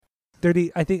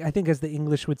30. I think as the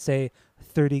English would say,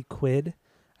 30 quid.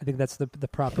 I think that's the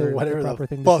proper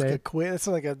thing to say. A quid. That's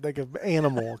like an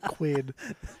animal. A quid.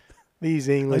 These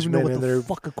I don't know Englishmen what and the their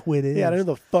fuck a quid is. Yeah, I don't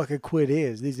know what the fuck a quid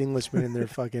is. These Englishmen and their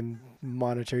fucking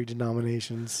monetary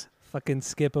denominations. Fucking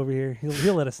Skip over here.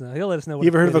 He'll let us know. He'll let us know what You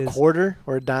ever heard of a is. quarter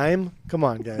or a dime? Come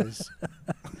on, guys.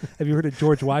 Have you heard of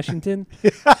George Washington?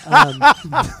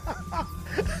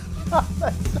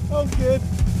 Oh, good.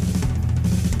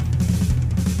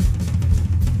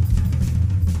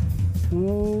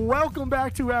 Welcome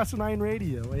back to Asinine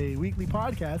Radio, a weekly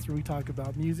podcast where we talk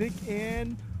about music,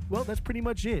 and, well, that's pretty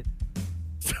much it.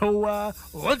 So,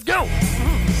 let's go!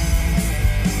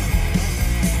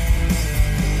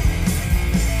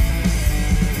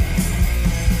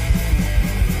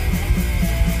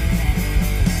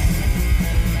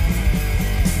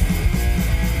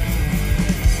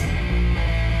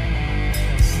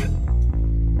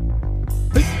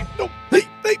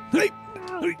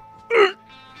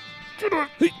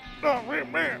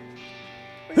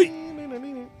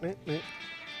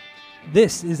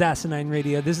 This is Asinine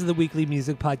Radio. This is the weekly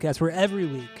music podcast where every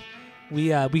week we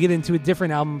get into a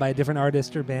different album by a different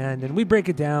artist or band, and we break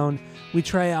it down. We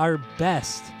try our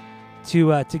best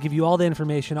to give you all the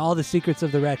information, all the secrets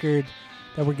of the record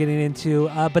that we're getting into.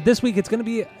 But this week it's gonna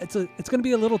be a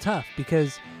little tough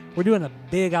because we're doing a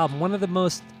big album, one of the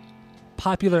most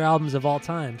popular albums of all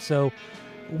time. So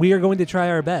we are going to try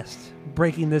our best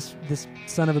breaking this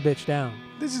son of a bitch down.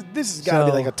 This has got to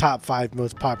be like a top 5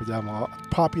 most popular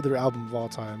album of all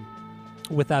time.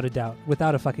 Without a doubt.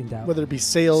 Without a fucking doubt. Whether it be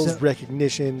sales,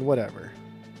 recognition, whatever.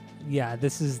 Yeah,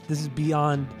 this is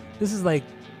beyond a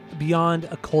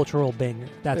cultural banger.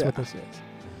 That's what this is.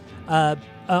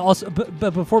 Also,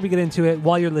 but before we get into it,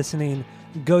 while you're listening,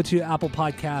 go to Apple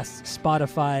Podcasts,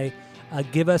 Spotify,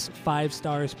 give us 5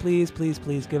 stars. Please, please,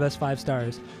 please give us 5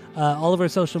 stars. All of our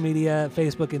social media,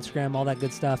 Facebook, Instagram, all that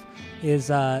good stuff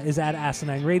is at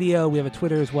Asinine Radio. We have a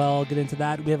Twitter as well. Get into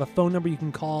that. We have a phone number you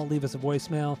can call, leave us a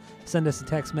voicemail, send us a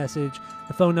text message.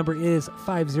 The phone number is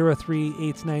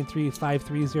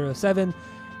 503-893-5307.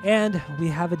 And we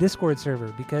have a Discord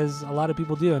server because a lot of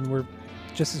people do, and we're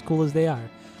just as cool as they are.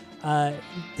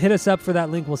 Hit us up for that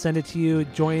link. We'll send it to you.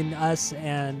 Join us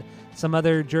and some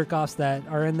other jerk-offs that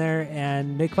are in there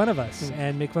and make fun of us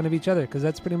and make fun of each other because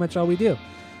that's pretty much all we do.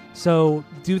 So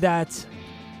do that,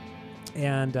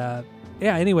 and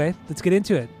anyway, let's get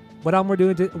into it. What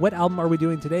album are we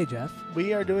doing today, Jeff?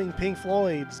 We are doing Pink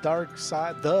Floyd's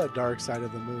The Dark Side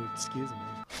of the Moon. Excuse me.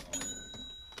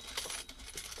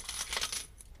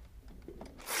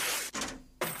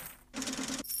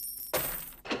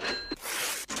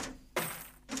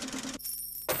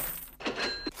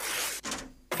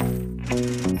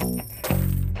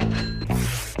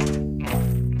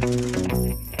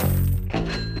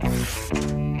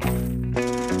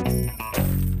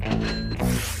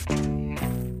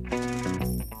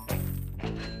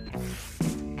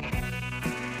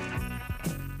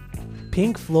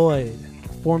 Pink Floyd,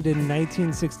 formed in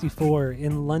 1964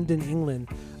 in London, England,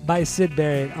 by Syd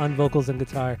Barrett on vocals and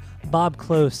guitar, Bob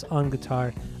Close on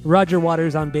guitar, Roger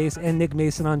Waters on bass, and Nick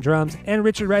Mason on drums, and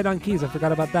Richard Wright on keys. I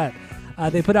forgot about that.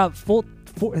 They put out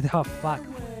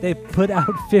They put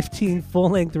out 15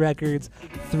 full-length records,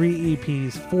 3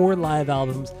 EPs, 4 live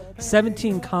albums,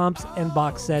 17 comps and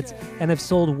box sets, and have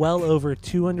sold well over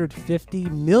 250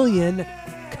 million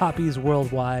copies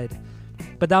worldwide.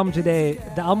 But the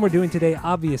album we're doing today,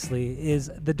 obviously, is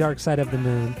The Dark Side of the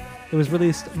Moon. It was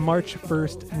released March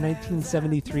 1st,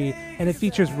 1973, and it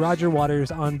features Roger Waters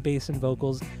on bass and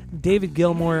vocals, David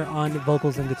Gilmour on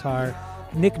vocals and guitar,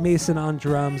 Nick Mason on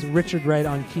drums, Richard Wright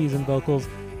on keys and vocals,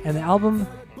 and the album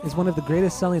is one of the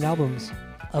greatest selling albums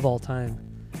of all time.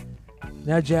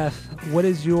 Now, Jeff,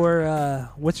 what's your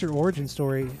origin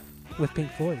story with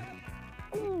Pink Floyd?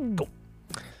 Go.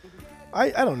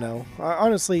 I don't know.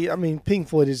 Honestly, I mean, Pink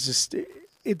Floyd is just,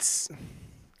 it's,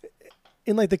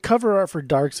 in like the cover art for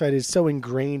Dark Side is so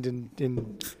ingrained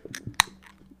in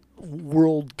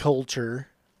world culture,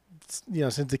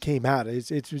 since it came out. It's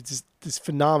just this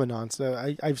phenomenon. So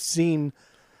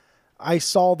I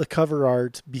saw the cover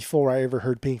art before I ever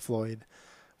heard Pink Floyd.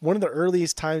 One of the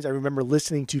earliest times I remember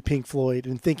listening to Pink Floyd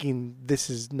and thinking, this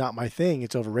is not my thing,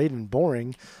 it's overrated and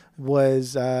boring,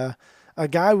 was a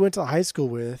guy I went to high school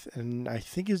with, and I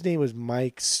think his name was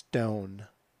Mike Stone.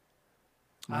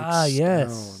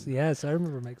 Yes, I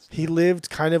remember Mike Stone. He lived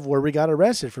kind of where we got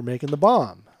arrested for making the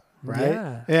bomb,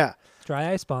 right? Yeah.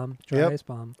 Dry ice bomb.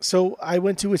 So I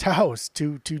went to his house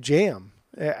to jam.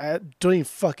 I don't even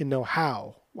fucking know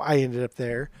how I ended up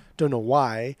there. Don't know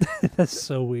why. That's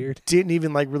so weird. Didn't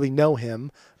even really know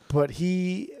him, but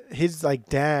he his like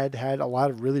dad had a lot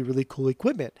of really really cool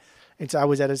equipment, and so I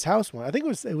was at his house one. I think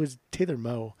it was Taylor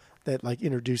Moe that like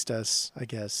introduced us, I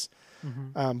guess.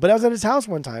 Mm-hmm. But I was at his house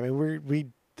one time,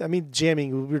 and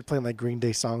jamming. We were playing like Green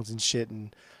Day songs and shit,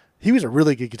 and he was a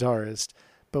really good guitarist.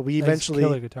 But we eventually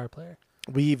killer guitar player.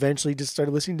 We eventually just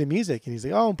started listening to music, and he's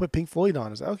like, "Oh, I'll put Pink Floyd on." I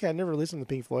was like, "Okay, I never listened to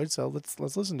Pink Floyd, so let's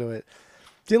listen to it."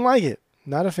 Didn't like it.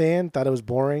 Not a fan. Thought it was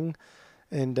boring,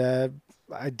 and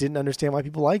I didn't understand why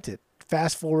people liked it.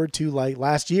 Fast forward to like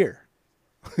last year.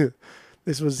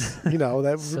 This was,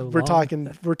 that So we're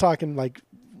long. talking like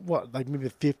what, like maybe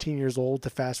 15 years old to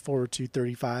fast forward to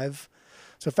 35.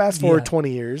 So fast forward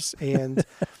 20 years, and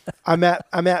I'm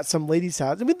at some lady's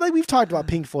house. I mean, like we've talked about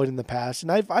Pink Floyd in the past,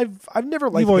 and I've never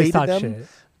like You've always hated talked them, shit.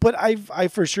 but I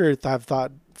for sure have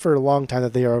thought for a long time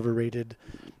that they are overrated,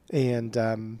 and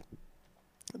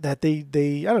that they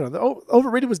I don't know,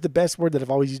 overrated was the best word that I've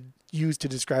always used to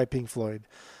describe Pink Floyd.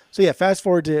 So yeah, fast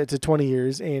forward to 20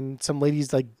 years, and some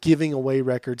ladies like giving away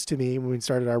records to me when we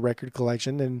started our record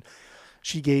collection, and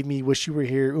she gave me "Wish You Were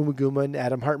Here," Umaguma, and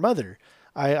Adam Hart Mother.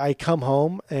 I come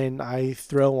home and I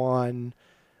throw on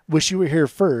 "Wish You Were Here"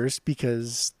 first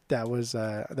because that was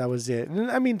it. And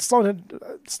I mean,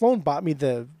 Sloan bought me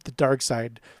the Dark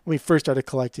Side when we first started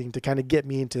collecting to kind of get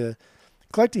me into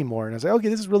collecting more. And I was like, okay,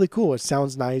 this is really cool. It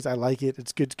sounds nice. I like it.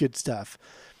 It's good stuff.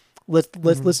 Let's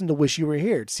listen to "Wish You Were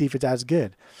Here" to see if it's as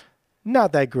good.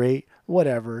 Not that great,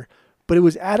 whatever. But it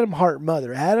was Adam Hart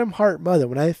Mother. Adam Hart Mother.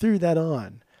 When I threw that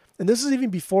on, and this is even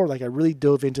before like I really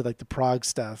dove into like the prog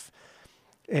stuff.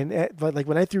 But like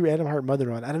when I threw Adam Hart Mother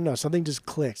on, I don't know, something just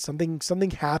clicked.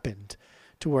 Something happened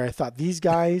to where I thought these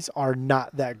guys are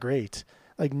not that great.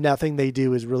 Like nothing they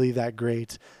do is really that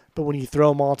great. But when you throw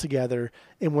them all together,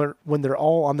 and when they're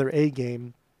all on their A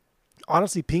game,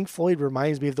 honestly, Pink Floyd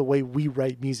reminds me of the way we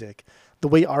write music, the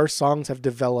way our songs have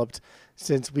developed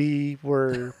since we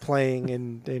were playing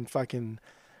in fucking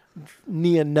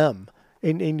Nia Numb.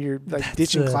 In your like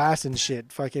ditching class and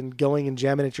shit, fucking going and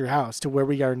jamming at your house to where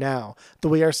we are now. The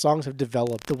way our songs have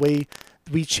developed, the way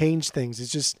we change things,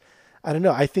 it's just, I don't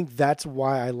know. I think that's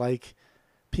why I like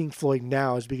Pink Floyd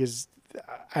now, is because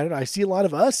I don't know. I see a lot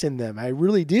of us in them. I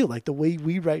really do. Like the way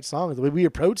we write songs, the way we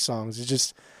approach songs is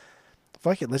just,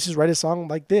 fuck it. Let's just write a song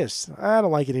like this. I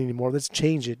don't like it anymore. Let's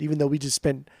change it. Even though we just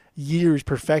spent years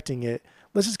perfecting it,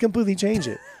 let's just completely change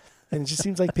it. And it just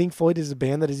seems like Pink Floyd is a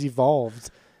band that has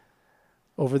evolved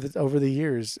over the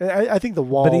years. I think the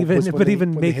wall. But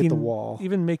even making the wall,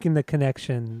 even making the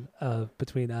connection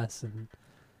between us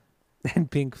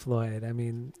and Pink Floyd. I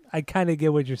mean, I kind of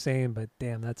get what you're saying, but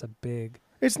damn, that's a big.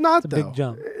 It's not a though. Big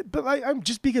jump. But like, I'm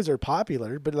just because they're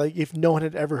popular. But like, if no one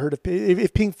had ever heard of,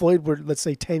 if Pink Floyd were, let's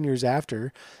say, 10 years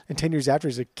after, and 10 years after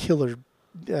is a killer,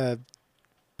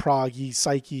 proggy,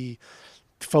 psyche,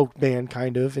 folk band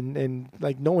kind of, and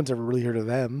like no one's ever really heard of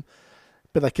them.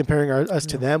 But like comparing us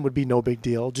to them would be no big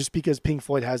deal, just because Pink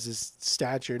Floyd has this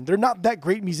stature, and they're not that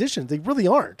great musicians. They really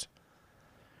aren't.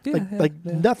 Yeah,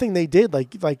 nothing they did,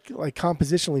 like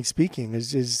compositionally speaking,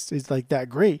 is like that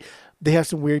great. They have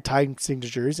some weird time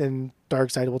signatures, and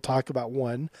Dark Side will talk about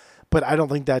one, but I don't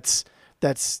think that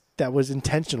was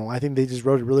intentional. I think they just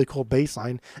wrote a really cool bass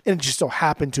line, and it just so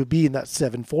happened to be in that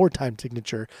 7/4 time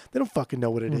signature. They don't fucking know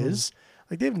what it is.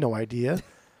 Like they have no idea.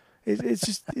 It's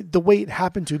just the way it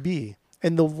happened to be.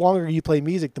 And the longer you play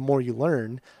music, the more you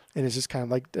learn. And it's just kind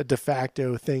of like a de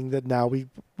facto thing that now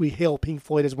we hail Pink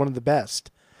Floyd as one of the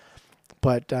best.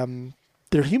 But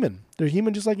they're human. They're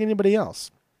human just like anybody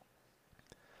else.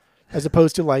 As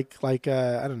opposed to like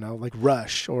I don't know, like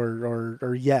Rush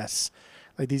or Yes.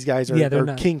 Like these guys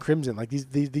are King Crimson. Like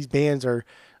these bands are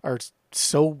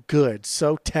so good,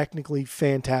 so technically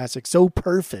fantastic, so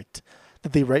perfect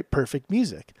that they write perfect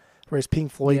music. Whereas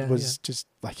Pink Floyd was just,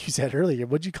 like you said earlier,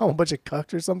 what'd you call them, a bunch of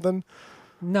cucks or something?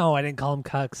 No, I didn't call them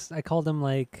cucks. I called them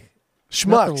like...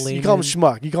 Schmucks. You call them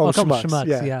schmuck. You call them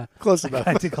schmucks. Yeah. Close enough.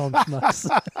 I did call them schmucks.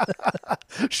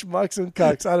 Schmucks and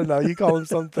cucks. I don't know. You call them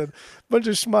something. Bunch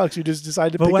of schmucks who just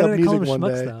decide to pick up music one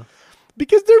day. Though?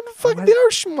 Because they are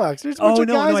schmucks. There's a bunch of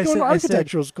guys going to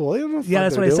architectural school.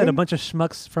 That's what I said. A bunch of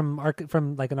schmucks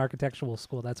from like an architectural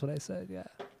school. That's what I said. Yeah.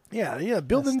 Yeah.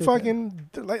 Building fucking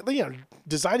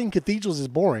designing cathedrals is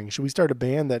boring. Should we start a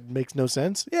band that makes no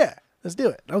sense? Yeah, let's do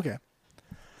it. Okay.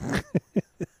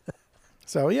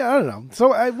 So yeah, I don't know.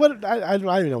 So I don't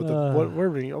even know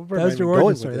where that was your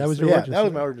origin story. That was your origin story. That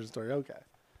was my origin story. Okay.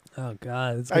 Oh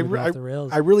God, it's going off the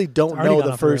rails. I really don't know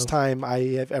the first time I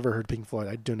have ever heard Pink Floyd.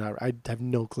 I do not. I have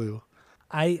no clue.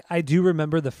 I do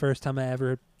remember the first time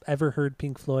I ever heard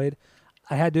Pink Floyd.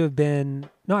 I had to have been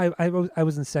I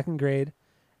was in second grade.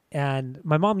 And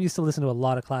my mom used to listen to a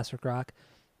lot of classic rock.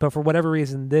 But for whatever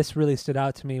reason, this really stood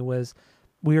out to me. Was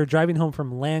we were driving home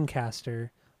from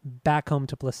Lancaster back home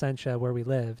to Placentia where we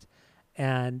lived.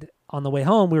 And on the way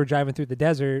home, we were driving through the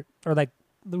desert, or like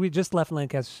we just left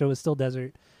Lancaster, so it was still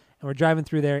desert. And we're driving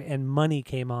through there, and Money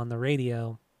came on the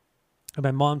radio. And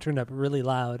my mom turned up really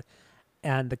loud,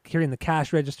 and hearing the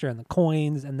cash register and the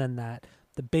coins, and then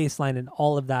the bass line and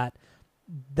all of that,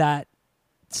 that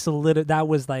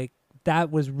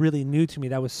was really new to me.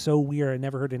 That was so weird. I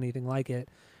never heard anything like it.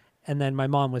 And then my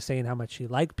mom was saying how much she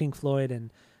liked Pink Floyd,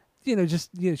 and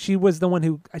she was the one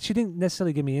who she didn't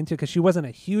necessarily get me into, because she wasn't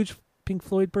a huge Pink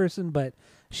Floyd person, but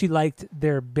she liked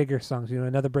their bigger songs.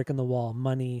 Another Brick in the Wall,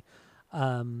 Money,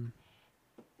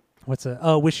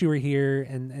 Wish You Were Here,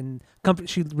 and Comfort.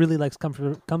 She really likes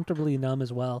Comfortably Numb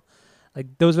as well.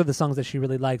 Like those are the songs that she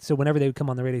really liked. So whenever they would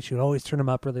come on the radio, she would always turn them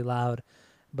up really loud.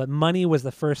 But Money was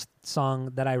the first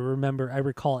song that I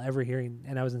recall ever hearing,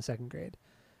 and I was in second grade.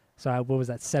 So what was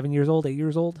that, 7 years old, 8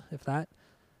 years old, if that?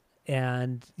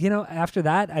 And, after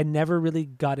that, I never really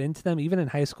got into them. Even in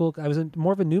high school, I was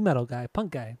more of a nu metal guy,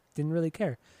 punk guy. Didn't really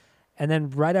care. And then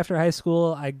right after high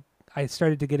school, I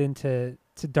started to get into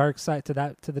the Dark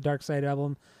Side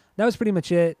album. That was pretty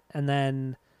much it. And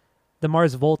then the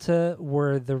Mars Volta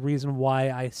were the reason why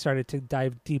I started to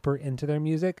dive deeper into their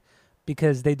music,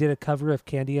 because they did a cover of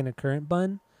Candy in a Currant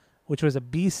Bun, which was a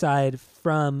B-side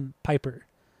from Piper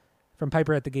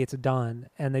at the Gates of Dawn.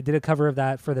 And they did a cover of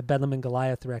that for the Bedlam and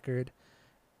Goliath record.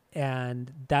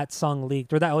 And that song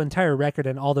leaked, or that entire record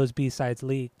and all those B-sides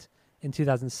leaked in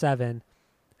 2007.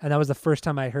 And that was the first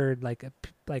time I heard like a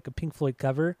Pink Floyd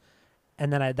cover.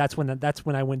 And then that's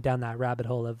when I went down that rabbit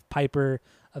hole of Piper,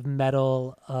 of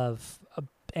metal, of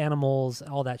Animals,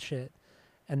 all that shit.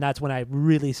 And that's when I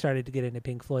really started to get into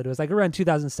Pink Floyd. It was like around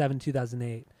 2007,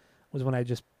 2008 was when I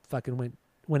just fucking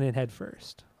went in head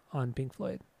first on Pink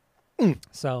Floyd.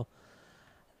 So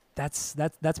that's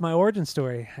my origin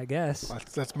story, I guess.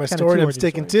 That's my story, and I'm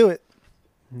sticking to it.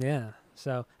 Yeah.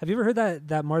 So have you ever heard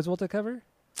that Mars Volta cover?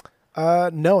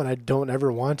 No, and I don't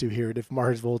ever want to hear it. If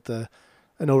Mars Volta,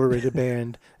 an overrated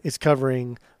band, is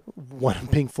covering one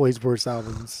of Pink Floyd's worst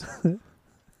albums.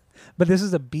 But this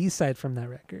is a B-side from that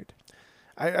record.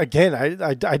 I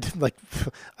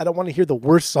don't want to hear the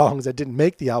worst songs that didn't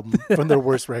make the album from their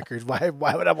worst record. Why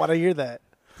would I want to hear that?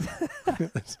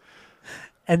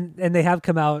 And they have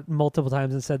come out multiple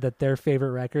times and said that their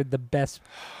favorite record, the best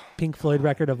Pink Floyd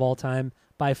record of all time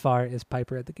by far, is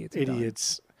Piper at the Gates of Dawn.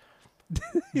 Idiots.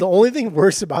 The only thing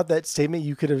worse about that statement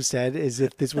you could have said is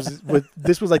if this was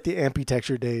like the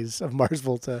Amputecture days of Mars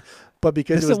Volta, but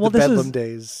because it was the Bedlam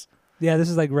days. Yeah, this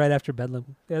is like right after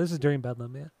Bedlam. Yeah, this is during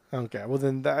Bedlam, yeah. Okay, well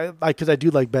then, because I do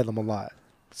like Bedlam a lot,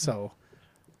 so.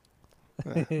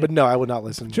 But no, I would not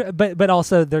listen. But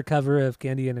also their cover of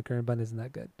Candy in a Currant Bun isn't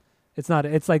that good. It's not.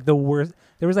 It's like the worst.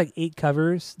 There was like 8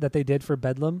 covers that they did for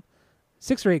Bedlam,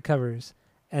 6 or 8 covers,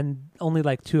 and only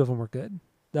like 2 of them were good.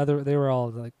 They were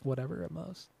all like whatever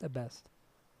at best.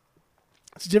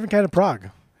 It's a different kind of prog.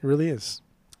 It really is.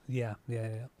 Yeah.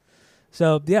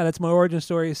 So yeah, that's my origin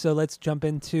story. So let's jump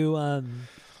into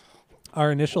our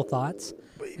initial thoughts.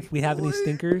 If we have any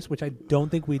stinkers, which I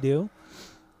don't think we do.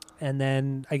 And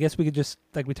then I guess we could just,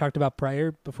 like we talked about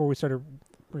prior, before we started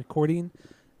recording,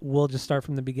 we'll just start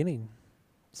from the beginning.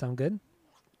 Sound good?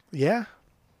 Yeah.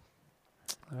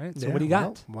 All right. So what do you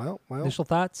got? Well. Initial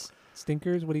thoughts,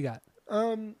 stinkers. What do you got?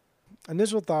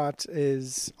 Initial thoughts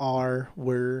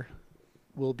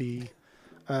will be.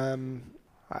 I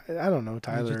don't know,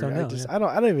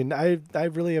 Tyler. I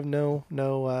really have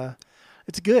no.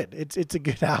 It's good. It's a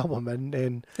good album,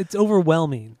 and it's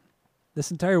overwhelming. This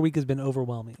entire week has been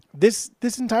overwhelming. This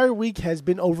entire week has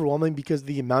been overwhelming because of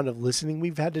the amount of listening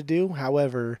we've had to do.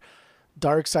 However,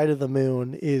 Dark Side of the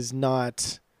Moon is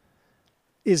not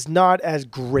as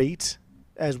great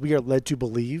as we are led to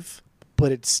believe,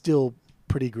 but it's still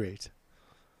pretty great.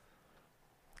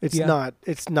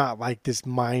 It's not like this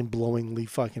mind-blowingly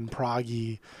fucking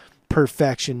proggy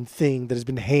perfection thing that has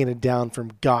been handed down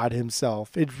from God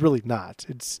himself. It's really not.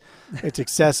 It's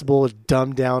accessible, it's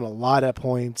dumbed down a lot at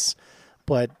points.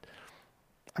 But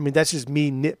I mean, that's just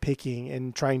me nitpicking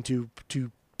and trying to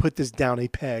put this down a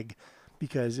peg,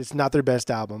 because it's not their best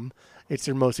album. It's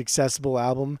their most accessible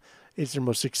album. It's their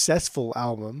most successful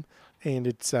album. And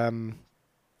it's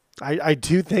I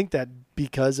do think that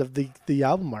because of the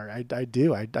album art, I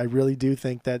do. I really do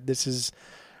think that this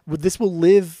will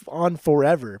live on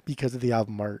forever because of the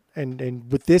album art. And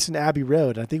with this and Abbey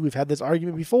Road, I think we've had this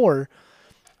argument before.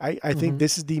 I think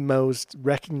this is the most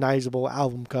recognizable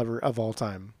album cover of all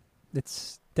time.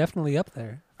 It's definitely up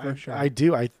there for sure. I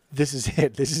do. This is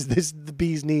it. This is the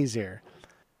bee's knees here.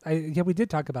 We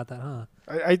did talk about that, huh?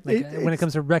 When it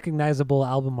comes to recognizable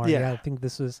album art, Yeah. I think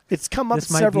it's come up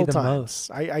this might be several the times.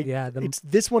 most. It's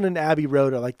this one and Abbey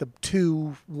Road are like the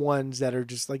two ones that are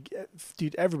just like,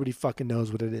 dude, everybody fucking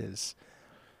knows what it is.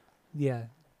 Yeah,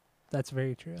 that's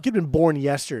very true. You could have been born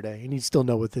yesterday and you'd still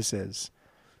know what this is.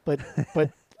 But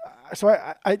so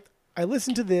I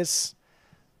listened to this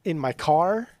in my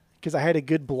car because I had a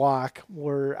good block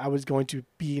where I was going to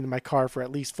be in my car for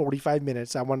at least 45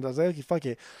 minutes. I was like, okay, fuck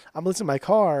it. I'm listening to my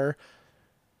car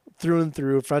through and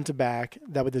through, front to back.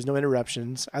 That way there's no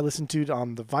interruptions. I listened to it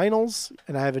on the vinyls,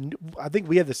 and I think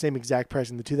we have the same exact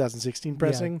pressing, the 2016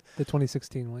 pressing. Yeah, the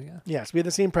 2016 one, yeah. Yes, we had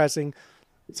the same pressing.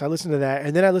 So I listened to that,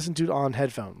 and then I listened to it on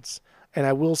headphones. And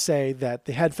I will say that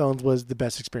the headphones was the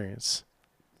best experience.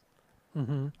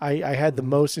 Mm-hmm. I had the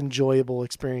most enjoyable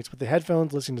experience with the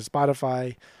headphones, listening to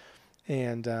Spotify,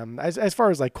 and as far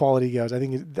as like quality goes, I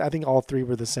think all three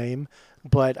were the same.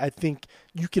 But I think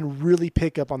you can really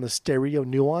pick up on the stereo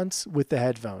nuance with the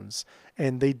headphones,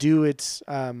 and they do it.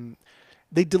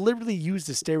 They deliberately use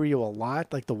the stereo a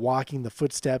lot, like the walking, the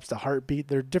footsteps, the heartbeat.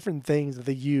 There are different things that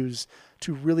they use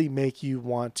to really make you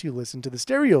want to listen to the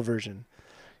stereo version.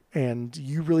 And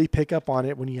you really pick up on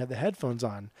it when you have the headphones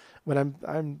on. When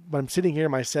I'm sitting here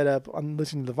in my setup, I'm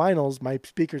listening to the vinyls. My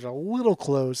speakers are a little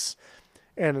close,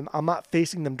 and I'm not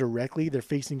facing them directly. They're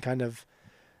facing kind of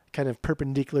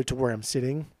perpendicular to where I'm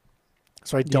sitting,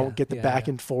 so I don't get the back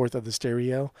and forth of the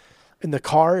stereo. In the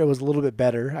car, it was a little bit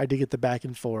better. I did get the back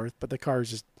and forth, but the car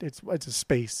is just it's a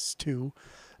space too.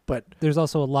 But there's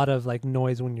also a lot of like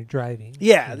noise when you're driving.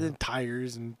 Yeah, the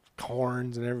tires and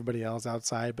horns and everybody else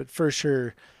outside. But for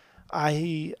sure.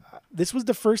 This was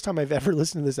the first time I've ever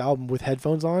listened to this album with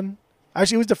headphones on.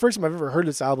 Actually, it was the first time I've ever heard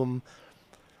this album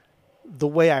the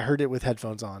way I heard it with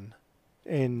headphones on.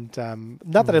 And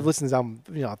not that I've listened to this album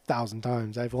 1,000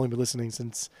 times. I've only been listening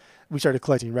since we started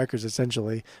collecting records,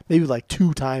 essentially. Maybe like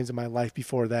 2 times in my life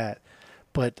before that.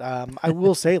 But I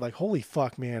will say, like, holy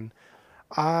fuck, man.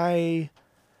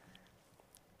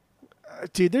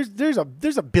 Dude, there's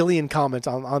a billion comments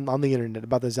on the internet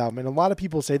about this album, and a lot of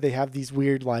people say they have these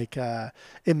weird like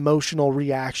emotional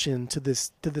reaction to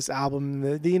this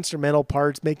album. The instrumental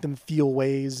parts make them feel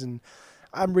ways, and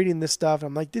I'm reading this stuff and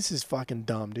I'm like, this is fucking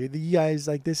dumb, dude. You guys,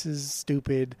 like, this is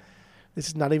stupid. This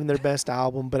is not even their best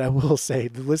album. But I will say,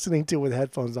 listening to it with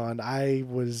headphones on,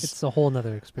 it's a whole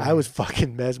nother experience. I was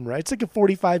fucking mesmerized. It's like a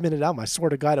 45-minute album. I swear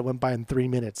to God, it went by in 3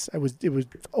 minutes. It was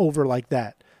over like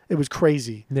that. It was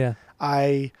crazy. Yeah.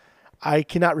 I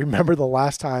cannot remember the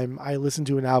last time I listened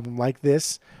to an album like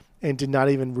this and did not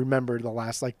even remember the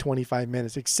last like 25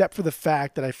 minutes, except for the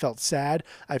fact that I felt sad,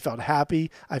 I felt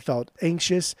happy, I felt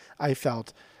anxious, I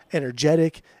felt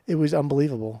energetic. It was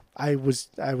unbelievable. I was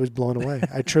blown away.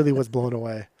 I truly was blown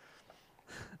away.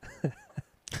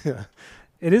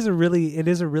 It is a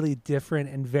really different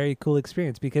and very cool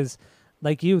experience because,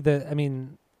 like you,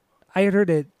 I had heard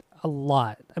it a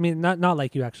lot. I mean, not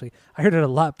like you actually. I heard it a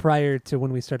lot prior to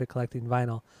when we started collecting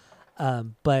vinyl.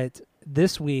 But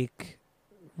this week,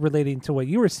 relating to what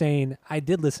you were saying, I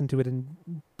did listen to it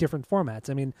in different formats.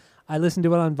 I mean, I listened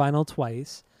to it on vinyl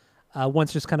twice.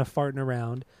 Once just kind of farting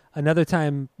around. Another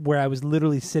time where I was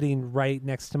literally sitting right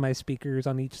next to my speakers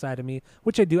on each side of me,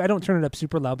 which I do. I don't turn it up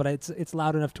super loud, but it's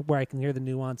loud enough to where I can hear the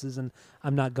nuances and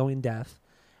I'm not going deaf.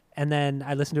 And then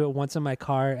I listened to it once in my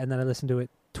car, and then I listened to it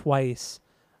twice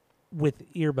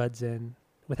with earbuds in,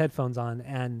 with headphones on,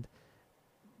 and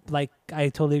like I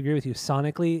totally agree with you.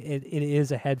 Sonically, it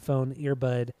is a headphone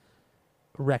earbud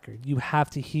record. You have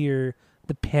to hear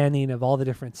the panning of all the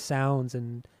different sounds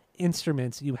and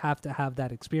instruments. You have to have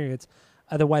that experience,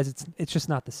 otherwise it's just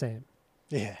not the same.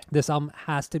 Yeah, this album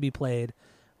has to be played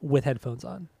with headphones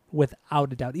on,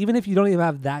 without a doubt. Even if you don't even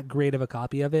have that great of a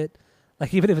copy of it,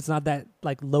 like even if it's not that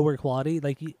like lower quality,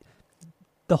 like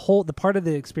the part of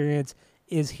the experience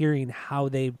is hearing how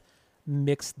they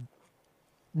mix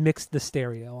the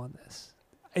stereo on this.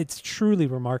 It's truly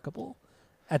remarkable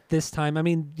at this time. I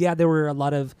mean, yeah, there were a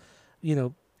lot of,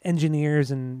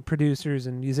 engineers and producers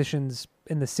and musicians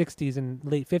in the 60s and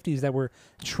late 50s that were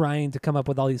trying to come up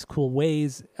with all these cool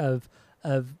ways of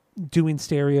doing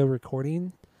stereo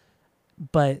recording.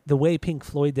 But the way Pink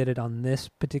Floyd did it on this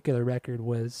particular record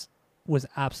was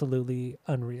absolutely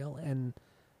unreal and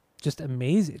just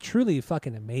amazing, truly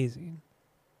fucking amazing.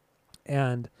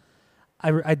 And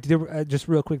I did, just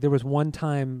real quick, there was one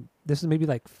time, this is maybe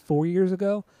like 4 years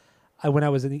ago, when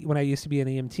I used to be an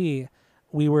EMT,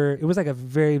 it was like a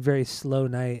very, very slow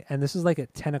night, and this was like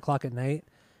at 10 o'clock at night,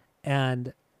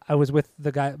 and I was with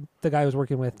the guy I was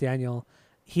working with, Daniel.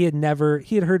 He had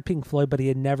heard Pink Floyd, but he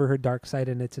had never heard Dark Side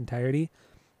in its entirety,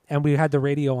 and we had the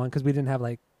radio on because we didn't have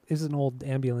like was an old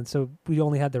ambulance, so we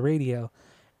only had the radio,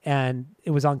 and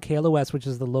it was on KLOS, which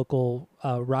is the local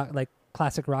rock, like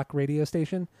classic rock radio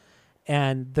station.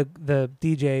 And the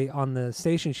DJ on the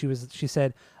station, she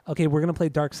said, okay, we're gonna play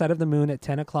Dark Side of the Moon at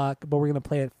 10 o'clock, but we're gonna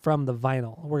play it from the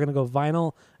vinyl. We're gonna go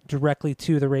vinyl directly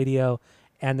to the radio,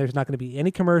 and there's not gonna be any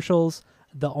commercials.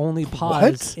 The only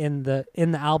pause in the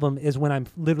album is when I'm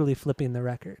literally flipping the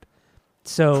record.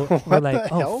 So we're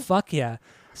like, oh fuck yeah!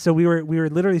 So we were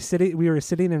literally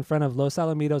sitting in front of Los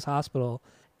Alamitos Hospital,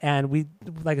 and we,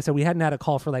 like I said, we hadn't had a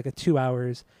call for like 2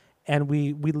 hours. And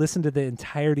we listened to the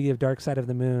entirety of Dark Side of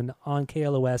the Moon on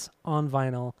KLOS on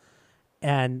vinyl,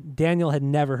 and Daniel had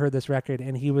never heard this record,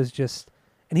 and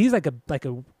he's like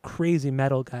a crazy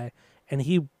metal guy, and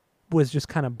he was just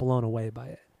kind of blown away by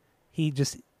it. He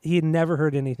had never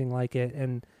heard anything like it,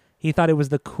 and he thought it was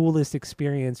the coolest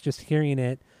experience just hearing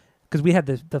it, because we had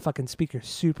the fucking speaker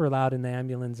super loud in the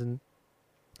ambulance, and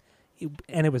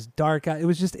it was dark. It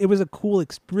was a cool,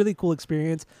 really cool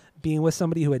experience being with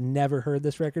somebody who had never heard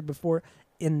this record before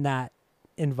in that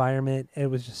environment. It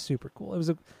was just super cool.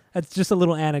 That's just a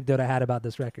little anecdote I had about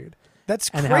this record. That's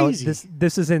and crazy. How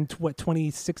this is in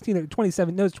 2016 or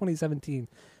 2017? No, it's 2017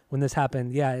 when this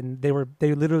happened. Yeah, and they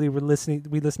literally were listening.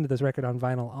 We listened to this record on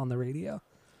vinyl on the radio.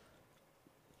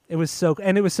 It was so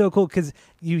cool because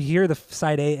you hear the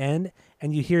side A end,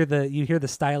 and you hear the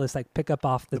stylus like pick up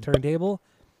off the turntable.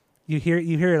 You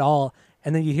hear it all,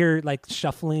 and then you hear like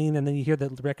shuffling, and then you hear the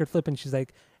record flip, and she's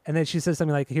like, and then she says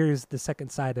something like, "Here's the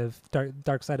second side of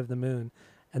Dark Side of the Moon,"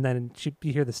 and then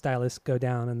you hear the stylus go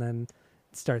down, and then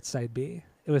it starts side B.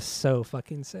 It was so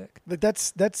fucking sick. But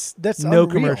that's no unreal.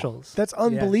 Commercials. That's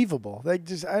unbelievable. Yeah. Like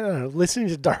just I don't know, listening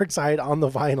to Dark Side on the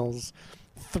vinyls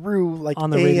through like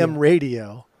on the AM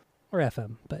radio or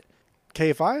FM, but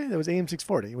KFI. That was AM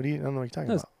 640. I don't know what you're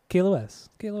talking about.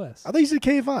 KLOS. I thought you said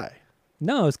KFI.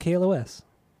 No, it's KLOS.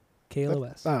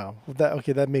 KLOS.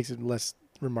 That makes it less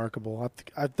remarkable.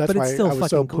 That's but why it's still I was fucking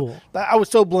so cool. I was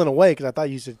so blown away because I thought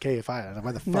you said KFI.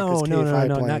 Why the fuck is KFI playing?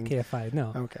 No, not KFI.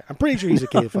 No. Okay, I'm pretty sure you said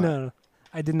KFI. No,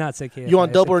 I did not say KFI. You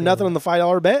want double or nothing on the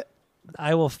 $5 bet?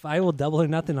 I will double or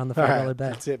nothing on the $5 bet.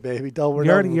 That's it, baby. Double or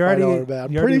nothing on the $5 bet.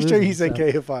 I'm pretty sure you said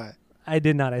KFI. I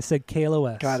did not. I said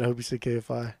KLOS. God, I hope you said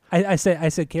KFI. I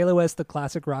said KLOS, the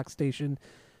classic rock station.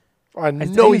 I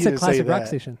know you didn't say classic that. rock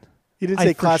station. You didn't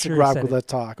say classic rock with Let's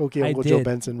Talk. Okay, Uncle Joe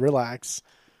Benson, relax.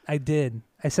 I did.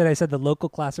 I said the local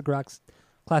classic rock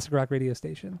radio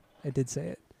station. I did say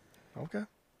it. Okay.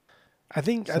 I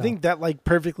think that like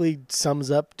perfectly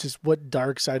sums up just what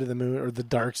Dark Side of the Moon, or the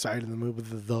Dark Side of the Moon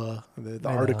with the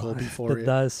article before it.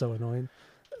 The is so annoying.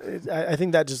 I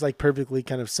think that just like perfectly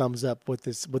kind of sums up what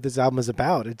this album is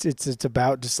about. It's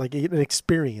about just like an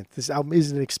experience. This album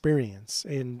is an experience,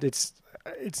 and it's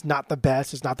not the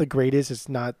best. It's not the greatest. It's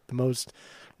not the most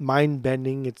mind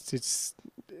bending. It's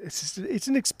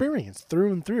an experience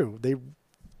through and through.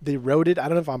 They wrote it. I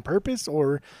don't know if on purpose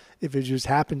or if it just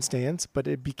happenstance, but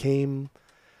it became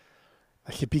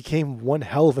one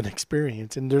hell of an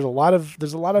experience. And there's a lot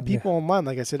of people online,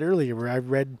 like I said earlier, where I've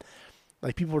read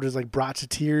like people were just like brought to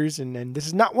tears. And this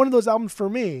is not one of those albums for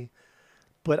me.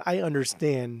 But I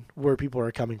understand where people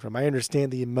are coming from. I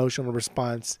understand the emotional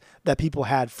response that people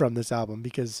had from this album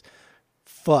because,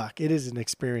 fuck, it is an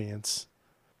experience.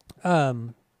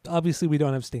 Obviously, we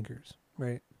don't have stinkers,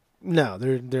 right? No,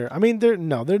 there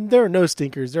are no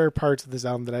stinkers. There are parts of this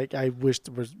album that I wished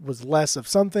was less of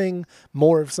something,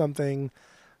 more of something.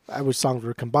 I wish songs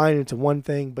were combined into one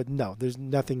thing, but no, there's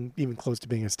nothing even close to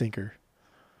being a stinker.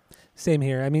 Same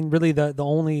here. I mean, really, the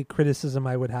only criticism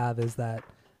I would have is that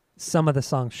some of the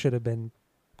songs should have been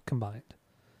combined.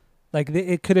 Like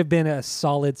it could have been a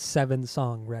solid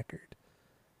 7-song record,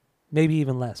 maybe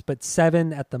even less, but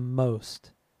 7 at the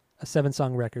most. A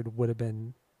 7-song record would have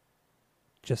been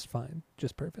just fine,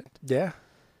 just perfect. Yeah.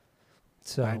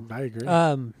 So I agree.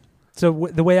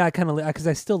 The way I kind of, because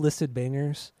I still listed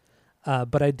bangers,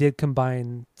 but I did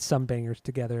combine some bangers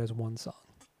together as one song.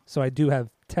 So I do have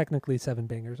technically 7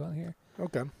 bangers on here.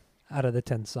 Okay. Out of the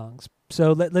 10 songs.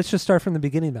 So let's just start from the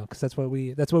beginning though, because that's what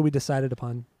we decided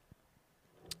upon.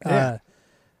 Yeah.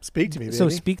 Speak to me, baby. So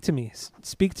speak to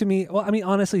me. Well, I mean,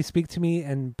 honestly, Speak to Me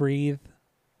and Breathe,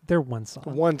 they're one song.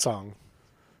 One song.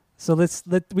 So let's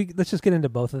just get into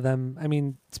both of them. I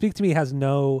mean, Speak to Me has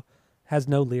no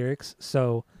lyrics,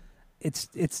 so it's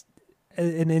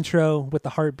an intro with the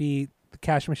heartbeat, the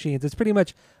Cash Machines. It's pretty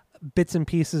much bits and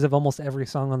pieces of almost every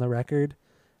song on the record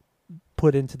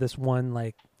put into this one,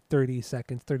 like 30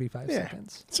 seconds, 35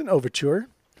 seconds. It's an overture,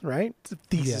 right? It's a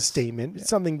thesis statement. It's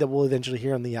something that we'll eventually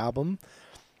hear on the album.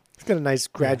 It's got a nice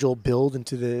gradual build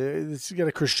into it's got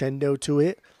a crescendo to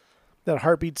it. That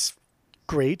heartbeat's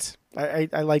great.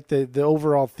 I like the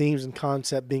overall themes and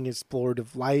concept being explored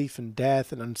of life and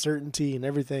death and uncertainty and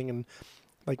everything. And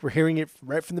like we're hearing it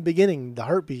right from the beginning, the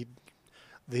heartbeat.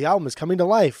 The album is coming to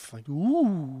life. Like,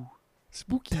 ooh,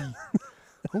 spooky.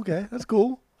 Okay, that's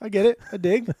cool. I get it. I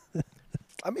dig.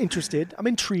 I'm interested. I'm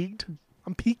intrigued.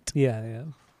 I'm piqued. Yeah.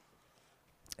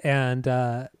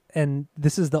 And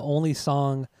this is the only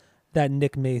song that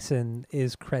Nick Mason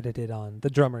is credited on. The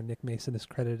drummer Nick Mason is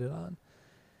credited on.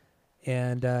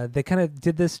 And they kind of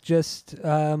did this just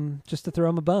to throw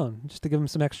him a bone, just to give him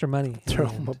some extra money. Throw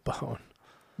him a bone.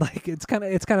 Like it's kind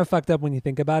of fucked up when you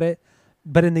think about it,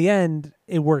 but in the end,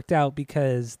 it worked out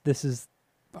because this is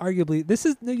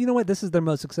you know what, this is their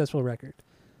most successful record.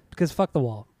 Because fuck the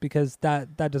wall, because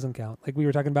that doesn't count. Like we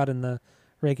were talking about in the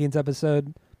rankings episode,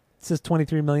 it says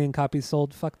 23 million copies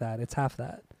sold. Fuck that, it's half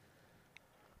that.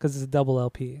 Because it's a double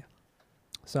LP,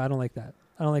 so I don't like that.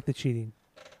 I don't like the cheating.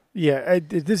 Yeah,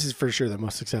 this is for sure the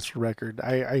most successful record.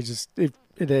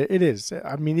 It is.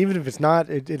 I mean, even if it's not,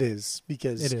 it is,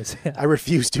 because It is. Yeah. I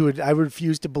refuse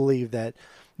to believe that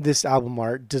this album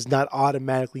art does not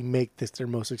automatically make this their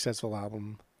most successful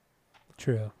album.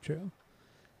 True.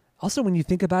 Also, when you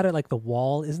think about it, like The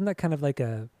Wall, isn't that kind of like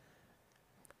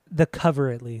the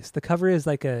cover at least? The cover is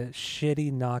like a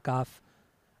shitty knockoff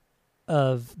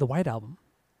of the White Album,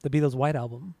 the Beatles' White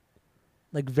Album.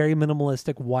 Like very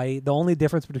minimalistic white. The only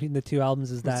difference between the two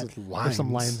albums is that there's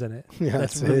some lines in it. Yeah,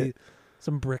 that's really it.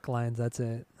 Some brick lines. That's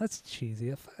it. That's cheesy.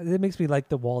 It makes me like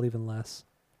The Wall even less.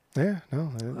 Yeah,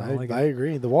 no, I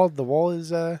agree. The wall's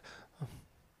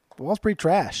pretty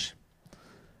trash.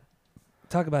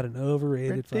 Talk about an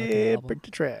overrated fucking album.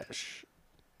 Pretty trash.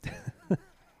 All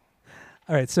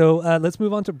right, so let's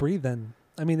move on to Breathe then.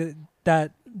 I mean,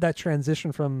 that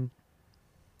transition from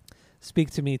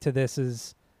Speak to Me to this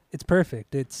it's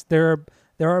perfect. There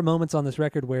are moments on this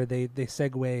record where the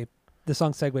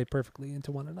songs segue perfectly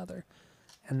into one another,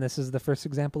 and this is the first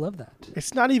example of that.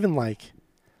 It's not even like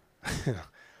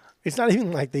they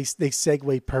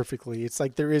segue perfectly. It's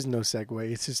like there is no segue.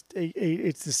 It's just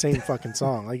it's the same fucking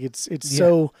song. Like it's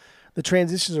so the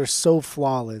transitions are so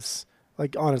flawless.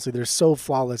 Like honestly, they're so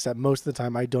flawless that most of the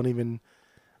time I don't even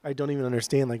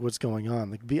understand like what's going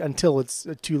on. Like until it's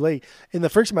too late. And the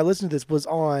first time I listened to this was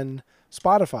on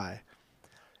Spotify.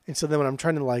 And so then when I'm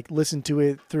trying to like listen to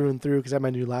it through and through, because I have my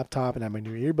new laptop and I have my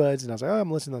new earbuds, and I was like, oh, I'm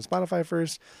listening on Spotify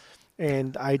first.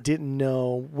 And I didn't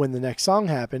know when the next song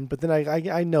happened, but then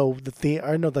I know the theme.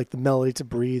 I know like the melody to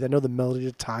Breathe. I know the melody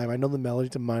to Time. I know the melody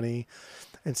to Money.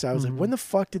 And so I was like, when the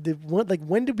fuck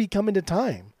when did we come into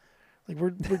Time? Like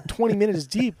we're 20 minutes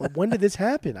deep. Like, when did this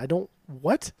happen?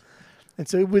 What? And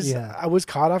so it was, I was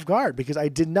caught off guard because I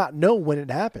did not know when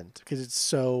it happened, because it's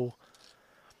so,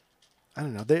 I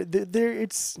don't know. They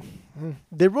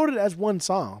wrote it as one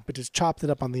song, but just chopped it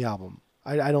up on the album.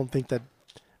 I don't think that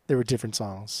there were different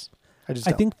songs. I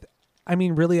think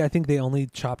they only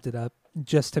chopped it up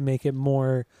just to make it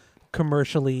more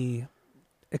commercially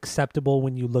acceptable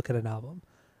when you look at an album.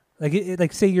 Like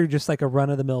like say you're just like a run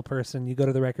of the mill person, you go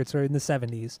to the record store in the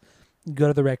 70s, you go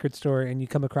to the record store and you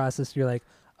come across this, you're like,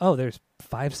 oh, there's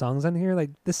 5 songs on here. Like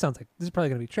this is probably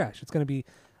gonna be trash. It's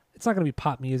not gonna be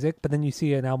pop music. But then you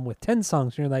see an album with 10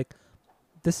 songs, and you're like,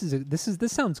 this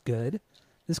sounds good.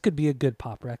 This could be a good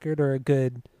pop record or a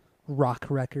good rock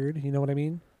record. You know what I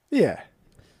mean? Yeah.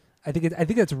 I think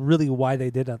that's really why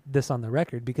they did this on the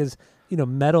record, because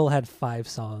Metal had 5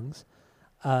 songs.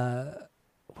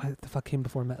 What the fuck came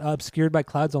before Metal? Obscured by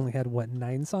Clouds only had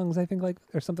 9 songs, I think,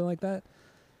 or something like that.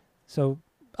 So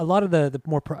a lot of the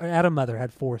more Adam Mother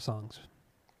had 4 songs.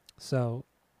 So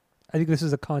I think this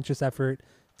is a conscious effort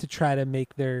to try to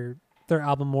make their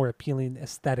album more appealing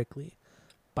aesthetically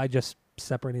by just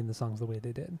separating the songs the way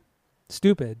they did.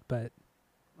 Stupid, but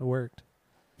it worked.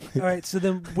 All right, so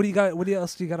then what do you got? What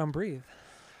else do you got on Breathe?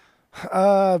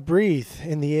 Breathe,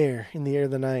 In the Air of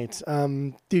the Night.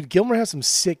 Dude, Gilmour has some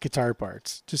sick guitar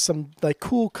parts. Just some like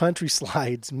cool country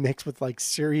slides mixed with like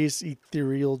serious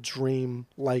ethereal dream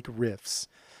like riffs.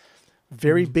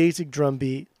 Very basic drum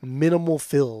beat, minimal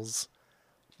fills.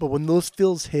 But when those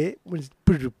fills hit,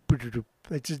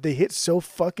 they hit so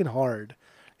fucking hard,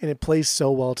 and it plays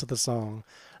so well to the song.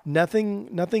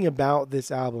 Nothing about this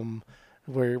album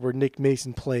where Nick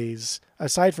Mason plays,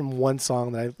 aside from one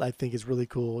song that I think is really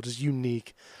cool, just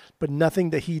unique, but nothing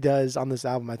that he does on this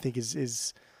album I think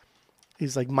is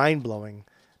like mind blowing,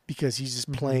 because he's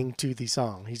just playing to the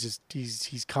song.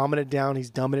 He's calming it down,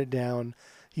 he's dumbing it down,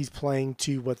 he's playing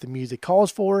to what the music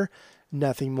calls for,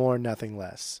 nothing more, nothing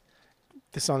less.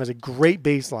 This song has a great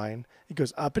bass line. It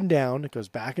goes up and down, it goes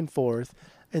back and forth,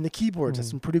 and the keyboards have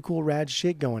some pretty cool rad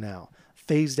shit going out.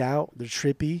 Phased out, they're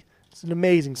trippy. It's an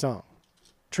amazing song.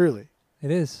 Truly.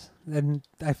 It is. And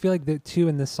I feel like that too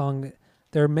in this song,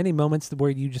 there are many moments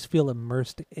where you just feel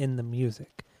immersed in the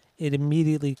music. It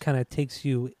immediately kind of takes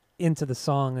you into the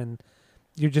song, and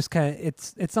you're just kind of,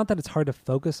 it's not that it's hard to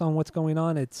focus on what's going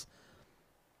on. I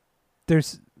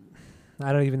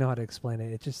don't even know how to explain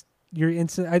it. I just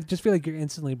feel like you're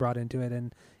instantly brought into it,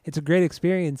 and it's a great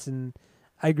experience. And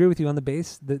I agree with you on the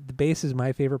bass. The bass is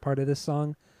my favorite part of this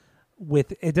song.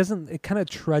 It kind of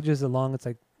trudges along. It's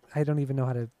like, I don't even know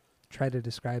how to try to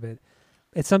describe it.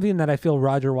 It's something that I feel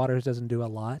Roger Waters doesn't do a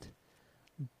lot.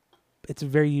 It's a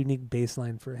very unique bass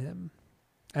line for him.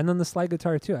 And then the slide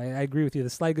guitar too. I agree with you. The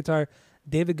slide guitar,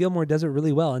 David Gilmour does it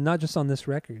really well, and not just on this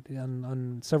record.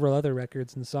 On several other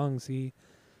records and songs, he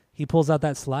pulls out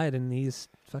that slide, and he's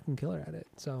fucking killer at it.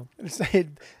 So,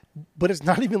 but it's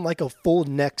not even like a full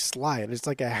neck slide. It's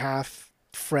like a half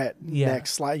fret neck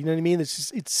slide. You know what I mean?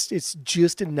 It's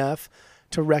just enough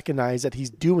to recognize that he's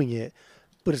doing it,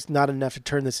 but it's not enough to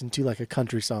turn this into like a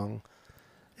country song.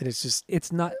 And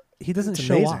it's not. He doesn't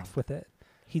show off with it.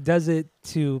 He does it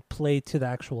to play to the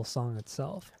actual song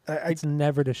itself. It's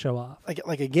never to show off.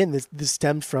 Like again, this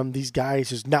stems from these guys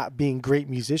just not being great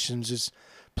musicians, just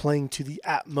playing to the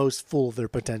utmost full of their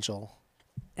potential.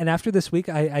 And after this week,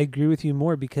 I agree with you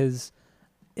more, because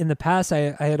in the past,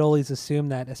 I had always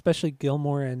assumed that, especially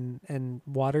Gilmour and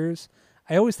Waters,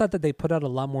 I always thought that they put out a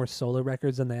lot more solo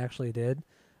records than they actually did,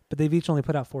 but they've each only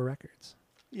put out 4 records.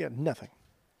 Yeah, nothing.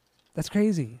 That's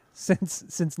crazy. Since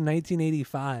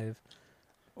 1985,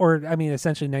 or I mean,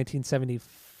 essentially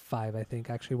 1975, I think,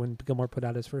 actually, when Gilmour put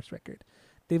out his first record.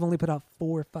 They've only put out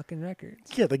 4 fucking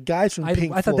records. Yeah, the guys from Pink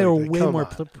Floyd. I thought they were way more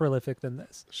prolific than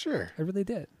this. Sure. I really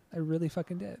did. I really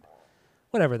fucking did.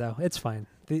 Whatever, though. It's fine.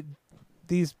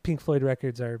 These Pink Floyd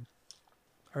records are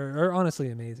honestly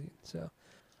amazing. So,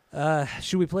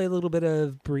 should we play a little bit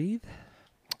of Breathe?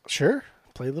 Sure.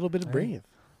 Play a little bit of All Breathe.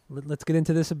 Right. Let's get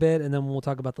into this a bit, and then we'll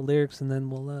talk about the lyrics, and then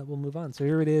we'll move on. So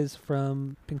here it is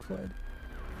from Pink Floyd.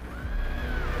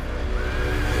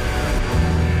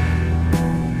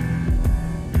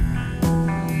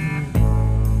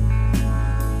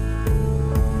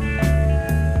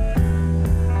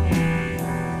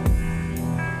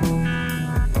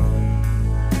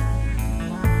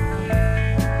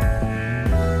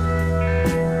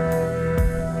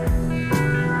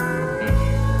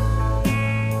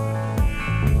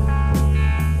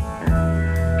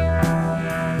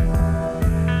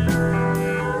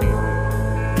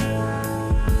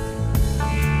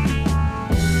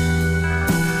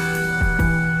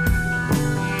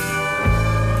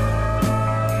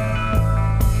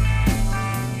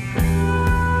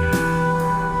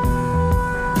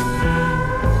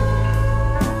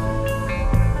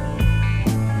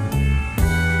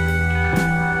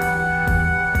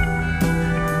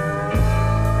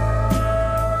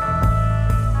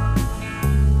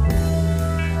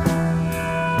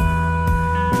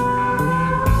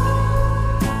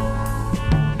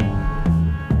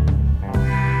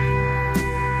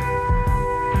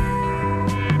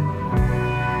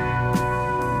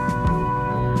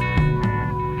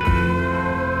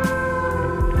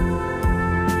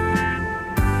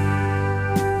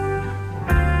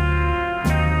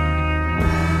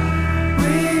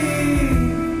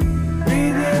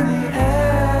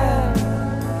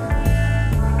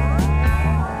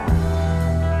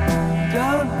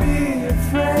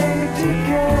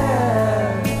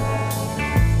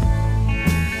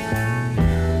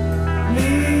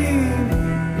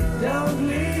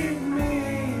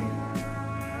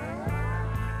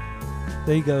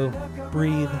 There you go.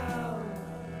 Breathe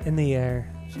in the Air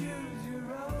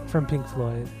from Pink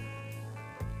Floyd.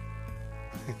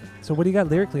 So what do you got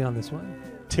lyrically on this one?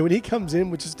 Dude, when he comes in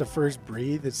with just the first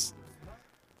Breathe, it's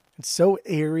so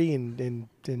airy and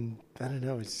I don't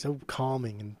know, it's so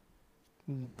calming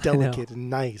and delicate and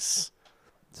nice.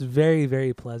 It's very,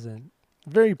 very pleasant.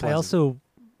 Very pleasant.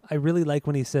 I really like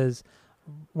when he says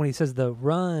the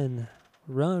run,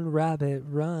 rabbit,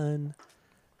 run.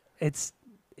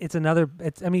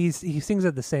 I mean, he sings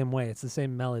it the same way. It's the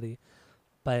same melody,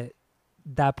 but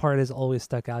that part has always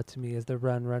stuck out to me, is the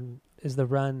run,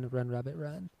 rabbit,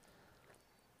 run.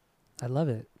 I love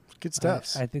it. Good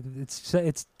stuff. I think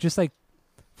it's just like,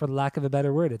 for lack of a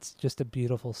better word, it's just a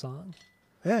beautiful song.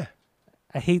 Yeah.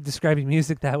 I hate describing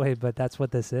music that way, but that's what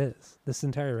this is. This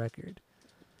entire record.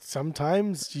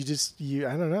 Sometimes you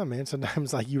I don't know, man.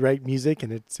 Sometimes like you write music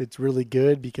and it's really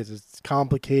good because it's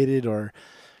complicated, or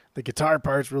the guitar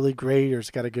part's really great, or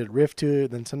it's got a good riff to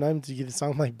it. Then sometimes you get a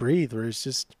song like Breathe, where it's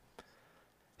just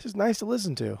nice to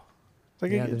listen to. It's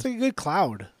like a good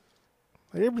cloud.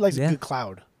 Like everybody likes a good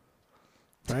cloud.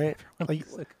 right? Like,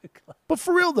 Looks like a cloud. but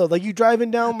for real though, like you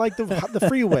driving down like the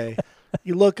freeway,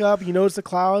 you look up, you notice the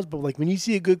clouds, but like when you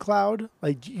see a good cloud,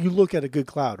 like you look at a good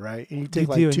cloud, right? And you take You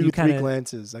do, like and 2 you 3 kinda-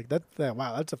 glances, like that.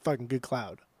 Wow, that's a fucking good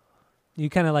cloud. You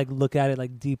kind of like look at it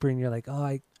like deeper, and you're like, oh,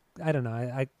 I don't know,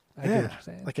 I get Yeah, what you're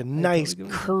saying. like a I nice totally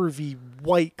get what you're saying. curvy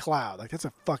white cloud. Like that's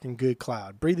a fucking good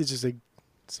cloud. Breathe is just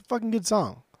it's a fucking good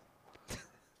song.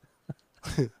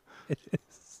 It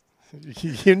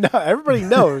is. You know, everybody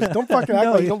knows. Don't fucking act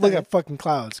No, like you don't look yeah. at fucking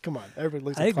clouds. Come on, everybody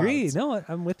looks at I agree. clouds. No,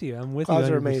 I'm with you. I'm with Clouds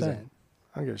you. are 100%. amazing.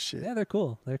 I don't give a shit. Yeah, they're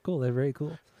cool. They're cool. They're very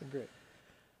cool. They're great.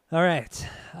 All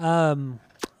right.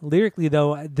 Lyrically,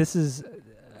 though, this is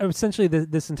essentially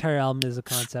this entire album is a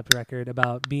concept record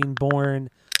about being born,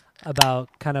 about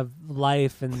kind of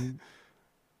life and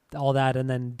all that, and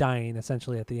then dying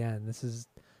essentially at the end. This is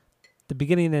the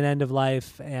beginning and end of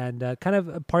life, and kind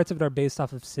of parts of it are based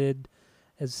off of Sid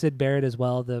Barrett as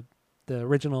well, the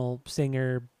original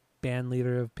singer, band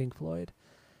leader of Pink Floyd.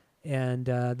 And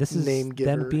this is Name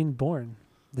giver. them being born.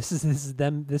 This is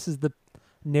them. This is the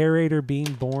narrator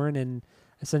being born, and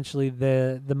essentially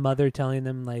the mother telling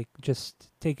them, like, just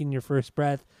taking your first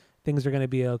breath, things are going to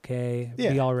be okay,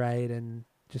 Yeah. be all right, and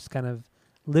just kind of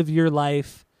live your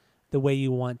life the way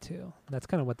you want to. That's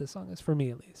kind of what this song is for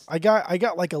me, at least. I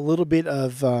got like a little bit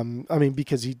of I mean,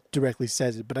 because he directly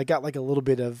says it, but I got like a little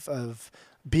bit of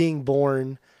being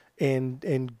born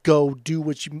and go do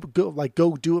what you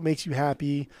go do what makes you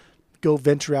happy, go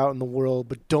venture out in the world,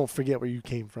 but don't forget where you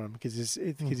came from, because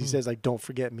he says, like, don't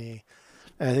forget me.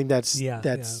 And I think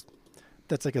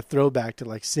that's like a throwback to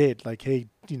like Sid, like, hey,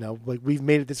 you know, like we've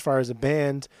made it this far as a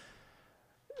band.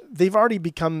 They've already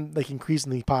become like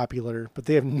increasingly popular, but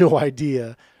they have no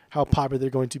idea how popular they're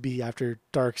going to be after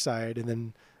Dark Side and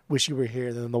then Wish You Were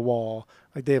Here, then The Wall.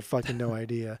 Like, they have fucking no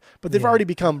idea. But they've Yeah. already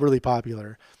become really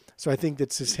popular. So I think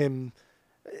that's just him,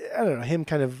 I don't know, him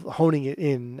kind of honing it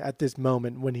in at this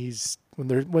moment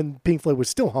when Pink Floyd was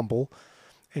still humble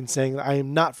and saying, I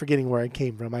am not forgetting where I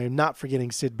came from. I am not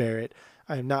forgetting Sid Barrett.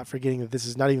 I am not forgetting that this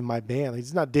is not even my band. Like,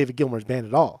 it's not David Gilmour's band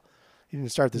at all. He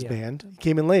didn't start this band. He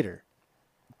came in later.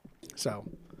 So,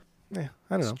 yeah,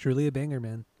 I don't know. It's truly a banger,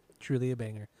 man. Truly a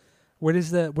banger. Where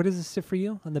does this sit for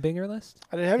you on the banger list?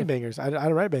 I didn't have any bangers. I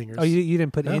don't write bangers. Oh, you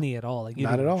didn't put No. any at all. Like, you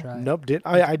Not didn't at all. try. Nope.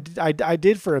 I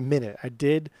did for a minute. I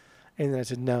did, and then I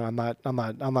said, no, I'm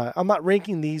not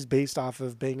ranking these based off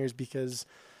of bangers, because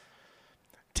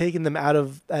taking them out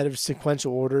of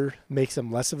sequential order makes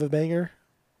them less of a banger.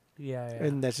 Yeah.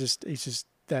 And they're just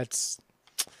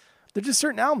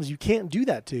certain albums you can't do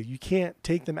that to. You can't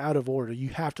take them out of order. You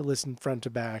have to listen front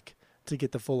to back to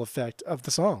get the full effect of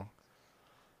the song.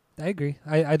 I agree.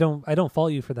 I don't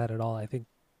fault you for that at all. I think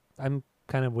I'm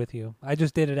kind of with you. I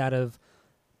just did it out of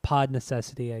pod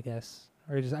necessity, I guess,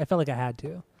 or I felt like I had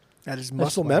to. That is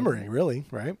muscle memory, really,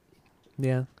 right?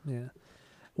 Yeah.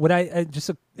 What I just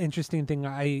an interesting thing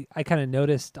I kind of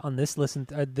noticed on this listen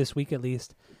this week at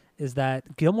least is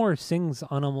that Gilmour sings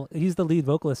on he's the lead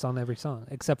vocalist on every song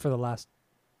except for the last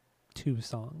 2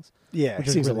 songs. Yeah, which he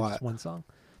is sings really a just lot. one song.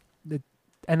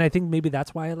 And I think maybe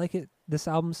that's why I like this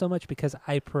album so much, because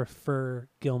I prefer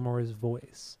Gilmour's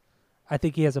voice. I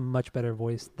think he has a much better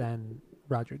voice than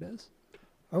Roger does.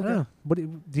 I don't Okay. know. What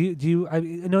do you? I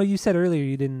know you said earlier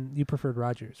you preferred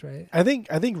Rogers, right? I think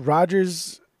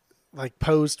Rogers, like,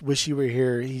 post Wish You Were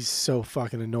Here, he's so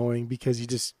fucking annoying because he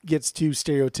just gets too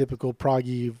stereotypical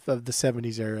proggy of the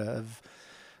 70s era of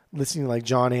listening to like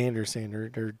John Anderson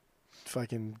or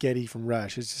fucking Geddy from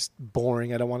Rush. It's just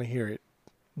boring. I don't want to hear it.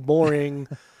 Boring.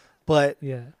 But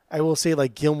Yeah. I will say,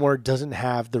 like, Gilmour doesn't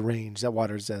have the range that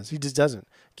Waters does. He just doesn't.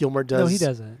 Gilmour does. No, he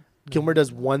doesn't. Gilmour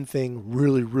does one thing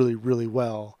really, really, really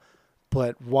well,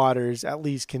 but Waters at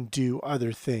least can do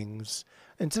other things.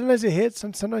 And sometimes it hits,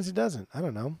 and sometimes it doesn't. I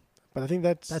don't know. But I think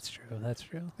that's true. That's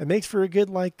true. it makes for a good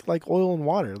like Oil and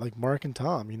Water, like Mark and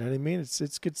Tom. You know what I mean?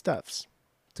 It's good stuffs.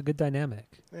 It's a good dynamic,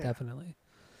 Yeah. definitely.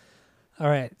 All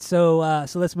right, so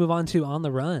let's move on to On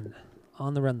the Run.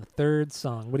 On the Run, the third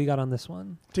song. What do you got on this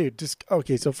one? Dude, just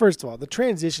okay, so first of all, the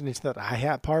transition into that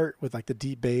hi-hat part with like the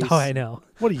deep bass. Oh, I know.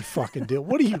 What are you fucking doing?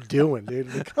 What are you doing,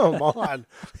 dude? Like, come on.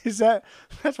 That's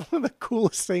one of the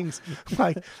coolest things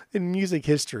like in music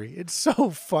history. It's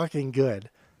so fucking good.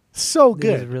 So It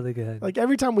is good. really good. Like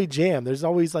every time we jam, there's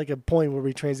always like a point where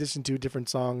we transition to a different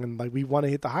song and like we want to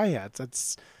hit the hi-hats.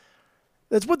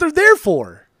 That's what they're there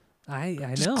for. I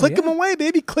Just know. click yeah. them away,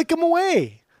 baby. Click them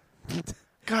away.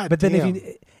 God But then damn.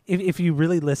 if you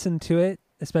really listen to it,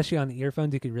 especially on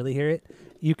earphones, you can really hear it.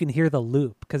 You can hear the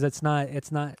loop because it's not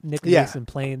Nick Yeah. Mason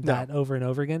playing No. that over and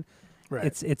over again. Right.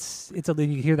 It's a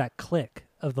you hear that click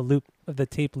of the loop of the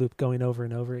tape loop going over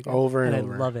and over again. Over and I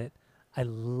over. love it. I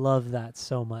love that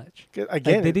so much. Again, Like,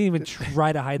 they didn't even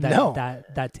try to hide that No.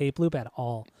 that tape loop at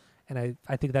all, and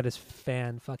I think that is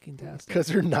fan-fucking-tastic. because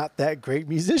they're not that great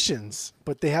musicians,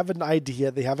 but they have an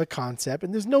idea, they have a concept,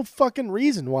 and there's no fucking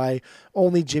reason why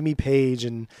only Jimmy Page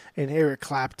and Eric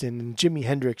Clapton and Jimi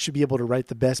Hendrix should be able to write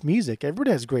the best music.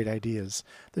 Everybody has great ideas.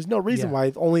 There's no reason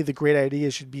why only the great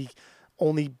ideas should be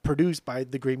only produced by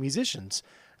the great musicians.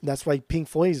 And that's why Pink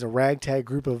Floyd is a ragtag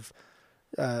group of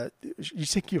you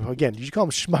think again, did you call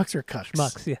them schmucks or cucks?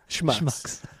 Schmucks, yeah.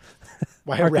 Schmucks.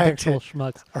 Why a Architectural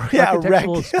ragtag? schmucks. Yeah,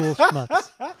 Architectural school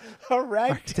schmucks. A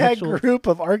ragtag group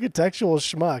of architectural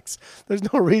schmucks. There's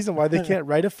no reason why they can't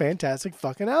write a fantastic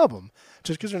fucking album.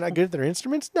 Just because they're not good at their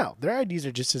instruments? No, their ideas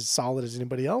are just as solid as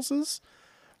anybody else's.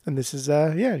 And this is,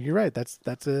 yeah, you're right. That's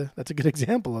a good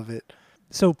example of it.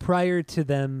 So prior to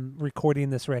them recording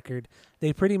this record,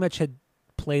 they pretty much had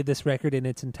played this record in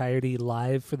its entirety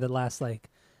live for the last like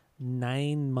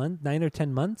 9 or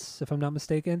 10 months, if I'm not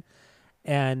mistaken.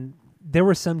 And there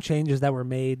were some changes that were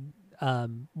made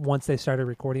once they started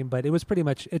recording, but it's pretty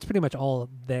much all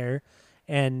there.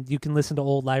 And you can listen to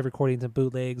old live recordings and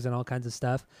bootlegs and all kinds of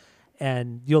stuff,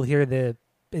 and you'll hear the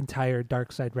entire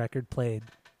Dark Side record played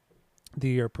the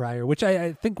year prior, which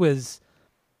I think was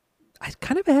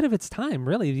kind of ahead of its time.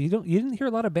 Really, you didn't hear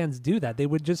a lot of bands do that. They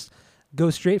would just go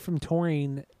straight from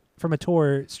a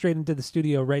tour straight into the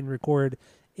studio, write and record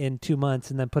in 2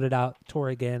 months, and then put it out, tour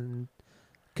again, and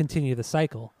continue the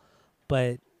cycle.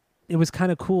 But it was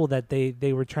kind of cool that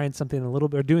they were trying something a little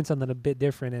bit, or doing something a bit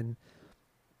different, and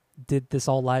did this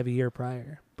all live a year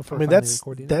prior before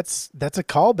recording. That's a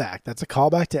callback. That's a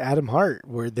callback to Adam Hart,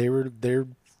 where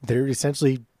they're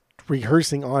essentially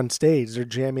rehearsing on stage. They're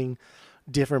jamming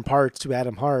different parts to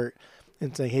Adam Hart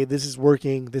and saying, hey, this is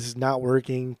working, this is not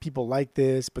working, people like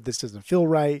this, but this doesn't feel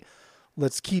right.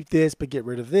 Let's keep this, but get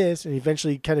rid of this. And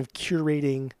eventually kind of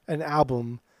curating an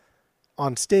album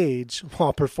on stage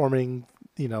while performing,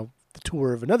 the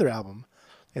tour of another album.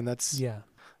 And it's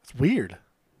weird.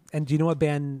 And do you know what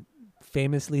band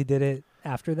famously did it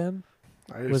after them?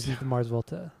 Was the Mars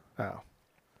Volta. Oh.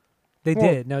 They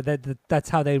did. No, that's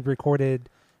how they recorded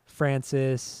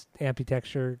Francis,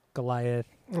 Amputexture, Goliath.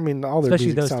 I mean, all their Especially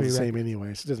music those sounds the three same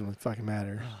anyway, so it doesn't really fucking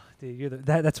matter. Dude,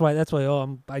 that's why.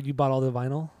 You bought all the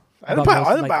vinyl. I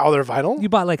didn't buy all their vinyl. You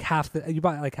bought like half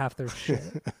their shit.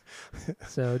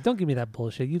 So don't give me that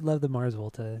bullshit. You love the Mars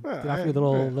Volta. Get off your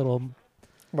little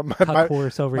cuck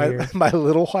horse over here. My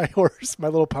little white horse, my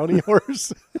little pony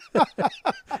horse.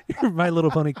 You're My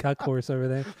Little Pony cuck horse over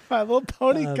there. My little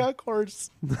pony cuck horse.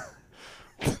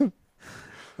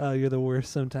 Oh, you're the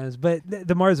worst sometimes. But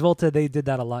the Mars Volta, they did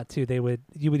that a lot too.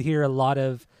 You would hear a lot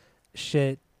of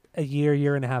shit a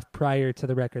year and a half prior to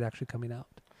the record actually coming out.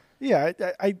 Yeah,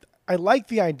 I like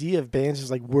the idea of bands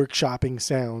just like workshopping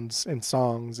sounds and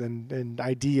songs and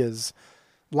ideas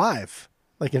live,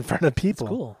 like in front of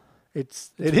people.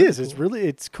 It's cool. It's really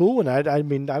It's cool. And I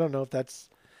mean, I don't know if that's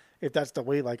the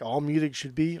way like all music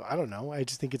should be. I don't know. I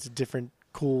just think it's a different,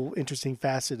 cool, interesting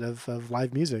facet of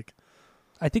live music.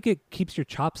 I think it keeps your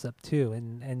chops up too,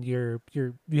 and you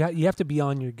have to be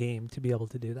on your game to be able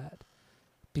to do that,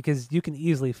 because you can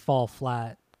easily fall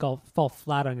flat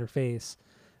on your face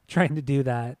trying to do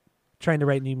that, trying to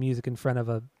write new music in front of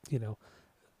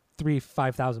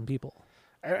 5,000 people.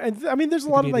 And I mean, there's a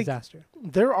lot of disaster.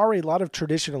 There are a lot of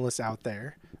traditionalists out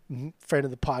there. Friend of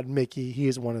the pod, Mickey, he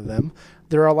is one of them.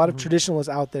 There are a lot of traditionalists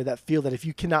out there that feel that if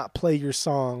you cannot play your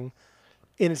song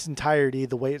in its entirety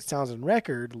the way it sounds on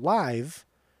record live,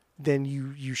 then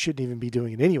you shouldn't even be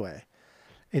doing it anyway.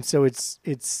 And so it's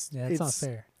not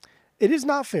fair. It is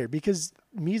not fair, because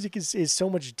music is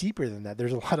so much deeper than that.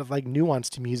 There's a lot of like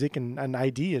nuance to music and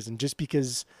ideas, and just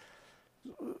because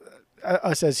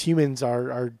us as humans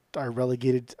are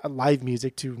relegated live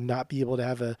music to not be able to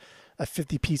have a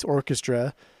 50-piece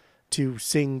orchestra to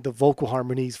sing the vocal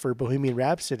harmonies for Bohemian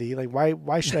Rhapsody, like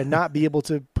why should I not be able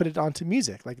to put it onto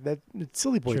music? Like that, it's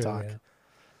silly boy talk. Yeah.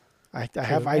 I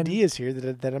have ideas here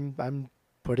that I'm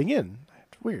putting in.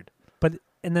 It's weird.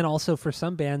 And then also for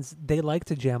some bands, they like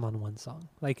to jam on one song.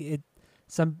 Like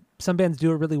some bands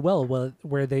do it really well,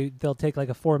 where they'll take like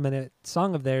a 4-minute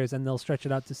song of theirs and they'll stretch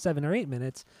it out to 7 or 8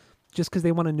 minutes, just because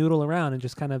they want to noodle around and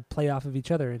just kind of play off of each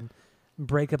other and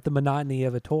break up the monotony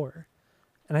of a tour.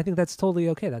 And I think that's totally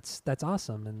okay. That's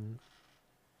awesome. And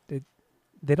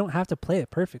they don't have to play it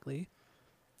perfectly.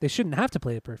 They shouldn't have to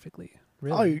play it perfectly.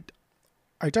 Really.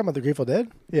 Are you talking about the Grateful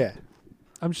Dead? Yeah.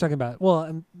 I'm just talking about,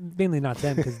 mainly not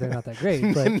them, because they're not that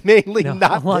great. But mainly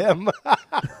not them.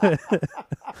 A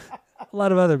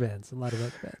lot of other bands.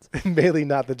 Mainly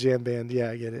not the jam band.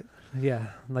 Yeah, I get it. Yeah,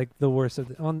 like the worst of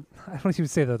the. I don't even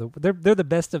say they're the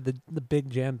best of the big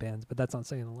jam bands, but that's not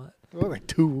saying a lot. Well, like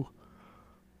two.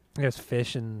 There's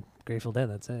Fish and Grateful Dead.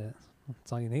 That's it.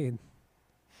 That's all you need.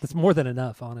 That's more than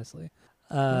enough, honestly.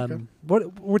 Okay.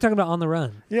 What we're talking about On the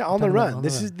Run. Yeah, On the Run.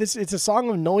 It's a song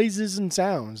of noises and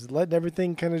sounds, letting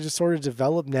everything kind of just sort of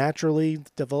develop naturally,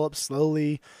 develop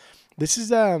slowly. This is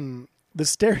the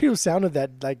stereo sound of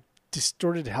that like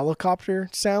distorted helicopter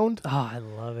sound. Oh, I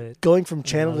love it. Going from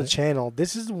channel to channel.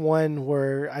 This is one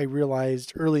where I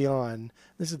realized early on,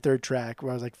 this is the third track,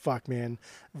 where I was like, fuck, man,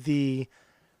 the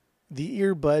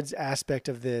earbuds aspect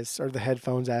of this, or the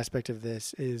headphones aspect of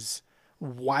this, is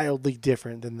wildly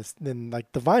different than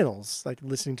like the vinyls, like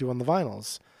listening to on the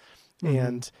vinyls. Mm-hmm.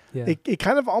 And Yeah. it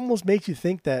kind of almost makes you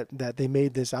think that they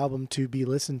made this album to be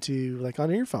listened to like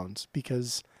on earphones,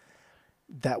 because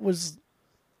that was,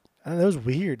 I don't know, that was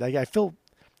weird. Like I felt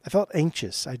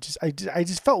anxious. I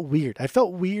just felt weird. I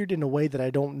felt weird in a way that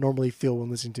I don't normally feel when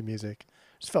listening to music.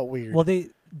 Just felt weird. Well, they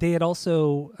had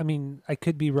also, I mean, I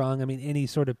could be wrong. I mean, any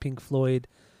sort of Pink Floyd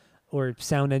or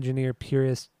sound engineer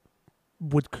purist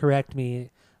would correct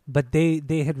me, but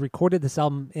they had recorded this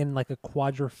album in like a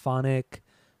quadraphonic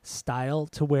style,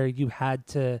 to where you had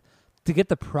to get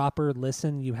the proper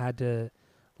listen, you had to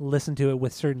listen to it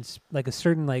with certain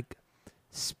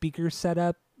speaker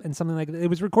setup and something like that. It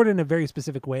was recorded in a very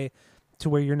specific way to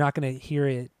where you're not going to hear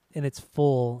it in its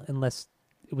full unless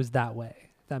it was that way,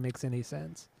 if that makes any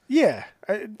sense. Yeah,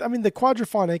 I mean the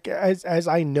quadraphonic, as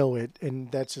I know it,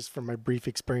 and that's just from my brief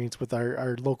experience with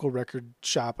our local record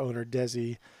shop owner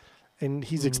Desi, and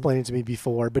he's explained it to me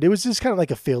before. But it was just kind of like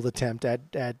a failed attempt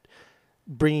at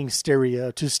bringing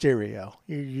stereo to stereo.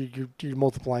 You're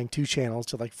multiplying 2 channels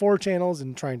to like 4 channels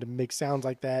and trying to make sounds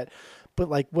like that. But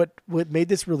like what made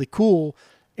this really cool,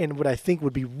 and what I think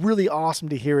would be really awesome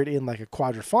to hear it in like a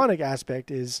quadraphonic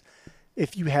aspect, is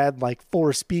if you had like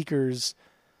 4 speakers.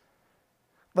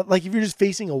 But like if you're just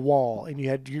facing a wall and you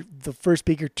had the first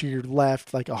speaker to your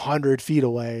left like 100 feet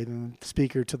away, and the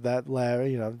speaker to that left,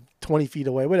 20 feet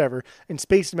away, whatever, and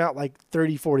spaced them out like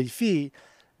 30, 40 feet,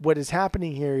 what is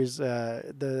happening here is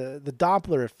the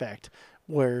Doppler effect,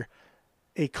 where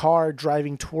a car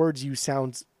driving towards you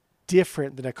sounds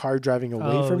different than a car driving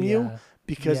away from you,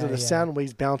 because of the sound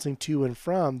waves bouncing to and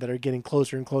from that are getting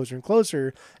closer and closer and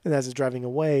closer. And as it's driving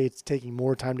away, it's taking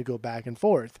more time to go back and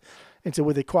forth. And so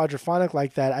with a quadraphonic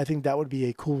like that, I think that would be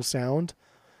a cool sound.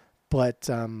 But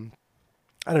I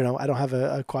don't know. I don't have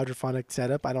a quadraphonic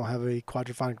setup. I don't have a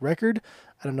quadraphonic record.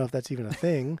 I don't know if that's even a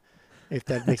thing. If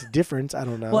that makes a difference, I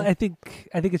don't know. Well, I think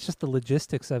it's just the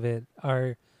logistics of it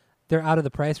they're out of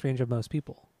the price range of most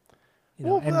people.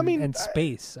 And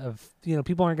space of,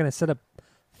 people aren't going to set up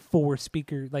 4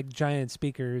 giant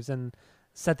speakers and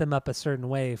set them up a certain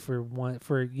way for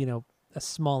a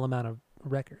small amount of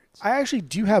records. I actually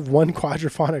do have one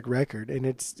quadraphonic record, and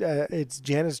it's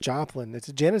Janis Joplin. It's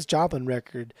a Janis Joplin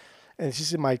record, and it's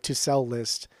just in my to sell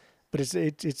list. But it's a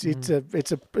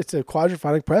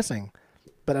quadraphonic pressing,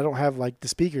 but I don't have like the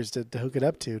speakers to hook it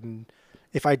up to. And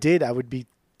if I did, I would be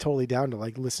totally down to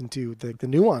like listen to the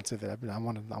nuance of it. I mean, I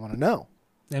want to know.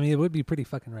 I mean, it would be pretty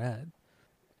fucking rad.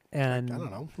 And I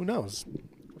don't know. Who knows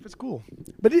if it's cool?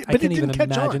 But it didn't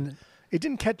catch on. It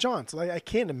didn't catch on, so I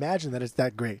can't imagine that it's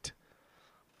that great.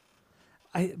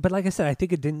 But like I said, I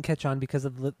think it didn't catch on because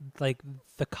of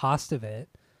the cost of it,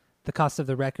 the cost of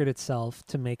the record itself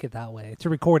to make it that way, to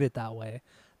record it that way,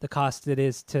 the cost it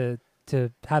is to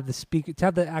have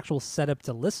the actual setup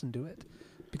to listen to it,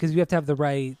 because you have to have the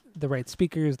right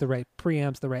speakers, the right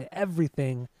preamps, the right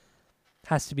everything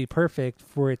has to be perfect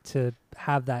for it to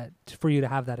have that, for you to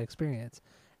have that experience.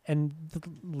 And the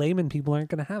layman people aren't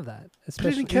going to have that,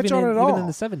 especially didn't catch on at all. Even in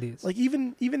the 70s. Like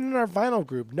even in our vinyl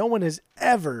group, no one has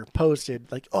ever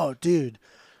posted like, "Oh, dude,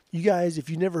 you guys, if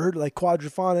you never heard of like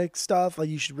quadraphonic stuff, like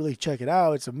you should really check it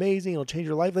out. It's amazing. It'll change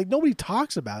your life." Like nobody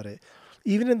talks about it.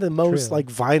 Even in the most like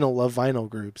vinyl of vinyl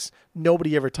groups,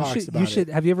 nobody ever talks about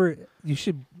it. You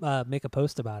should make a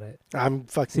post about it. I'm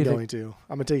fucking going to.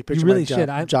 I'm gonna take a picture you really of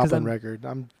my should. Joplin record.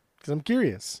 Because I'm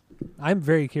curious. I'm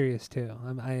very curious too.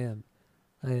 I am.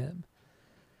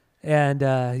 And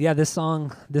this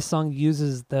song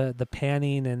uses the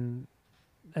panning and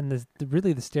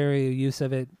the stereo use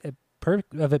of it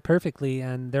perfectly.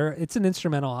 And it's an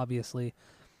instrumental, obviously.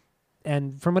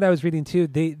 And from what I was reading too,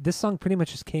 this song pretty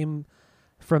much just came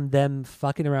from them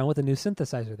fucking around with a new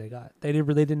synthesizer they got. They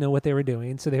really didn't know what they were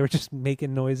doing, so they were just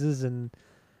making noises, and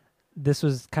this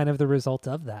was kind of the result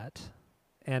of that.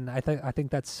 And I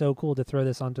think that's so cool to throw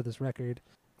this onto this record.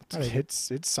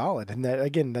 It's solid, and I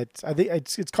think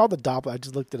it's called the Doppler. I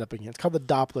just looked it up again. It's called the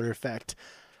Doppler effect,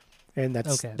 and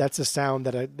that's a sound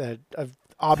that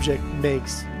object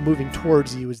makes moving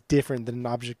towards you is different than an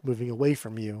object moving away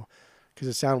from you, because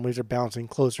the sound waves are bouncing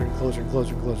closer and closer and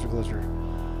closer and closer and closer.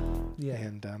 Yeah.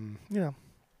 And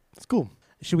it's cool.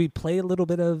 Should we play a little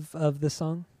bit of this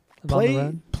song? Of On the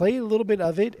Run? Play a little bit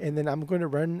of it, and then I'm going to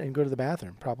run and go to the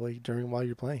bathroom probably while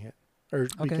you're playing it, or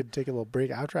we could take a little break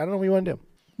after. I don't know what you want to do.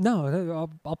 No,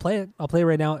 I'll play it. I'll play it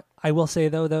right now. I will say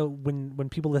though, when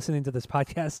people listening to this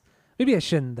podcast, maybe I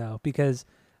shouldn't though, because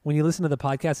when you listen to the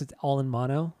podcast, it's all in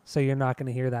mono, so you're not going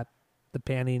to hear the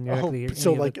panning. You're not gonna hear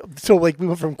so we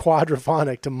went from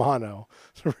quadraphonic to mono,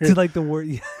 to like the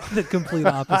word, the complete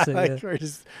opposite. Like we're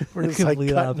just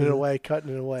like cutting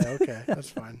it away. Okay, that's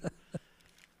fine.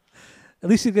 At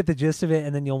least you get the gist of it,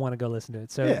 and then you'll want to go listen to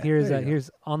it. So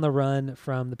here's On the Run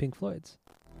from the Pink Floyds.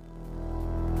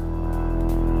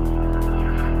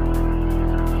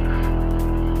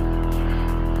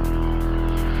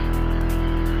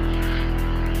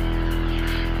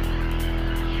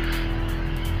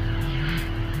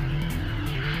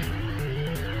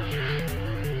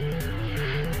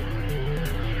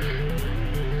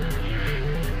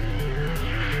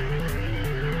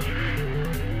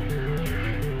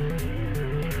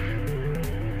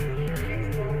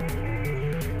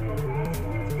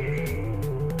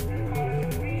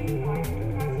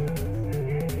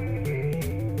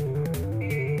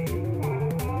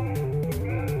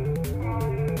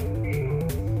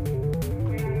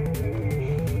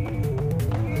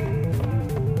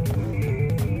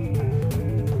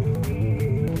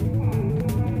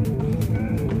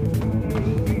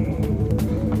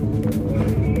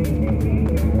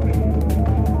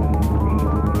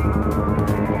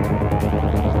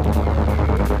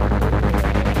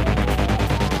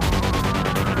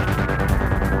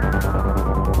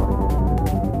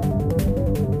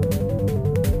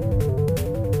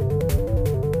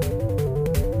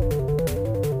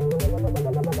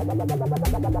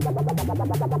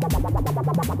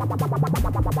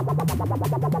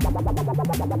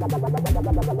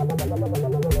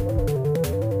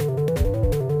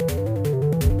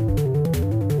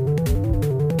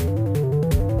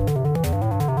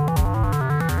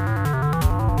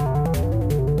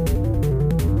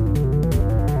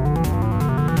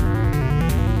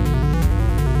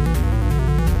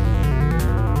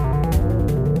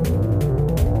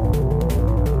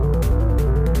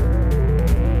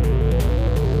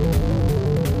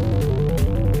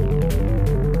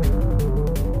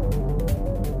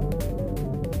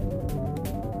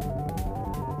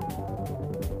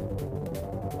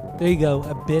 There you go,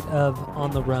 a bit of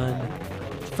On the Run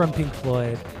from Pink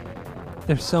Floyd.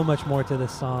 There's so much more to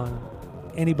this song.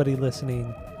 Anybody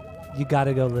listening, you got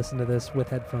to go listen to this with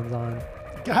headphones on.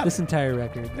 This entire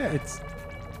record, it's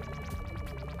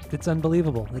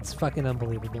unbelievable. It's fucking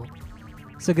unbelievable.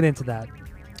 So get into that.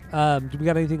 Do we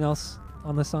got anything else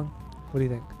on this song? What do you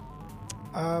think?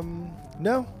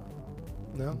 No.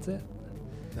 That's it.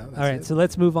 No, that's all right, it. so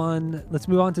let's move on. Let's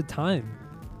move on to Time.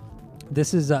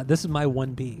 This is my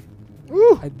 1B.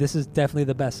 This is definitely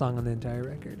the best song on the entire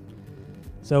record.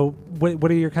 So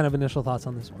what are your kind of initial thoughts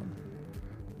on this one?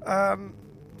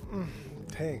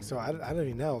 Dang, so I don't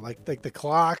even know. Like the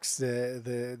clocks,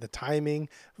 the timing.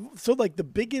 So like the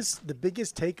biggest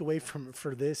takeaway from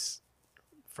this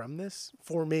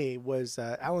for me was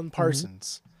Alan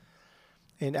Parsons.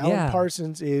 And Alan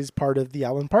Parsons is part of the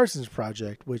Alan Parsons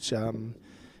Project, which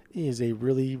is a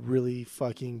really, really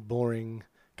fucking boring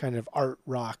kind of art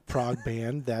rock prog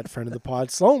band that friend of the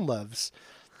pod Sloan loves.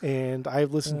 And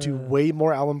I've listened to way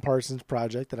more Alan Parsons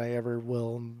Project than I ever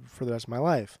will for the rest of my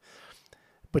life.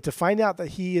 But to find out that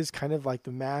he is kind of like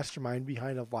the mastermind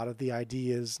behind a lot of the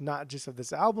ideas, not just of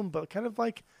this album, but kind of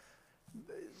like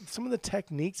some of the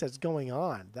techniques that's going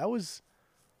on, that was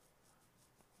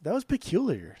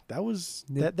peculiar.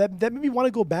 That made me want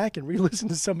to go back and re-listen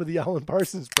to some of the Alan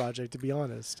Parsons Project, to be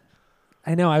honest.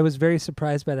 I know, I was very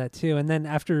surprised by that too. And then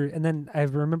I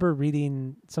remember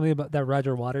reading something about that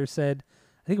Roger Waters said,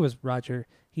 I think it was Roger,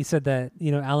 he said that,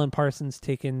 Alan Parsons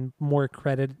taken more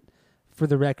credit for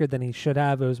the record than he should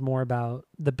have. It was more about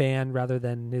the band rather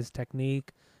than his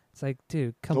technique. It's like,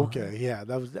 dude, come on. Okay, yeah,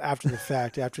 that was after the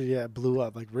fact, after it blew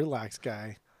up, like, relax,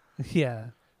 guy. Yeah.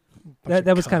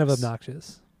 That was kind of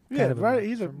obnoxious. Yeah, right.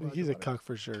 He's a cuck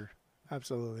for sure.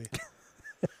 Absolutely.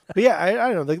 But yeah,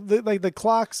 I don't know. Like the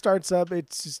clock starts up.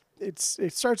 It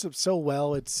starts up so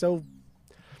well. It's such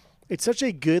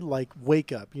a good like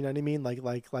wake up. You know what I mean? Like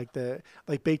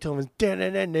Beethoven's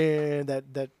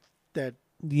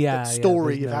that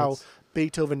story of how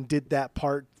Beethoven did that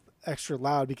part extra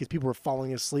loud because people were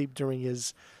falling asleep during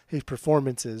his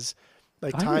performances. I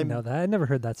didn't know that. I never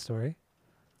heard that story.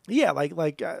 Yeah,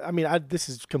 this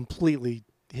is completely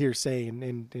hearsay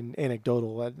and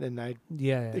anecdotal, and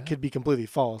Yeah. it could be completely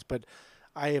false, but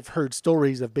I have heard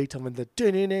stories of Beethoven because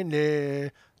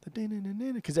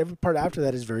every part after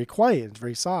that is very quiet, it's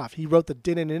very soft. He wrote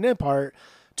the part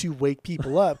to wake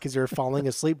people up because they're falling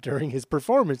asleep during his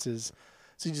performances.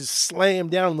 So you just slam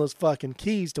down those fucking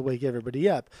keys to wake everybody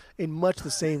up. In much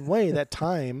the same way, that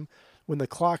time when the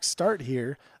clocks start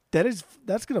here,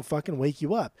 that's gonna fucking wake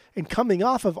you up. And coming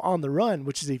off of On the Run,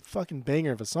 which is a fucking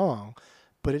banger of a song,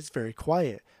 but it's very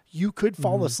quiet. You could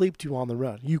fall asleep to On the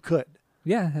Run. You could.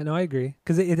 Yeah, no, I agree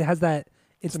because it has that.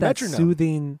 It's that metronome.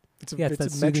 Soothing. It's a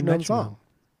soothing metronome song.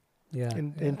 Yeah,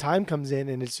 and time comes in,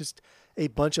 and it's just a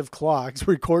bunch of clocks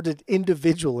recorded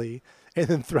individually and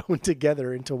then thrown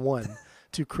together into one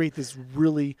to create this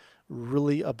really,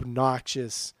 really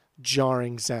obnoxious,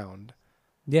 jarring sound.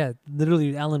 Yeah,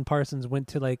 literally, Alan Parsons went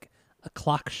to like a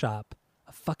clock shop,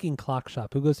 a fucking clock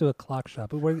shop. Who goes to a clock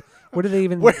shop? Where do they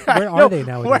even? Where are they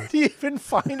nowadays? Where do you even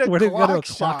find a where do you go to a clock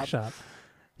clock shop?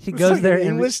 He It's goes like there an and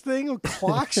English thing, a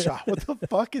clock shop. What the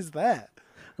fuck is that?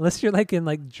 unless you're like in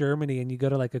like Germany and you go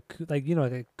to like like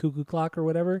a cuckoo clock or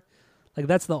whatever, like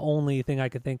that's the only thing I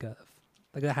could think of.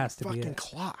 Like that has to be Fucking it.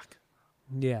 clock.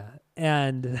 Yeah.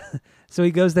 And so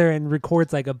he goes there and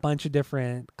records like a bunch of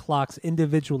different clocks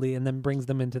individually and then brings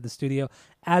them into the studio.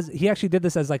 As he actually did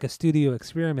this as like a studio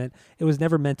experiment. It was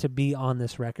never meant to be on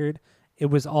this record. It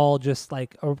was all just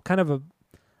like a kind of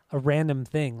a random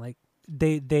thing. Like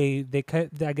they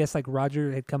I guess like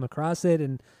Roger had come across it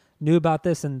and knew about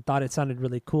this and thought it sounded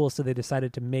really cool, so they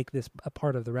decided to make this a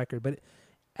part of the record. But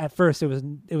at first it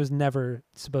was never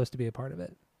supposed to be a part of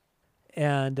it.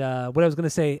 And what I was going to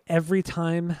say, every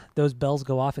time those bells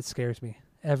go off, it scares me.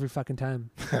 Every fucking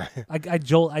time. I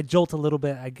jolt a little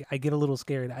bit. I get a little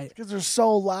scared. Because they're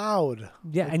so loud.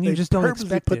 Yeah, Like, and you they just don't purposely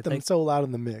expect put it. them Like, so loud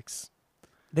in the mix.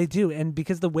 they do. And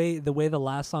because the way the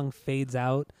last song fades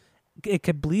out,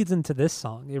 it bleeds into this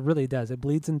song. It really does. It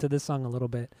bleeds into this song a little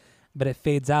bit, but it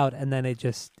fades out, and then it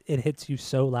hits you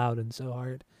so loud and so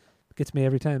hard. It gets me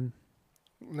every time.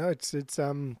 No, it's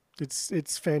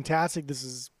fantastic. This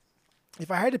is,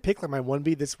 if I had to pick like my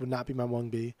 1B, this would not be my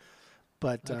 1B.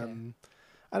 But Okay.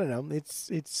 I don't know.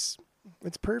 It's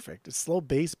perfect. A slow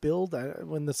bass build.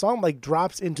 When the song like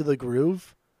drops into the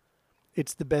groove,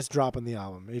 it's the best drop on the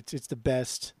album. It's the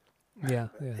best. Yeah.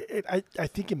 I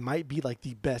think it might be like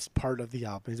the best part of the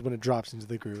album is when it drops into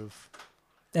the groove.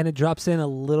 And it drops in a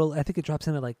little. I think it drops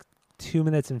in at like 2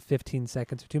 minutes and 15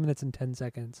 seconds or 2 minutes and 10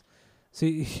 seconds. So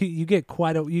you get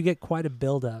quite a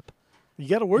build up. You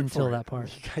got to work until for that it.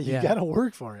 part. You got to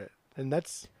work for it, and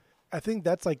I think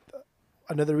that's like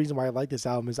another reason why I like this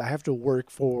album is I have to work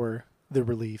for the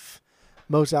relief.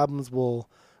 Most albums will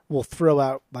throw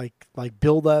out like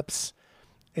build-ups,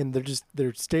 and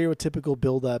they're stereotypical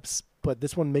build-ups, but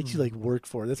this one makes you like work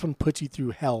for it. This one puts you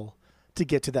through hell to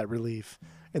get to that relief,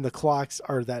 and the clocks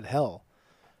are that hell.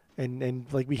 And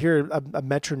like we hear a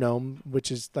metronome,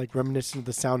 which is like reminiscent of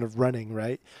the sound of running,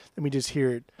 right? And we just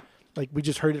hear it, like we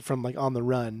just heard it from like On the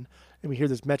Run, and we hear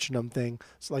this metronome thing.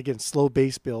 So like again, slow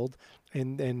bass build,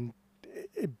 and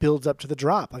it builds up to the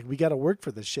drop. Like we got to work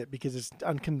for this shit because it's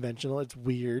unconventional. It's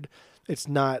weird. It's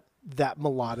not that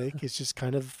melodic. It's just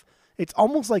kind of, it's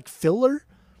almost like filler,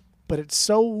 but it's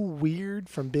so weird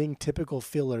from being typical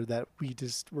filler that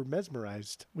we're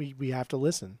mesmerized. We have to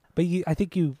listen. But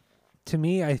to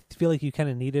me, I feel like you kind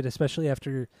of need it, especially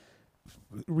after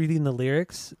reading the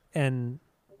lyrics and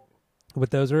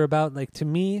what those are about. Like to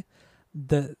me,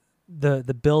 the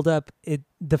build up,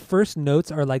 the first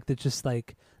notes are like just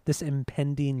like this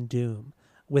impending doom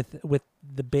with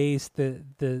the bass,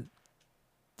 the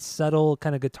subtle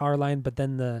kind of guitar line, but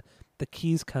then the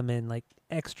keys come in like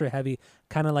extra heavy,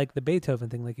 kind of like the Beethoven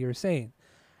thing, like you were saying.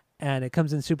 And it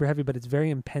comes in super heavy, but it's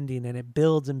very impending, and it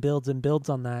builds and builds and builds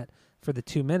on that for the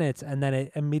 2 minutes, and then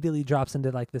it immediately drops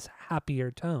into like this happier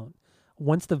tone.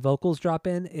 Once the vocals drop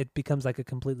in, it becomes like a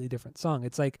completely different song.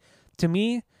 It's like, to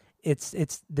me, it's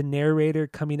the narrator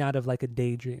coming out of like a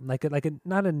daydream, I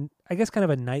guess kind of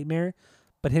a nightmare,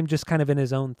 but him just kind of in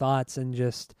his own thoughts and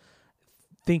just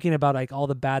thinking about like all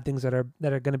the bad things that are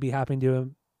going to be happening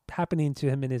to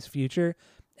him in his future,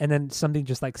 and then something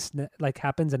just like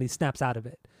happens and he snaps out of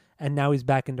it, and now he's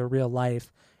back into real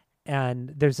life,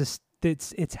 and there's this.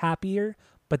 It's happier,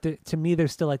 but to me,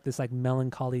 there's still like this like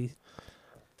melancholy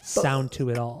sound to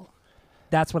it all.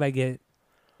 That's what I get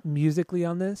musically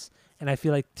on this, and I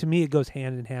feel like to me it goes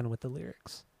hand in hand with the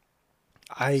lyrics.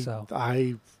 I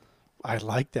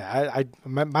like that.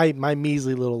 My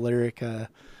measly little lyric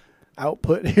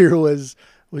output here was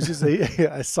just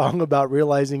a song about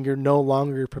realizing you're no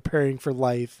longer preparing for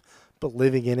life, but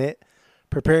living in it,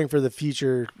 preparing for the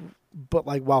future but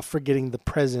like while forgetting the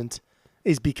present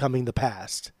is becoming the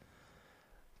past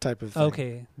type of thing.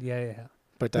 Okay. Yeah.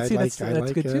 But But I see, like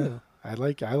that's good too. I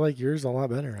like yours a lot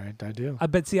better. I do.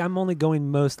 But see, I'm only going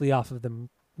mostly off of the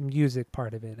music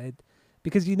part of it.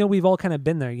 Because, we've all kind of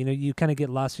been there. You kind of get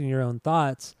lost in your own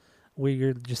thoughts where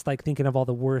you're just like thinking of all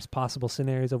the worst possible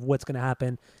scenarios of what's going to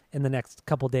happen in the next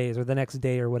couple days or the next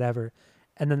day or whatever.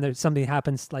 And then there's something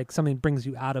happens, like something brings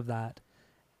you out of that.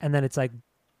 And then it's like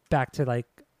back to like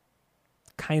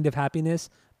kind of happiness,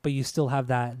 but you still have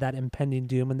that impending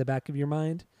doom in the back of your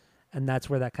mind. And that's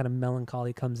where that kind of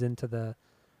melancholy comes into the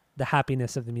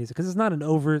happiness of the music. Because it's not an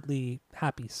overtly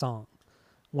happy song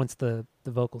once the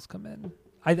vocals come in.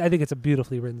 I think it's a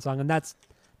beautifully written song. And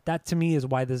that to me is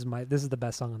why this is the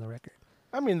best song on the record.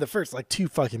 I mean, the first like 2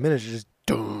 fucking minutes are just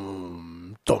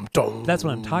dum dum dum. That's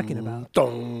what I'm talking about.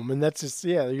 Dum, and that's just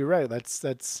you're right.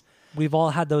 That's. We've all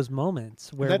had those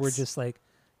moments where we're just like,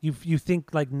 you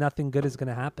think like nothing good is going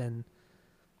to happen.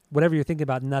 Whatever you're thinking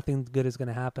about, nothing good is going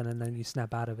to happen, and then you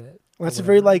snap out of it. Well, that's a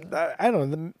very like I don't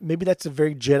know. Maybe that's a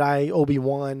very Jedi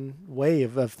Obi-Wan way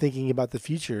of thinking about the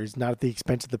future. Is not at the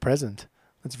expense of the present.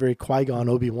 That's a very Qui-Gon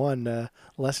Obi-Wan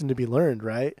lesson to be learned,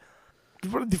 right?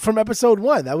 From episode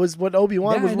 1, that was what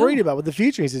Obi-Wan was worried about with the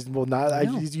future. He says, "Well, not I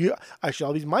should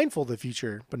always be mindful of the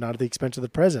future, but not at the expense of the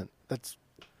present." That's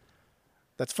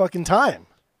fucking time.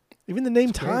 Even the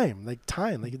name time, like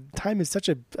time is such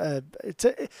a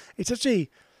it's such a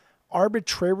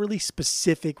arbitrarily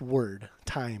specific word.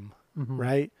 Time,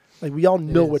 right? Like we all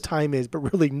know what time is, but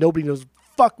really nobody knows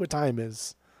fuck what time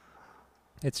is.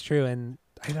 It's true, and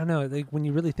I don't know. Like when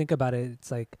you really think about it,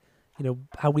 it's like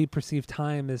how we perceive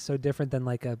time is so different than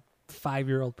like a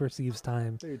 5-year-old perceives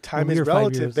time. Dude, time is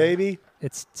relative, baby.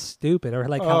 It's stupid, or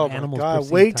like how animals.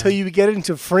 Perceive wait time. till you get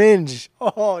into Fringe.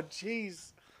 Oh,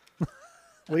 jeez.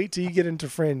 Wait till you get into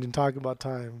Fringe and talk about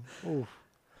time. Ooh.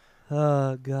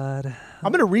 Oh God.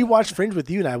 I'm gonna rewatch Fringe with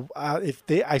you, and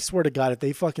I swear to God, if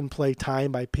they fucking play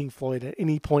 "Time" by Pink Floyd at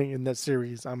any point in that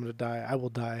series, I'm gonna die. I will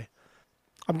die.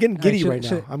 I'm getting giddy right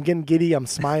now. I'm getting giddy. I'm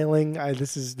smiling.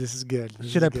 This is good.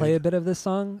 Should I play a bit of this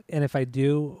song? And if I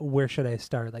do, where should I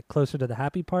start? Like closer to the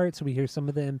happy part, so we hear some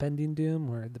of the impending doom,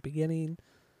 or at the beginning?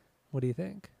 What do you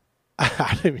think?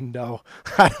 I don't even know.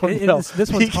 I don't know.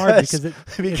 This one's hard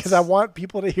because I want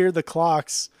people to hear the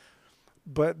clocks,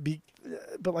 but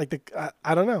like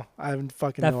I don't know. I haven't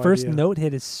fucking that no first idea. note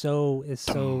hit is so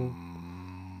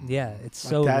yeah, it's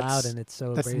so loud and it's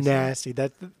so that's abrasive. Nasty.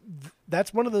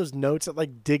 That's one of those notes that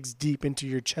like digs deep into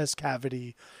your chest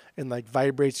cavity and like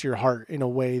vibrates your heart in a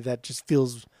way that just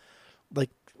feels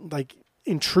like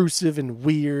intrusive and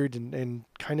weird and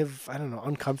kind of, I don't know,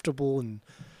 uncomfortable and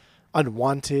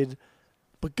unwanted,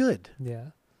 but good. Yeah.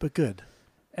 But good.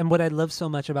 And what I love so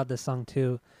much about this song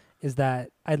too is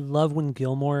that I love when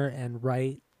Gilmour and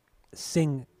Wright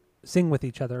sing with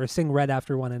each other or sing right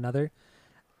after one another.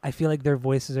 I feel like their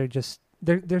voices are just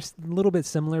they're a little bit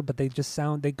similar, but they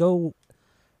go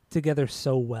together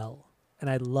so well, and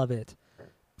I love it.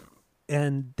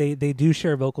 And they do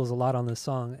share vocals a lot on this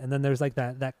song. And then there's like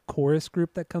that chorus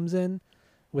group that comes in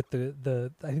with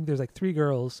the I think there's like 3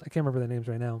 girls. I can't remember their names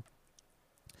right now.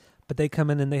 But they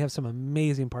come in and they have some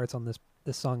amazing parts on this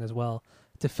song as well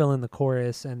to fill in the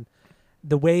chorus, and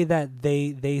the way that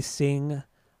they sing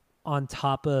on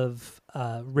top of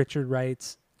Richard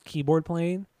Wright's keyboard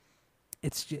playing,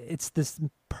 it's this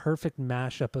perfect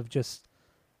mashup of just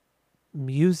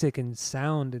music and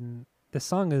sound, and the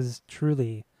song is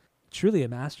truly a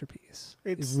masterpiece.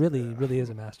 It really is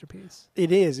a masterpiece.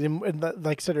 It is, and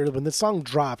like I said earlier, when the song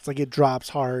drops, like it drops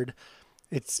hard.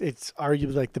 It's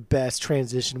arguably like the best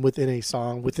transition within a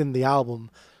song, within the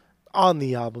album, on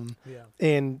the album. Yeah.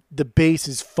 And the bass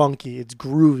is funky, it's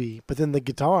groovy, but then the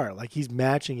guitar, like he's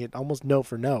matching it almost note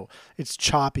for note. It's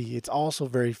choppy, it's also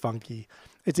very funky.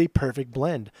 It's a perfect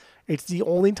blend. It's the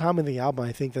only time in the album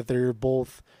I think that they're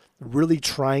both really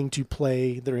trying to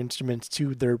play their instruments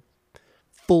to their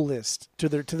fullest, to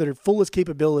their fullest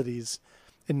capabilities,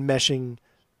 and meshing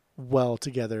well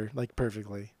together, like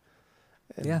perfectly.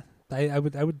 And yeah. I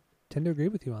would tend to agree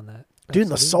with you on that. Dude,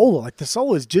 the solo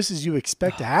is just as you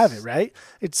expect to have it, right?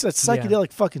 It's a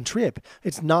psychedelic fucking trip.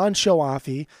 It's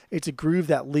non-show-offy. It's a groove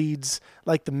that leads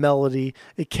like the melody.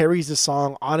 It carries the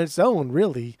song on its own,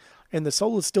 really. And the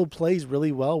solo still plays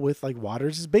really well with like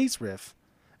Waters' bass riff.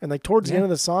 And like towards the end of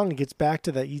the song, it gets back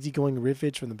to that easygoing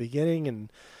riffage from the beginning. And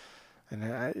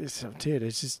dude,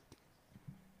 it's just...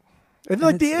 And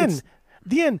like the end...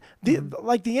 The end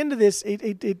of this,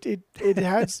 it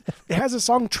has a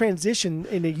song transition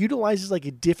and it utilizes like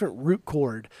a different root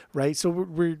chord, right? So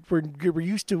we're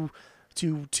used to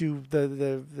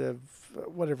the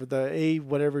whatever the A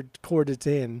whatever chord it's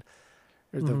in,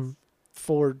 or the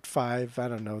 4, 5. I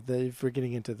don't know. If we're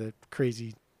getting into the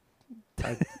crazy,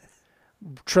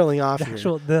 trilling off The here.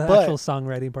 actual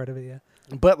songwriting part of it, yeah.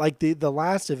 But like the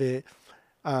last of it,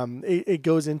 it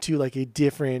goes into like a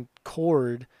different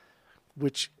chord,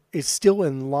 which is still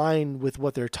in line with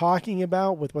what they're talking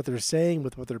about, with what they're saying,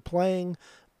 with what they're playing,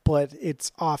 but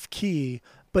it's off key.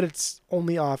 But it's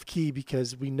only off key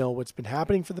because we know what's been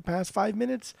happening for the past 5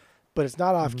 minutes. But it's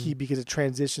not off key because it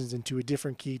transitions into a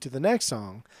different key to the next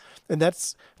song. And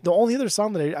that's the only other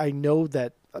song that I know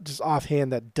that just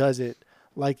offhand that does it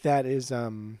like that is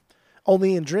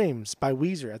Only in Dreams by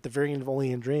Weezer. At the very end of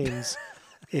Only in Dreams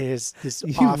is this.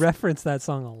 You reference that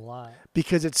song a lot.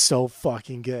 Because it's so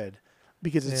fucking good.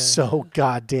 Because it's so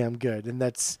goddamn good. And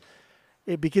that's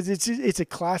it, because it's a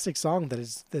classic song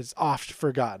that's oft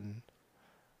forgotten.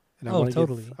 And I want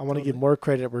to give more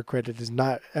credit where credit is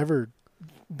not ever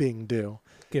being due.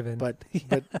 Given.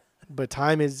 But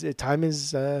time is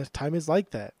like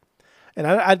that. And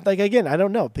I like, again, I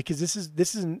don't know, because this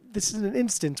is an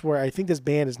instance where I think this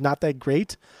band is not that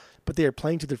great, but they are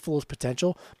playing to their fullest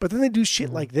potential. But then they do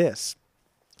shit like this.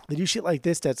 They do shit like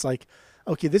this that's like,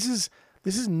 okay, this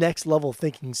is next level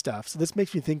thinking stuff. So this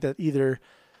makes me think that either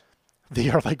they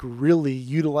are like really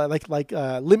like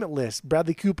Limitless,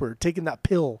 Bradley Cooper taking that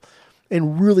pill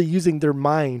and really using their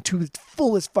mind to its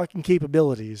fullest fucking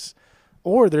capabilities,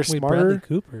 or they're smarter. Bradley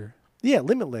Cooper. Yeah,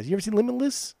 Limitless. You ever seen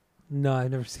Limitless? No,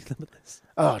 I've never seen Limitless.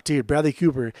 Oh, dude, Bradley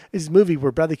Cooper. It's a movie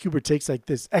where Bradley Cooper takes like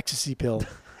this ecstasy pill,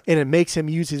 and it makes him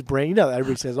use his brain. You know,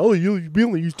 everybody says, "Oh, we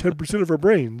only use 10% of our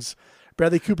brains."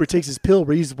 Bradley Cooper takes his pill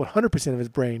where he uses 100% of his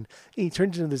brain, and he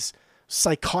turns into this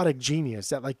psychotic genius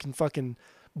that like can fucking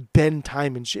bend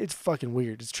time and shit. It's fucking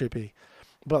weird. It's trippy.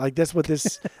 But like that's what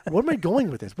this. What am I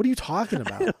going with this? What are you talking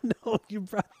about? I don't know. You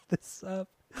brought this up.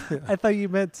 I thought you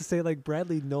meant to say like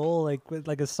Bradley Noel, like with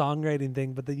like a songwriting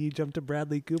thing, but then you jumped to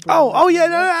Bradley Cooper. Oh yeah,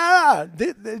 no.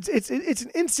 It's an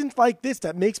instance like this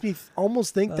that makes me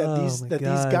almost think that these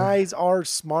guys are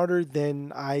smarter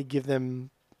than I give them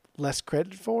less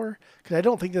credit for, because I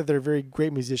don't think that they're very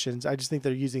great musicians. I just think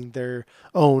they're using their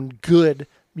own good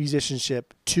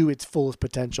musicianship to its fullest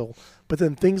potential. But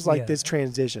then things like this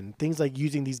transition, things like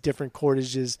using these different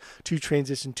chordages to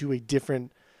transition to a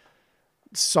different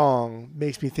song,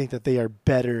 makes me think that they are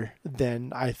better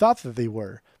than I thought that they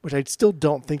were, which I still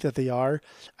don't think that they are.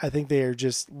 I think they are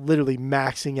just literally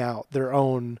maxing out their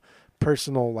own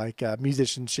personal like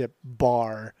musicianship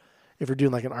bar. If we're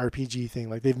doing like an RPG thing,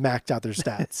 like they've maxed out their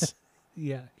stats.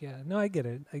 Yeah. No, I get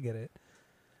it.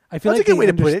 I feel that's like a good way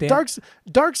to put it.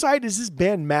 Dark Side is this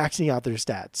band maxing out their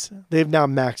stats. They've now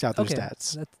maxed out their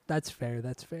stats. That's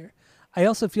fair. I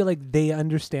also feel like they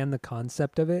understand the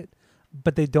concept of it,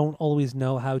 but they don't always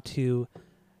know how to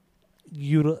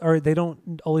they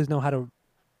don't always know how to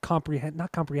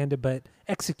not comprehend it, but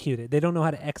execute it. They don't know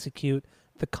how to execute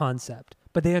the concept,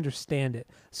 but they understand it.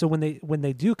 So when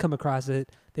they do come across it,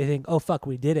 they think, "Oh fuck,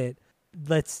 we did it.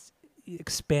 Let's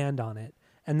expand on it."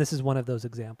 And this is one of those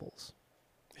examples.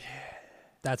 Yeah.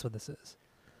 That's what this is.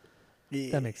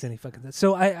 Yeah. That makes any fucking sense.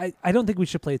 So I don't think we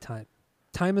should play Time.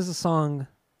 Time is a song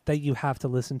that you have to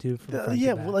listen to from front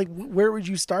to back. Well, like where would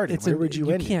you start it? Where would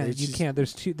you end it? You can't.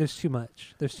 There's too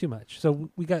much. So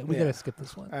we got to skip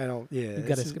this one. I don't. Yeah.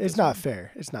 It's not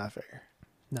fair. It's not fair.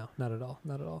 No, not at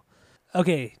all.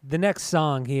 Okay, the next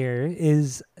song here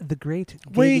is The Great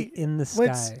Gig in the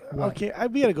Sky. Okay,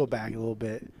 we got to go back a little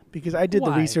bit because I did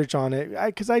the research on it.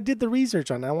 I did the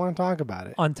research on it. I want to talk about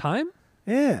it. On Time?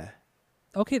 Yeah.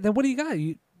 Okay, then what do you got?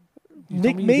 You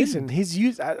Nick Mason. He's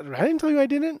used. I didn't tell you I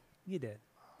didn't. You did.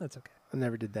 That's okay. I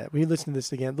never did that. When you listen to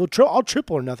this again, I'll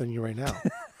triple or nothing you right now.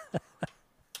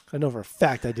 I know for a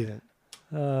fact I didn't.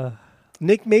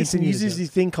 Nick Mason uses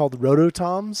this thing called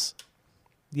rototoms.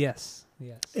 Yes.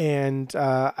 And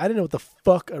I didn't know what the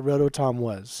fuck a rototom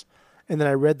was. And then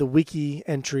I read the wiki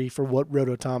entry for what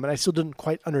rototom, and I still didn't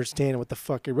quite understand what the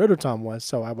fuck a rototom was.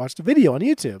 So I watched a video on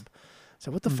YouTube. I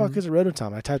said, what the fuck is a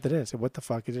rototom? I typed it in. I said, what the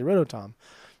fuck is a rototom?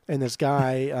 And this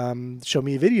guy showed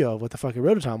me a video of what the fuck a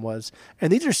rototom was.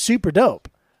 And these are super dope.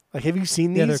 Like, have you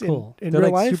seen these? Yeah, they're cool. in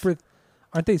real life?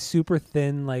 Aren't they super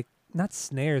thin, like, not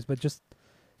snares, but just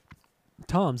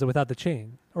toms without the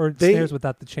chain? Or snares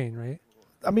without the chain, right?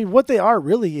 I mean, what they are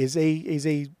really is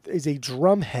a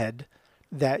drum head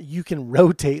that you can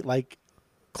rotate like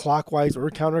clockwise or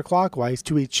counterclockwise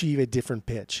to achieve a different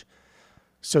pitch.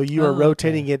 So you are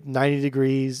rotating it 90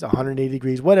 degrees, 180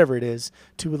 degrees, whatever it is,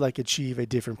 to like achieve a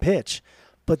different pitch.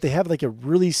 But they have like a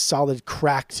really solid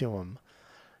crack to them.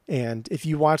 And if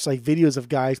you watch like videos of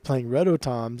guys playing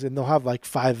rototoms, and they'll have like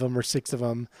 5 of them or 6 of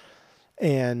them,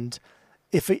 and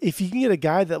if you can get a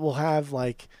guy that will have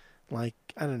like like,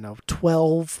 I don't know,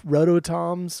 12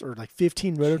 rototoms or like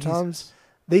 15 rototoms, Jesus.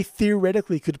 they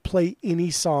theoretically could play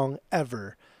any song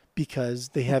ever because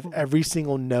they have every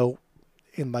single note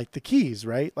in like the keys,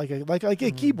 right? Like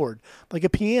a keyboard, like a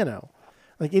piano,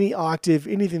 like any octave,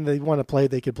 anything they want to play,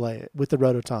 they could play it with the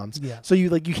rototoms. Yeah. So you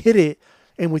hit it,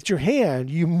 and with your hand,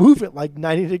 you move it like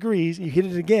 90 degrees. You hit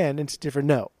it again, and it's a different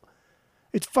note.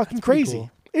 It's fucking That's pretty crazy.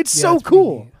 cool. It's Yeah, so it's pretty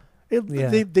cool.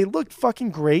 neat. Yeah. They look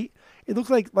fucking great. It looks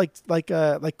like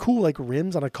cool like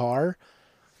rims on a car.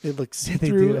 They look see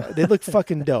through. do. They look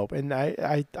fucking dope. And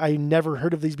I never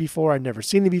heard of these before. I'd never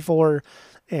seen them before.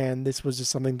 And this was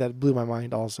just something that blew my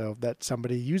mind also, that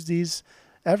somebody used these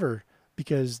ever,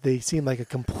 because they seem like a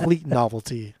complete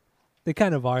novelty. They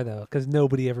kind of are though, because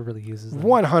nobody ever really uses them.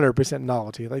 100%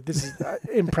 novelty. Like, this is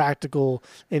impractical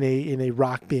in a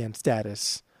rock band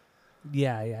status.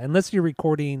 Yeah. Unless you're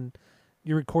recording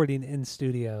in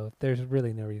studio, there's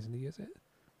really no reason to use it.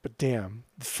 But damn,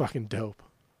 fucking dope.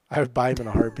 I would buy them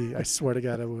in a heartbeat. I swear to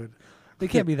God I would. They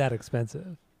can't be that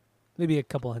expensive. Maybe a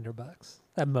couple $100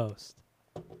 at most.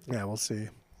 Yeah, we'll see.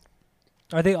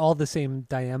 Are they all the same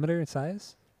diameter and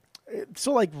size?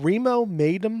 So like Remo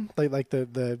made them, like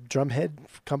the drumhead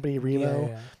company Remo.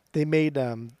 Yeah. They made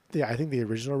I think the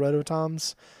original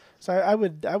Rototoms. So I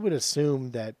would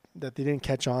assume that they didn't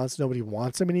catch on, so nobody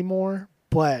wants them anymore.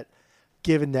 But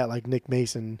given that like Nick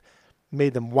Mason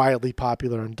made them wildly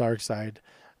popular on Dark Side,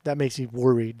 that makes me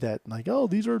worried that like, oh,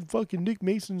 these are fucking Nick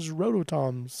Mason's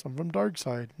Rototoms. I'm from Dark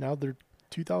Side. Now they're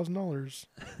 $2,000.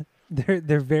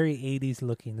 They're very 80s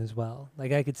looking as well.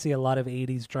 Like I could see a lot of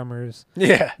 80s drummers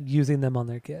Yeah. using them on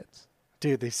their kits.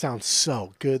 Dude, they sound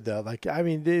so good though. Like, I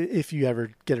mean, if you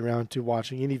ever get around to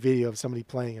watching any video of somebody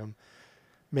playing them,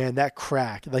 man, that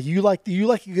crack. Like you like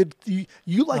a good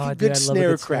a good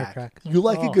snare crack. You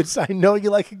like a good. I know you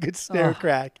like a good snare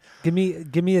crack. Give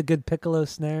me a good piccolo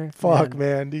snare. Fuck,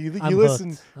 man. You I'm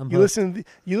listen. hooked.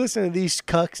 You listen to these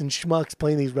cucks and schmucks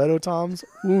playing these Rototoms.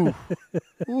 Ooh,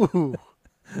 ooh.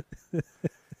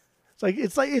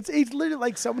 It's literally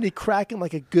like somebody cracking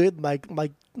like a good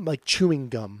like chewing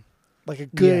gum, like a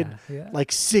good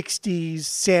like 60s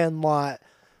Sandlot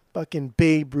fucking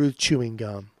Babe Ruth chewing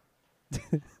gum.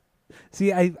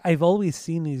 See, I've always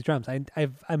seen these drums.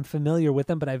 I'm familiar with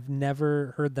them, but I've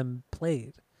never heard them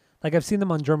played. Like I've seen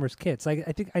them on drummers' kits.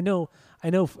 Like I know.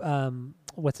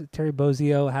 What's it? Terry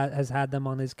Bozzio has had them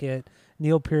on his kit.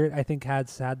 Neil Peart, I think,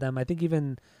 has had them. I think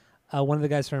even one of the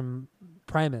guys from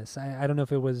Primus. I don't know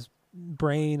if it was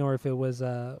Brain or if it was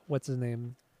what's his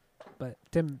name, but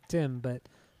Tim. But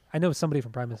I know somebody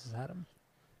from Primus has had them.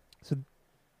 So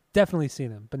definitely seen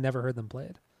them, but never heard them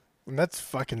played. And that's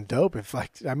fucking dope. If I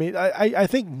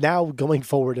think now going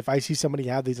forward, if I see somebody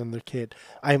have these on their kit,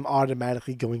 I'm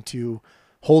automatically going to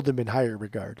hold them in higher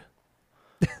regard.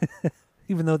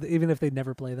 even if they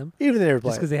never play them, even if they never play,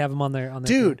 just because they have them on their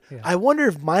dude. kit. Yeah. I wonder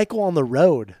if Michael on the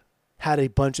Road had a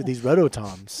bunch of these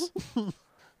Rototoms,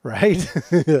 right?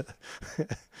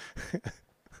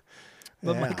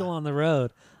 But Michael on the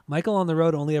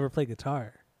Road only ever played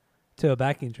guitar to a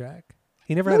backing track.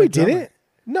 He never had a drummer. Didn't.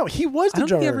 No, he was the I don't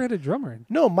drummer. think he ever had a drummer.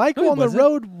 No, Michael No, on the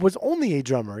Road was only a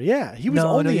drummer. Yeah, he was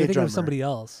only you're a thinking drummer. of somebody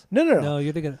else. No. No,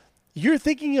 you're thinking. You're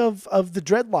thinking of the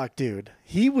dreadlock dude.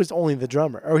 He was only the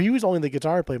drummer, or he was only the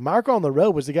guitar player. Michael on the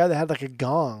Road was the guy that had like a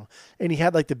gong, and he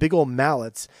had like the big old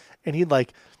mallets, and he'd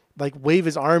like wave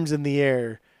his arms in the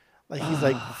air, like he's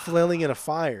like flailing in a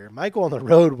fire. Michael on the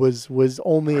Road was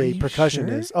only a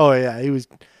percussionist. Sure? Oh yeah, he was.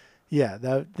 Yeah,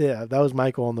 that was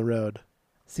Michael on the Road.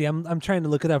 See, I'm trying to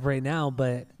look it up right now,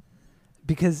 but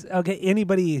because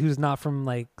anybody who's not from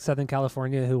like Southern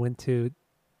California who went to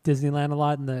Disneyland a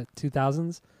lot in the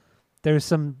 2000s, there's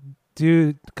some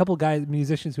couple guys,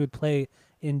 musicians who would play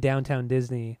in downtown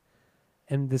Disney,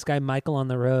 and this guy Michael on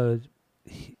the Road,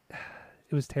 it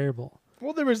was terrible.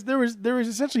 Well, there was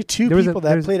essentially two people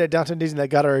that played at Downtown Disney that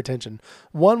got our attention.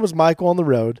 One was Michael on the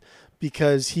Road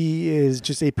because he is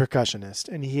just a percussionist,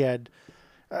 and he had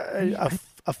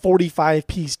a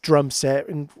 45-piece drum set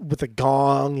and with a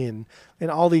gong and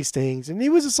all these things, and he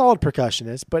was a solid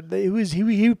percussionist. But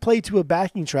he would play to a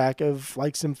backing track of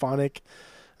like symphonic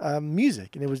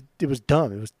music, and it was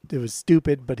dumb. It was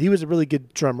stupid, but he was a really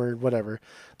good drummer. Whatever.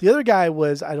 The other guy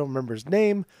was, I don't remember his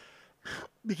name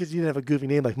because he didn't have a goofy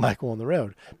name like Michael on the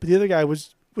Road. But the other guy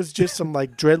was just some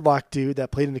like dreadlock dude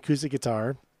that played an acoustic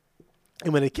guitar,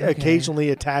 and when occasionally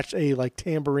attached a like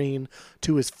tambourine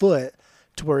to his foot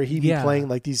to where he'd be playing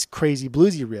like these crazy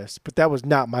bluesy riffs. But that was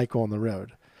not Michael on the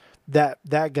Road. That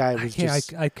guy was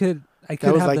I could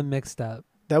have like, them mixed up.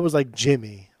 That was like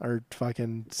Jimmy or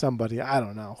fucking somebody. I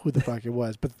don't know who the fuck it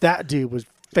was, but that dude was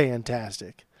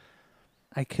fantastic.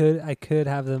 I could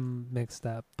have them mixed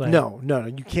up, but No,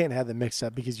 you can't have them mixed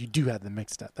up because you do have them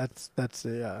mixed up. That's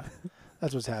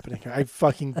what's happening here. I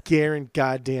fucking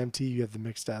guarantee you have them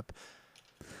mixed up.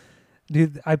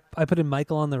 dude, I put in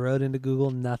Michael on the Road into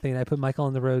Google, nothing. I put Michael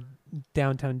on the Road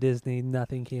Downtown Disney,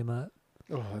 nothing came up.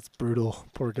 Oh, that's brutal.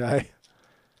 Poor guy.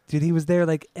 Dude, he was there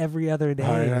like every other day.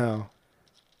 I know.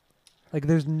 Like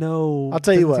there's no. I'll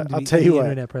tell you doesn't what. seem to be any What.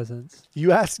 Internet presence.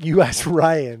 You ask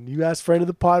Ryan. You ask friend of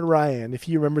the pod Ryan if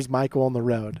he remembers Michael on the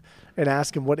Road, and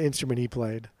ask him what instrument he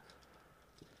played.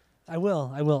 I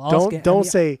will. Don't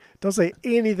say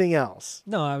anything else.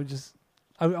 No,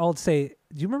 I'll say.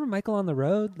 Do you remember Michael on the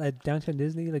Road at Downtown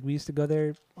Disney? Like we used to go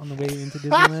there on the way into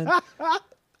Disneyland.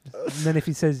 And then if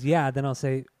he says yeah, then I'll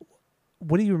say,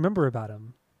 what do you remember about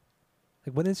him?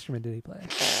 Like what instrument did he play?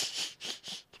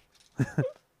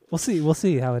 We'll see. We'll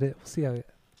see how it is. We'll see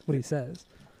what he says.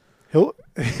 He'll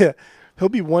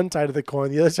be one side of the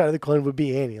coin. The other side of the coin would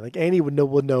be Annie. Like Annie would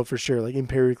know for sure, like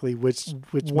empirically, which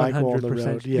Michael on the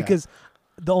Road. Yeah. Because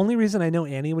the only reason I know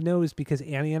Annie would know is because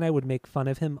Annie and I would make fun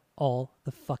of him all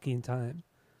the fucking time.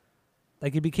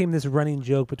 Like it became this running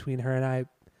joke between her and I.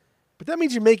 But that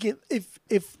means you're making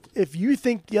if you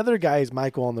think the other guy is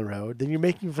Michael on the Road, then you're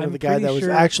making fun of the guy that was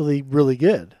actually really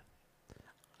good.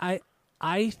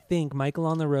 I think Michael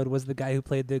on the Road was the guy who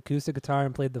played the acoustic guitar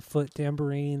and played the foot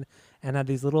tambourine and had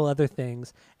these little other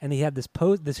things. And he had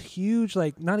this huge,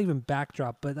 like, not even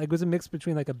backdrop, but like it was a mix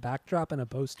between like a backdrop and a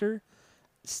poster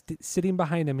sitting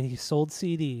behind him. And he sold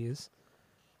CDs.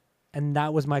 And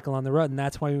that was Michael on the Road. And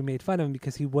that's why we made fun of him,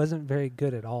 because he wasn't very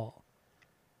good at all.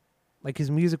 Like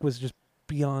his music was just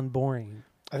beyond boring.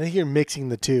 I think you're mixing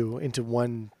the two into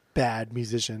one bad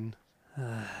musician.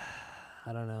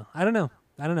 I don't know.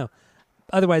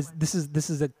 Otherwise, this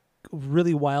is a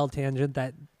really wild tangent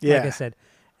that, like I said,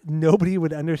 nobody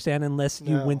would understand unless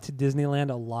you went to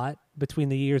Disneyland a lot between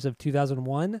the years of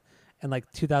 2001 and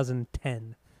like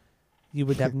 2010. You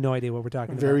would have no idea what we're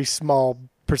talking about. Very small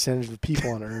percentage of the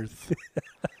people on Earth.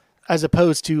 As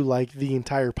opposed to like the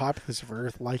entire populace of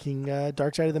Earth liking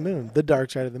Dark Side of the Moon, The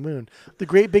Dark Side of the Moon, the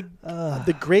great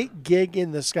gig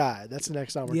in the sky. That's the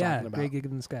next song we're talking about. Great Gig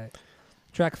in the Sky.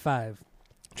 Track 5.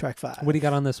 What do you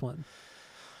got on this one?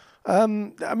 I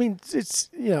mean, it's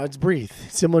it's Breathe.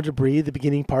 Similar to Breathe, the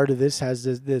beginning part of this has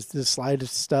this slide of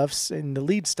stuffs and the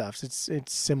lead stuffs.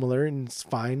 It's similar and it's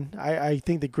fine. I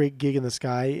think the Great Gig in the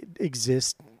Sky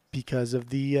exists because of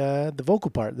the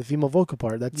vocal part, the female vocal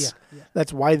part.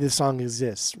 That's why this song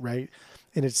exists, right?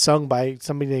 And it's sung by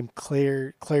somebody named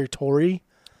Claire Torrey.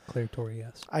 Claire Torrey,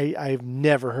 yes. I've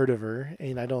never heard of her,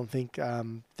 and I don't think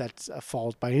that's a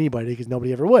fault by anybody because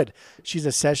nobody ever would. She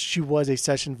was a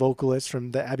session vocalist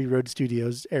from the Abbey Road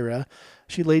Studios era.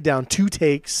 She laid down 2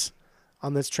 takes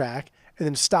on this track and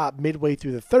then stopped midway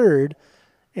through the third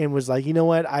and was like, you know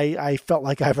what? I felt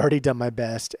like I've already done my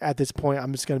best. At this point,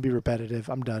 I'm just going to be repetitive.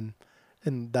 I'm done.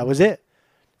 And that was it.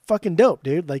 Fucking dope,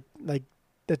 dude. Like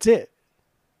that's it.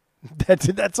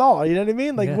 That's all. You know what I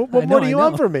mean? Like, what more do you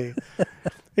want from me?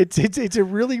 It's a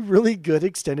really, really good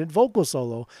extended vocal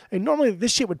solo. And normally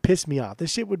this shit would piss me off.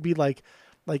 This shit would be like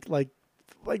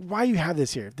why you have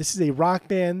this here? This is a rock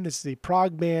band. This is a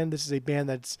prog band. This is a band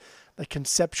that's like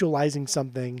conceptualizing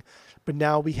something. But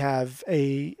now we have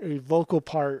a vocal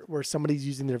part where somebody's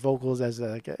using their vocals as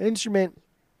like an instrument.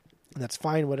 And that's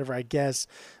fine, whatever, I guess.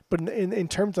 But in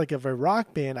terms like of a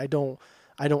rock band, I don't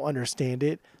understand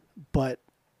it. But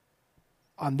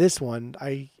on this one,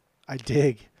 I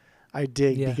dig.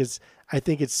 Because I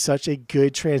think it's such a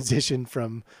good transition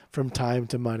from Time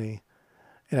to Money,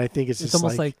 and I think it's just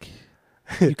almost like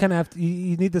you kind of have to.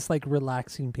 You need this like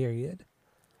relaxing period,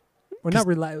 or not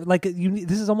like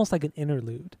this is almost like an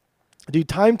interlude. Dude,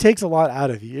 Time takes a lot out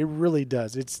of you. It really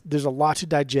does. There's a lot to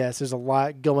digest. There's a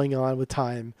lot going on with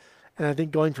Time, and I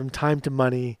think going from Time to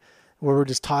Money, where we're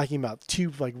just talking about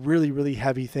 2 like really, really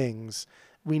heavy things,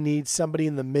 we need somebody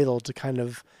in the middle to kind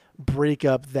of break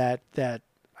up that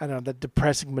I don't know, that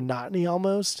depressing monotony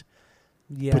almost.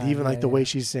 Yeah. But even the way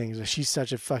she sings, she's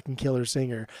such a fucking killer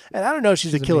singer. And I don't know if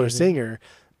she's a killer singer,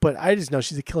 but I just know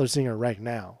she's a killer singer right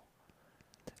now.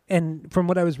 And from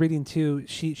what I was reading too,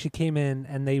 she came in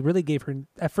and they really gave her,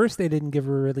 at first they didn't give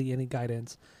her really any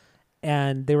guidance.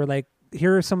 And they were like,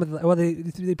 here are some of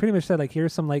the, they pretty much said like,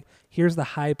 here's the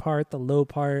high part, the low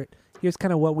part. Here's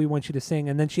kind of what we want you to sing.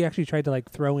 And then she actually tried to like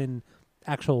throw in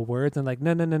actual words and like,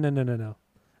 no.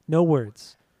 No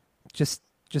words. Just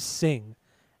sing.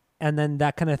 And then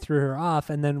that kind of threw her off.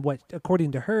 And then what,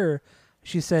 according to her,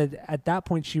 she said at that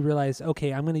point she realized,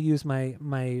 okay, I'm going to use my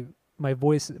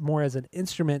voice more as an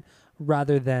instrument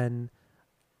rather than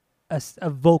a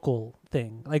vocal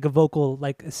thing, like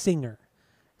a singer.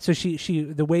 So she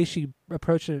the way she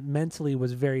approached it mentally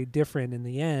was very different in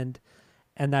the end,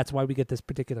 and that's why we get this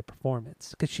particular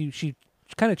performance, because she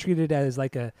kind of treated it as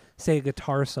like a, say, a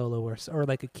guitar solo or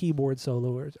like a keyboard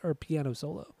solo or piano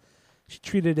solo. She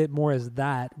treated it more as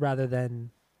that rather than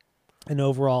an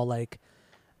overall like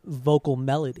vocal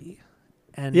melody,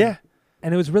 and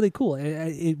and it was really cool.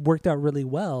 It worked out really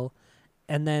well,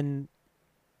 and then,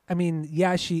 I mean,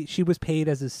 yeah, she was paid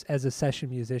as a session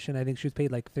musician. I think she was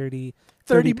paid like 30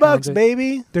 $30,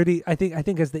 baby. 30. I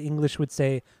think as the English would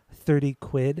say, 30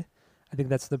 quid. I think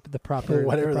that's the proper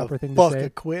whatever the proper the thing fuck to say. a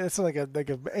quid. It's like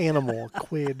an animal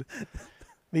quid.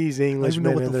 These I don't know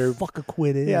Englishmen what and the their fuck a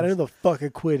quid is. yeah, I don't know what the fuck a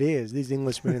quid is. These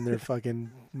Englishmen and their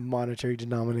fucking monetary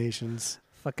denominations.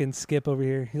 Fucking Skip over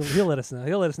here. He'll let us know.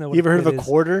 He'll let us know. What You ever heard of a quid is.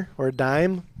 quarter or a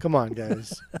dime? Come on,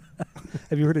 guys.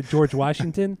 Have you heard of George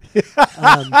Washington?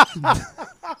 That's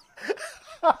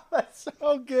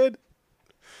so good.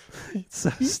 It's so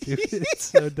stupid. It's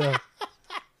so dumb.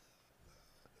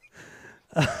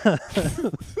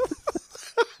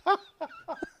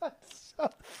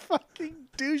 Fucking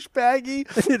douchebaggy.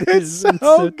 It It's is. so, It's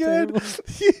so good. terrible.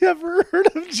 You ever heard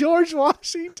of George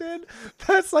Washington?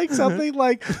 That's like something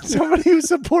like somebody who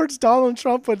supports Donald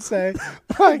Trump would say.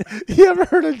 Like, you ever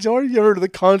heard of George? You ever heard of the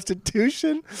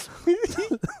Constitution?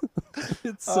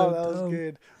 It's so that was dumb.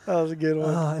 good. That was a good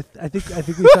one. I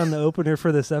think we found the opener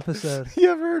for this episode.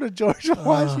 You ever heard of George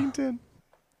Washington?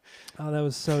 Oh, that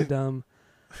was so dumb.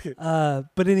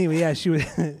 But anyway, yeah, she was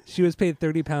paid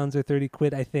 £30 or 30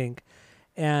 quid, I think,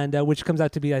 and which comes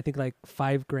out to be, I think, like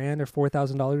 $5,000 or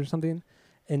 $4,000 or something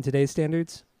in today's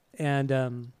standards.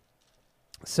 And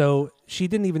so she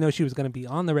didn't even know she was going to be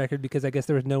on the record, because I guess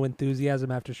there was no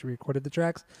enthusiasm after she recorded the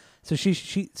tracks. So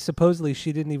she supposedly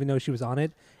she didn't even know she was on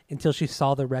it until she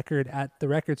saw the record at the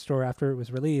record store after it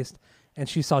was released, and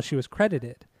she saw she was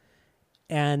credited.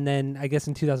 And then I guess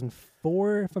in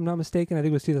 2004, if I'm not mistaken, I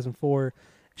think it was 2004,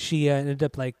 she ended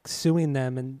up like suing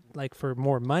them and like for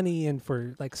more money and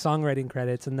for like songwriting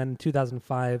credits. And then in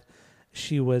 2005,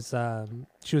 she was given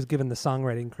the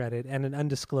songwriting credit and an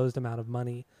undisclosed amount of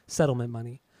money, settlement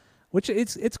money, which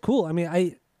it's cool. I mean,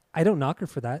 I don't knock her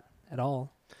for that at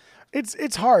all.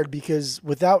 It's hard because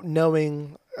without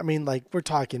knowing, I mean, like we're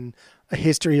talking a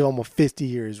history of almost 50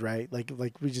 years, right? Like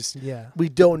we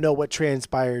don't know what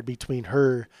transpired between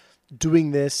her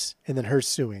doing this and then her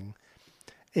suing.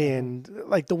 And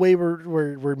like the way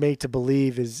we're made to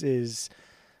believe is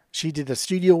she did the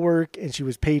studio work and she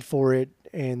was paid for it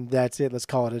and that's it. Let's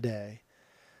call it a day.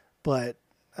 But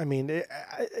I mean,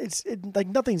 it's like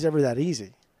nothing's ever that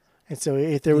easy. And so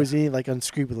if there was any like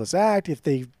unscrupulous act, if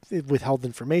they withheld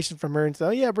information from her and said,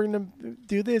 oh yeah, we're going to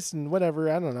do this and whatever,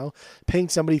 I don't know, paying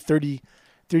somebody 30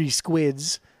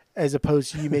 squids as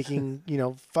opposed to you making,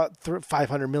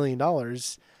 $500 million.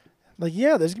 Like,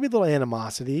 yeah, there's going to be a little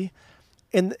animosity.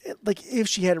 And like, if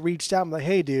she had reached out and like,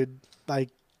 hey dude,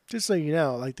 like, just so you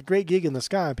know, like the Great Gig in the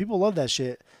Sky, people love that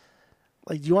shit.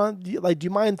 Like, do you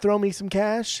mind throwing me some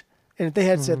cash? And if they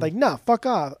had said like, nah, fuck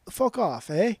off,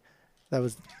 eh? That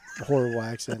was a horrible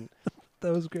accent.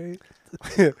 That was great.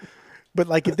 But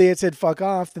like if they had said fuck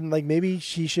off, then like maybe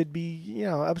she should be,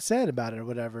 upset about it or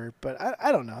whatever. But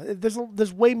I don't know.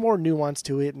 There's way more nuance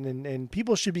to it, and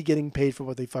people should be getting paid for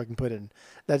what they fucking put in.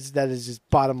 That is just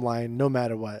bottom line, no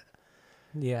matter what.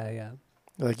 Yeah.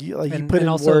 Like you put in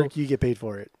also, work, you get paid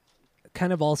for it.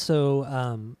 Kind of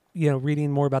also,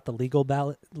 reading more about the legal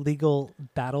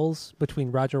battles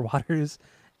between Roger Waters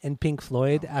and Pink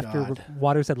Floyd after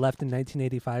Waters had left in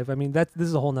 1985. I mean, this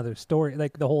is a whole nother story.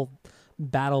 Like the whole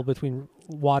battle between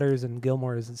Waters and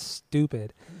Gilmour is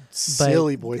stupid.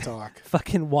 Silly boy talk.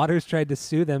 Fucking Waters tried to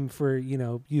sue them for,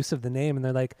 use of the name, and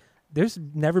they're like, there's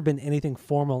never been anything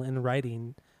formal in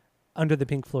writing under the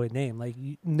Pink Floyd name. Like,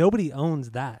 nobody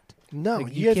owns that. No,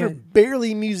 like, you guys are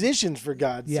barely musicians, for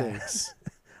God's sakes.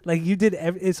 Like, you did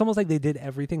it's almost like they did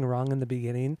everything wrong in the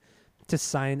beginning to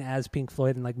sign as Pink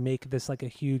Floyd and like make this like a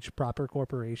huge proper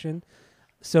corporation.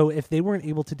 So if they weren't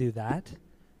able to do that,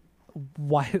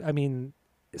 why? I mean,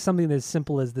 something as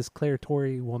simple as this Claire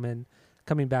Torrey woman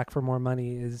coming back for more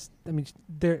money is, I mean,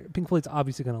 Pink Floyd's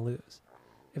obviously going to lose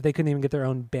if they couldn't even get their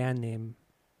own band name,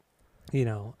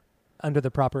 under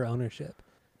the proper ownership.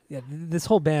 Yeah, this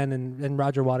whole band and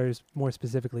Roger Waters more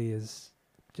specifically is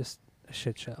just a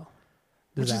shit show.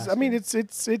 Disaster. Which is, I mean,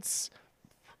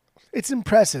 it's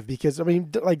impressive because I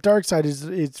mean, like Dark Side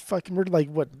is fucking, we're like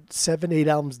what 7-8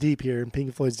 albums deep here in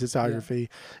Pink Floyd's discography,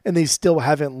 and they still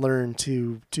haven't learned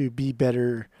to be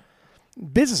better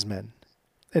businessmen.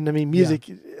 And I mean, music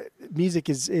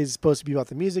is supposed to be about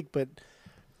the music, but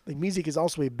like music is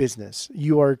also a business.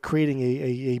 You are creating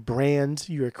a brand.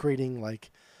 You are creating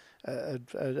like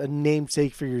a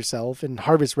namesake for yourself, and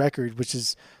Harvest Records, which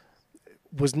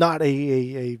was not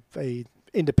a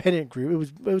independent group.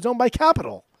 It was owned by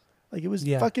Capitol. Like it was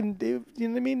fucking. You know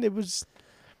what I mean? It was.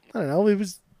 I don't know. It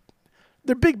was.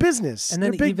 They're big business. And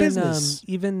then they're big even business.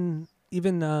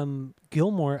 even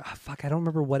Gilmore. Fuck, I don't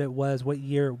remember what it was, what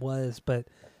year it was, but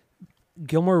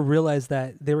Gilmore realized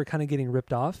that they were kind of getting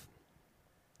ripped off,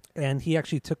 and he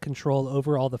actually took control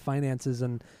over all the finances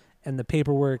and the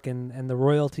paperwork and the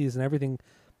royalties and everything.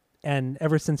 And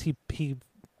ever since he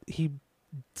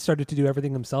started to do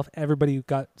everything himself, everybody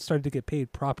started to get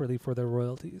paid properly for their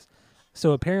royalties.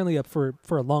 So apparently, up for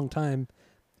a long time,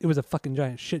 it was a fucking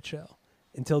giant shit show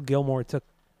until Gilmore took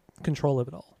control of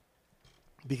it all.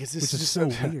 Because this is just so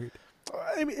weird.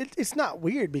 I mean, it's not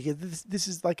weird because this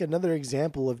is like another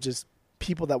example of just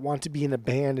people that want to be in a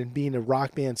band and be in a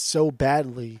rock band so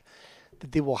badly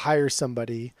that they will hire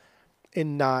somebody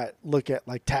and not look at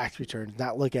like tax returns,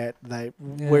 not look at like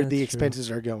where the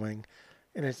expenses are going.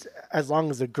 And it's as long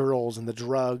as the girls and the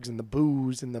drugs and the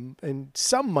booze and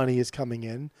some money is coming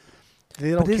in, they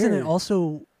don't care. But isn't it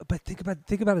also? But think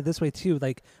about it this way too.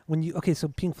 Like when so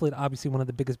Pink Floyd, obviously one of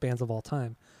the biggest bands of all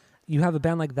time. You have a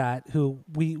band like that who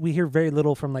we hear very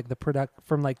little from, like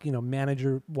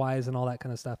manager wise and all that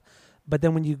kind of stuff. But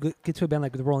then when you get to a band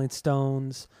like the Rolling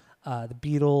Stones, the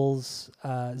Beatles,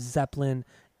 Zeppelin,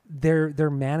 their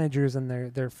managers and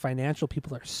their financial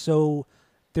people are so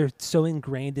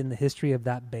ingrained in the history of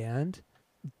that band.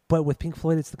 But with Pink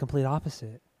Floyd, it's the complete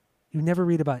opposite. You never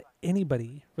read about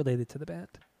anybody related to the band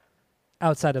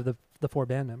outside of the 4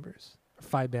 band members or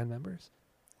 5 band members.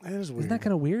 That is weird. Isn't that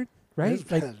kind of weird? Right?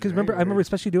 Like, because I remember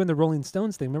especially doing the Rolling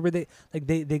Stones thing. Remember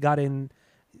they got in.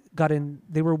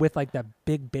 They were with like that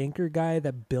big banker guy,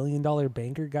 that $1 billion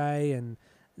banker guy, and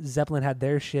Zeppelin had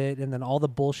their shit, and then all the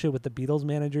bullshit with the Beatles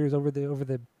managers over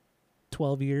the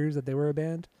 12 years that they were a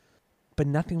band, but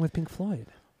nothing with Pink Floyd.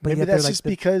 But maybe that's just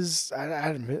because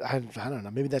I don't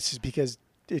know. Maybe that's just because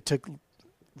it took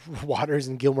Waters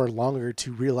and Gilmore longer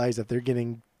to realize that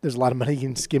there's a lot of money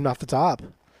getting skimmed off the top.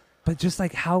 But just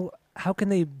like how can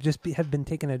they just have been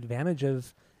taken advantage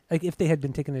of? Like if they had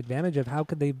been taken advantage of, how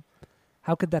could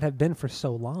that have been for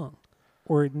so long?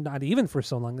 Or not even for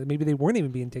so long? Maybe they weren't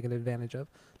even being taken advantage of.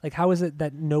 Like how is it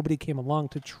that nobody came along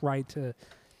to try to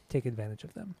take advantage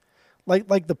of them?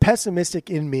 Like the pessimistic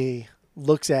in me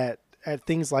looks at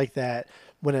things like that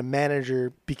when a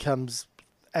manager becomes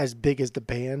as big as the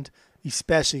band,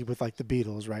 especially with like the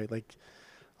Beatles, right? Like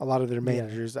a lot of their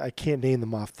managers, I can't name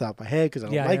them off the top of my head because I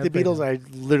don't like the Beatles. I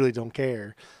literally don't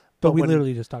care. But we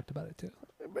literally just talked about it too.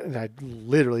 And I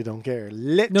literally don't care.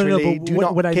 Literally,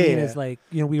 what I care. mean is like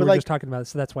we were just talking about it,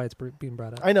 so that's why it's being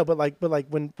brought up. I know, but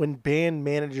when band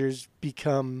managers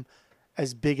become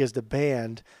as big as the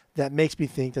band, that makes me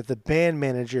think that the band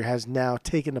manager has now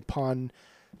taken upon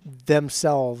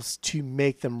themselves to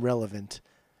make them relevant,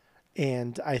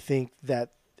 and I think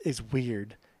that is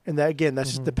weird. And that again,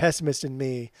 that's just the pessimist in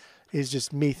me, is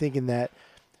just me thinking that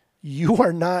you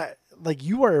are not like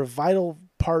you are a vital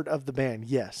part of the band.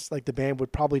 Yes, like the band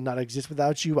would probably not exist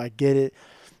without you. I get it.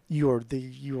 You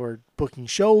are booking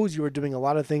shows. You are doing a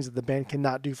lot of things that the band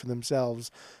cannot do for themselves.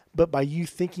 But by you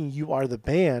thinking you are the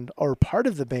band or part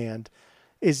of the band,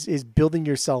 is building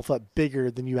yourself up bigger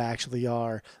than you actually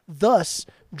are, thus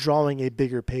drawing a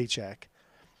bigger paycheck.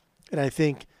 And I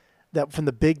think that from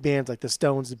the big bands like the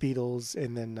Stones, the Beatles,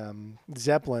 and then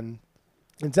Zeppelin,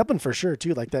 and Zeppelin for sure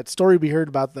too. Like that story we heard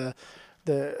about the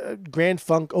Grand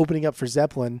Funk opening up for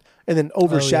Zeppelin and then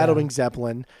overshadowing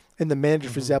Zeppelin, and the manager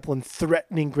for Zeppelin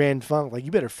threatening Grand Funk, like,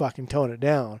 you better fucking tone it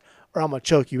down or I'm going to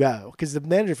choke you out. Because the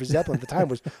manager for Zeppelin at the time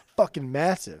was fucking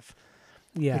massive.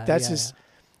 Yeah. Like that's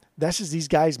just these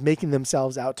guys making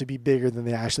themselves out to be bigger than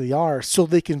they actually are so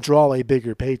they can draw a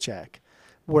bigger paycheck.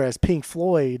 Whereas Pink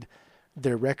Floyd,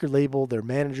 their record label, their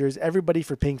managers, everybody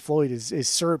for Pink Floyd is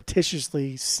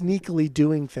surreptitiously, sneakily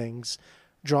doing things,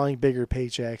 drawing bigger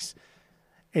paychecks,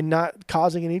 and not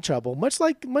causing any trouble. Much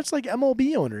like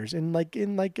MLB owners and much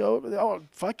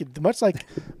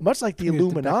like the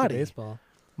Illuminati.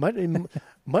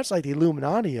 Much like the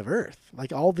Illuminati of Earth.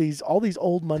 Like all these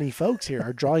old money folks here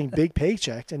are drawing big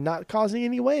paychecks and not causing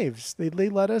any waves. They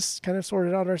let us kind of sort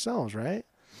it out ourselves, right?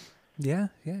 Yeah,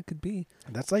 it could be.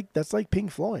 That's like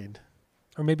Pink Floyd.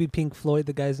 Or maybe Pink Floyd,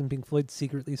 the guys in Pink Floyd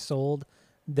secretly sold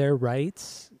their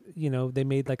rights. You know, they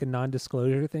made like a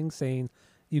non-disclosure thing saying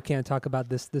you can't talk about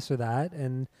this or that,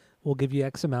 and we'll give you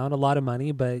X amount, a lot of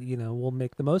money, but, you know, we'll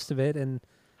make the most of it. And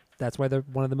that's why they're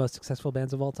one of the most successful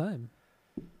bands of all time.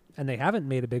 And they haven't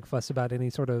made a big fuss about any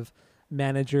sort of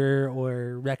manager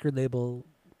or record label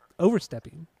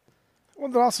overstepping. Well,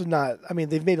 they're also not. I mean,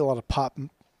 they've made a lot of pop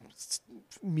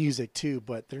music too,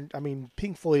 but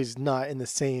Pink Floyd is not in the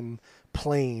same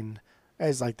plane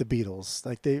as like the Beatles.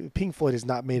 Like Pink Floyd is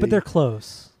not made. But they're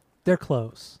close. They're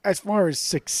close. As far as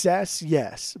success,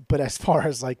 yes, but as far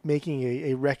as like making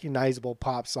a recognizable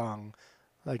pop song,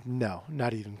 like no,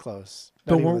 not even close.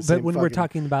 But when we're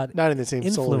talking about not in the same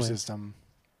solar influence, system.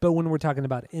 But when we're talking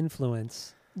about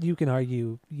influence, you can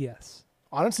argue yes.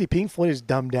 Honestly, Pink Floyd is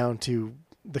dumbed down to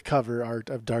the cover art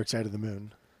of Dark Side of the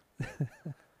Moon.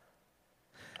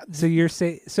 So you're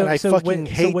saying and I fucking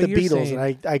hate the Beatles,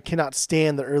 and I cannot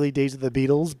stand the early days of the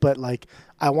Beatles. But like,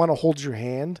 I Want to Hold Your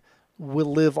Hand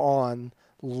will live on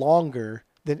longer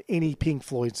than any Pink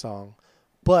Floyd song.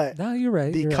 But no, you're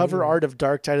right. The cover art of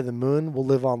Dark Side of the Moon will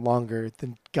live on longer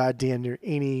than goddamn near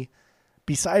any.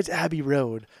 Besides Abbey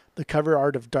Road, the cover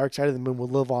art of Dark Side of the Moon will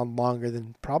live on longer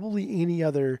than probably any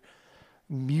other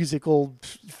musical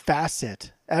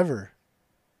facet ever.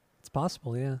 It's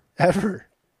possible, yeah. Ever.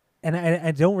 And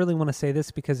I don't really want to say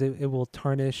this because it will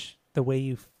tarnish the way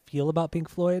you feel about Pink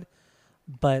Floyd,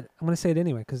 but I'm going to say it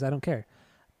anyway because I don't care.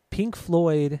 Pink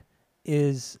Floyd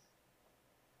is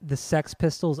the Sex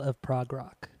Pistols of prog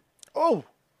rock. Oh.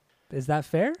 Is that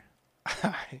fair?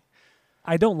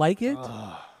 I don't like it.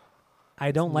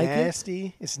 I don't like nasty.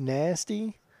 it. It's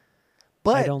nasty.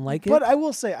 But I don't like it. But I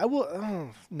will say,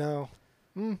 no.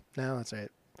 No, that's right.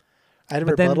 I had a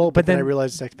rebuttal, but then I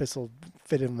realized Sex Pistols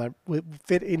fit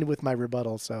in with my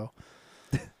rebuttal. So,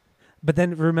 but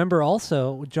then remember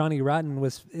also Johnny Rotten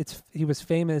he was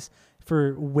famous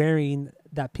for wearing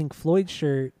that Pink Floyd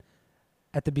shirt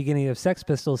at the beginning of Sex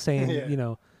Pistols,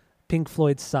 saying Pink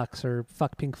Floyd sucks or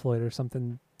fuck Pink Floyd or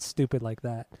something stupid like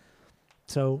that.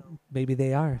 So maybe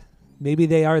they are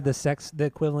the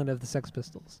equivalent of the Sex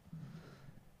Pistols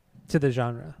to the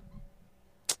genre.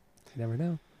 You never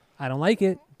know. I don't like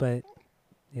it, but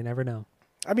you never know.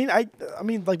 I mean,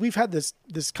 like we've had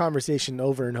this conversation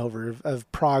over and over of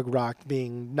prog rock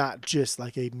being not just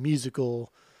like a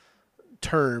musical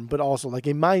term, but also like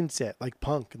a mindset, like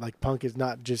punk. Like punk is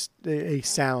not just a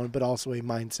sound, but also a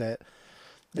mindset.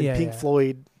 And Pink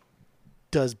Floyd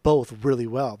does both really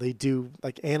well. They do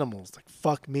like Animals. Like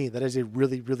fuck me, that is a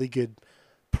really, really good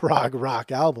prog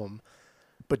rock album.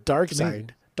 But Dark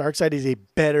Side is a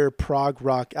better prog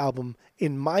rock album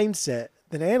in mindset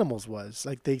than Animals was.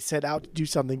 Like they set out to do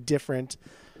something different,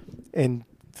 and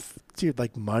dude,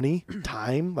 like money,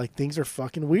 time, like things are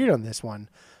fucking weird on this one.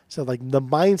 So like the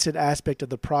mindset aspect of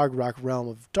the prog rock realm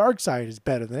of Dark Side is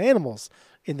better than Animals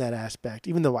in that aspect.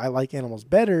 Even though I like Animals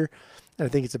better, and I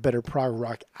think it's a better prog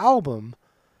rock album,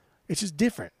 it's just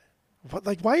different.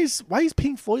 Why is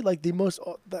Pink Floyd like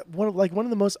one of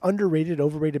the most underrated,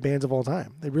 overrated bands of all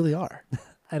time? They really are.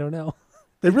 I don't know.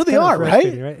 They really are,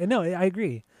 right? No, I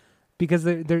agree. Because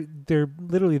they're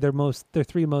literally their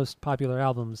three most popular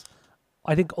albums.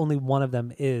 I think only one of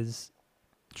them is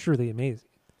truly amazing,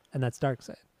 and that's Dark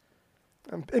Side.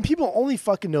 And people only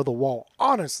fucking know The Wall.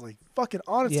 Honestly, fucking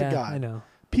honest to God, I know.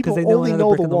 People only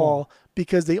know The Wall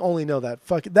because they only know that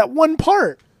one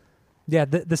part. Yeah,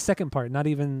 the second part, not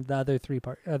even the other two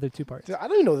parts. I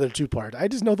don't even know the two part. I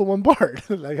just know the one part.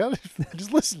 Like I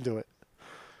just listen to it.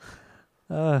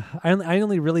 I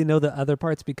only really know the other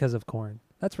parts because of Korn.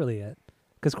 That's really it.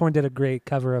 Because Korn did a great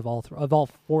cover of all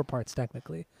four parts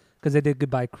technically. Because they did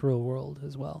Goodbye Cruel World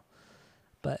as well.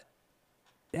 But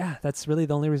yeah, that's really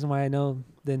the only reason why I know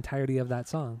the entirety of that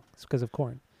song. It's because of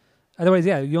Korn. Otherwise,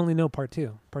 yeah, you only know part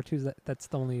two. Part two is that's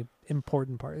the only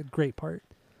important part, great part.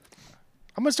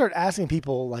 I'm gonna start asking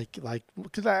people like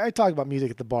because I talk about music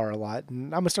at the bar a lot,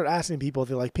 and I'm gonna start asking people if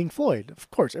they like Pink Floyd.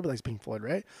 Of course, everybody likes Pink Floyd,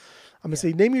 right? I'm gonna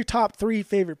say, name your top 3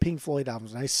 favorite Pink Floyd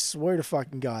albums, and I swear to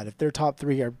fucking God, if their top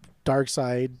 3 are Dark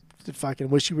Side, fucking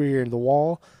Wish You Were Here, and The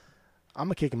Wall, I'm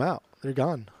gonna kick them out. They're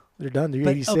gone. They're done. They're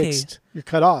 86th. Okay. You're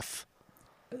cut off.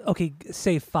 Okay,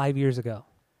 say 5 years ago,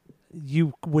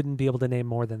 you wouldn't be able to name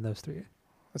more than those 3.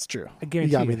 That's true. I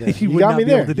guarantee you got me there. You got me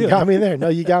there. You got me there. No,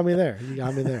 you got me there. You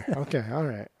got me there. Okay. All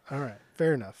right.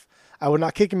 Fair enough. I would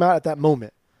not kick him out at that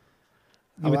moment.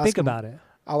 You would think about it.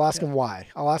 I'll ask him why.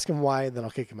 And then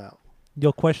I'll kick him out.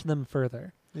 You'll question them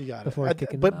further. You got before it.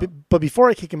 Kicking him out. But before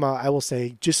I kick him out, I will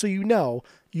say, just so you know,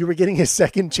 you were getting a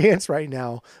second chance right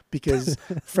now because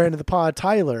friend of the pod,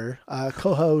 Tyler,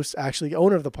 co-host, actually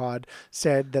owner of the pod,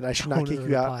 said that I should not kick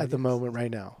you out at the moment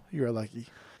right now. You are lucky.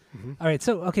 Mm-hmm. All right,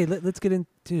 so okay, let's get in,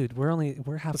 dude. We're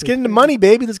halfway. Let's get into money,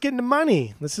 baby. Let's get into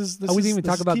money. We didn't even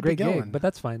talk about Great Gig, but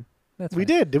that's fine. We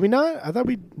did we not? I thought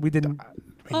we didn't. We did.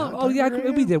 Oh yeah,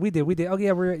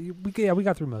 we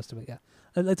got through most of it. Yeah,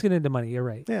 let's get into money. You're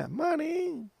right. Yeah,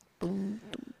 money.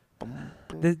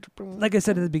 Like I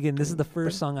said at the beginning, this is the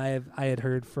first song I had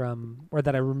heard from, or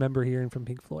that I remember hearing from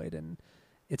Pink Floyd, and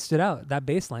it stood out. That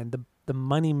bass line, the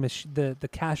money the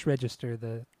cash register,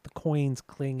 the coins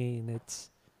clinging. It's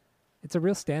a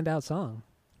real standout song.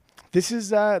 This is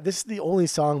the only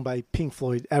song by Pink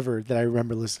Floyd ever that I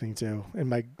remember listening to in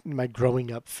my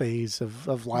growing up phase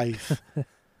of life.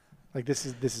 Like this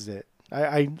is it.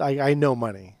 I know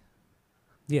Money.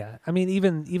 Yeah, I mean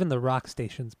even the rock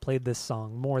stations played this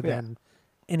song more than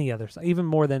any other song, even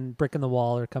more than "Brick in the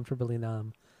Wall" or "Comfortably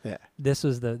Numb." Yeah, this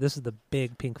is the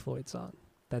big Pink Floyd song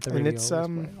that the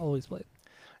radio always played.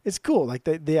 It's cool, like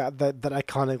that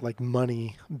iconic like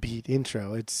Money beat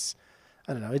intro. It's,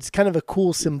 I don't know, it's kind of a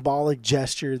cool symbolic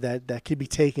gesture that could be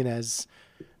taken as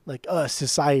like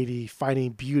society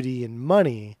finding beauty in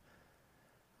money,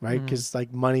 right? Because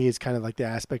like money is kind of like the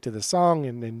aspect of the song,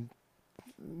 and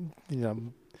you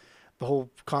know, the whole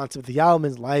concept of the album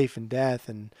is life and death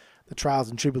and the trials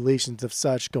and tribulations of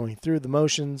such, going through the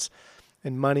motions.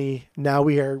 And money, now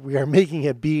we are making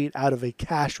a beat out of a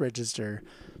cash register,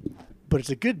 but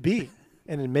it's a good beat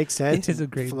and it makes sense. It is a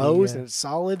great flows beat, yeah. And it's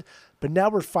solid. But now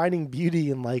we're finding beauty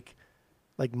in like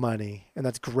money, and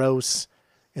that's gross.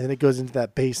 And then it goes into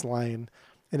that bass line,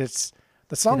 and it's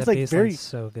the song's like very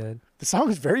so good. The song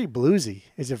is very bluesy.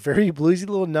 It's a very bluesy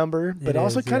little number, but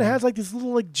also kind of has like this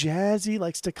little like jazzy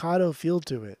like staccato feel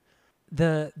to it.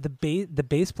 The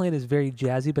bass playing is very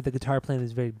jazzy, but the guitar playing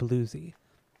is very bluesy.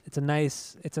 It's a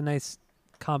nice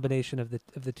combination of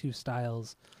the two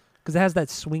styles, because it has that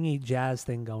swingy jazz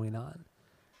thing going on,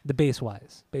 the bass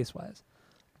wise.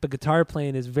 But guitar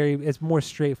playing is it's more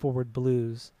straightforward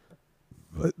blues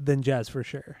than jazz for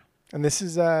sure. And this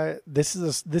is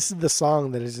the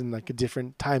song that is in like a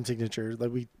different time signature,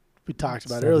 like we talked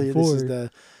about earlier. This is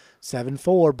the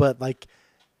 7/4, but like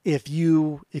if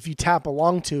you tap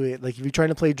along to it, like if you're trying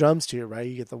to play drums to it, right,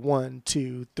 you get the 1,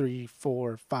 2, 3,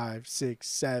 4, 5, 6,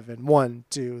 7, 1,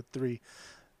 2, 3.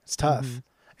 It's tough.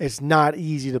 Mm-hmm. It's not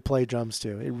easy to play drums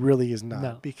to. It really is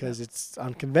not, because it's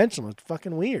unconventional. It's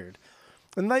fucking weird.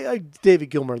 And like David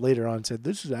Gilmour later on said,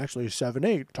 this is actually a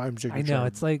 7/8 time signature. I know.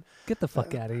 It's like, get the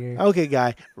fuck out of here. Okay,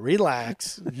 guy,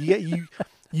 relax.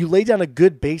 You lay down a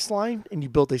good bass line and you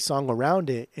built a song around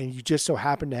it, and you just so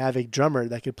happen to have a drummer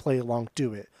that could play along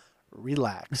to it.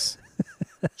 Relax.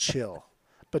 Chill.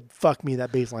 But fuck me,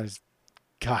 that bass line is,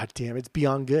 goddamn, it's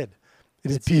beyond good.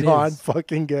 It is beyond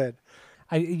fucking good.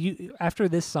 After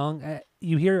this song,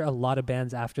 you hear a lot of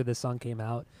bands after this song came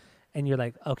out, and you're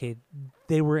like, okay,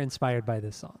 they were inspired by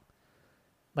this song.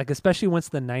 Like, especially once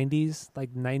the 90s,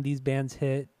 like 90s bands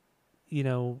hit, you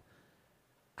know,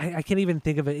 I can't even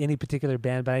think of any particular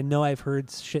band, but I know I've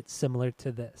heard shit similar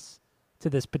to this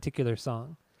particular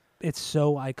song. It's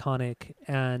so iconic.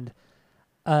 And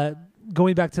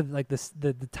going back to like this,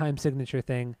 the time signature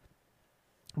thing,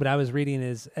 what I was reading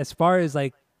is, as far as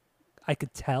like I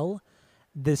could tell,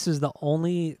 this is the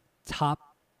only top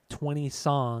 20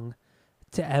 song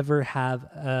to ever have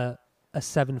a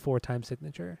 7/4 time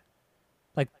signature.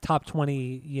 Like top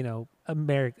 20, you know,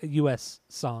 US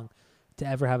song to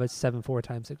ever have a 7/4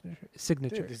 time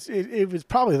signature. It was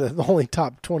probably the only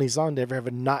top 20 song to ever have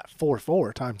a not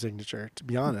 4/4 time signature, to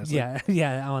be honest. Yeah,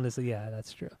 honestly, yeah,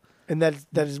 that's true. And that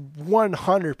is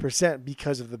 100%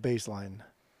 because of the bass line.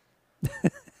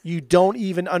 You don't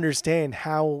even understand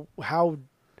how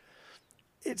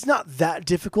it's not that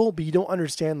difficult, but you don't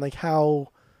understand like how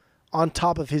on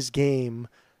top of his game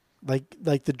like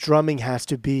the drumming has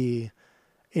to be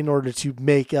in order to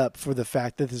make up for the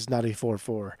fact that this is not a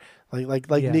 4/4. Like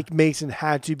Nick Mason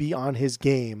had to be on his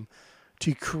game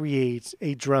to create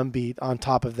a drum beat on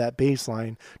top of that bass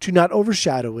line, to not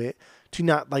overshadow it, to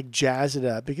not like jazz it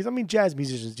up, because I mean jazz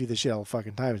musicians do this shit all the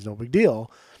fucking time. It's no big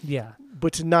deal. Yeah.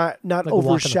 But to not like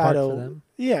overshadow,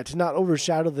 to not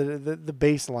overshadow the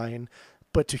bass line,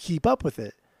 but to keep up with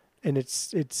it, and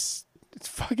it's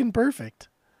fucking perfect.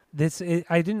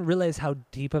 I didn't realize how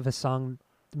deep of a song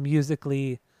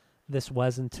musically this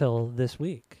was until this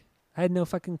week. I had no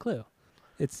fucking clue.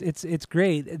 It's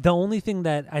great. The only thing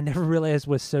that I never realized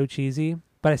was so cheesy,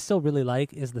 but I still really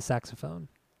like, is the saxophone.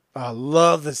 I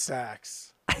love the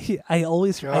sax. I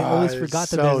always forgot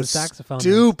that there's a saxophone.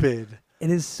 Stupid. It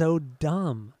is so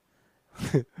dumb.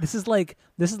 This is like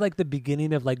the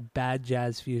beginning of like bad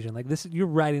jazz fusion. Like this, you're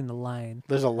riding the line.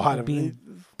 There's a lot of being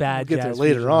bad. We'll get jazz there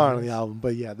later fusion on in the album,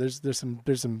 but yeah, there's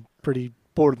some pretty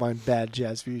borderline bad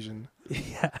jazz fusion.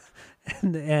 Yeah,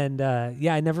 and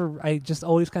I just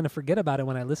always kind of forget about it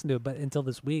when I listen to it, but until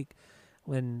this week,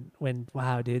 when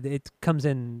wow, dude, it comes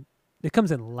in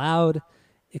loud,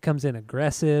 it comes in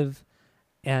aggressive,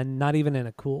 and not even in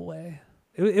a cool way.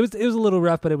 It was a little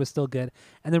rough, but it was still good.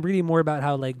 And then reading more about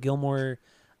how like Gilmour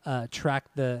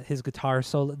tracked his guitar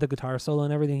solo, the guitar solo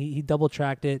and everything. He double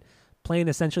tracked it, playing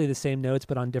essentially the same notes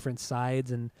but on different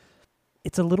sides, and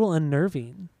it's a little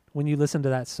unnerving when you listen to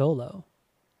that solo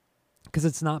because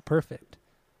it's not perfect.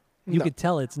 You No. could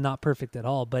tell it's not perfect at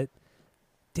all, but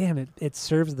damn it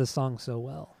serves the song so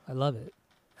well. I love it.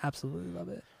 Absolutely love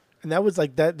it. And that was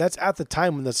like that. That's at the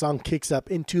time when the song kicks up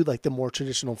into like the more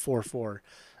traditional 4/4,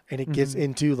 and it gets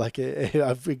into like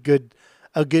a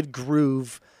good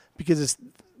groove, because it's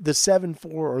the 7/4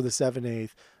 or the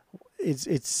 7/8.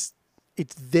 It's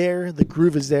there. The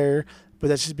groove is there, but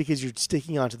that's just because you're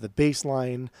sticking onto the bass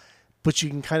line. But you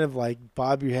can kind of like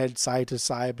bob your head side to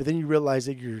side, but then you realize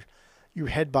that your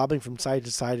head bobbing from side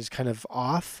to side is kind of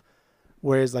off.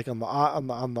 Whereas like on the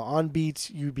on beats,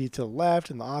 you be to the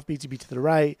left, and the off beats, you be to the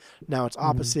right. Now it's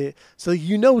opposite. So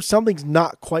you know something's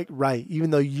not quite right, even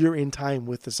though you're in time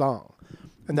with the song.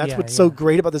 And that's what's so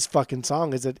great about this fucking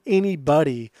song, is that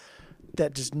anybody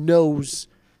that just knows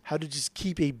how to just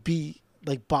keep a beat,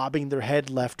 like bobbing their head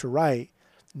left to right,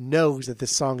 knows that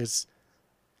this song is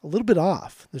a little bit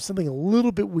off. There's something a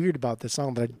little bit weird about this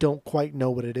song that I don't quite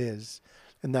know what it is.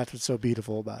 And that's what's so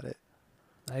beautiful about it.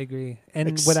 I agree.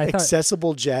 And what I thought,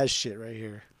 accessible jazz shit right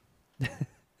here.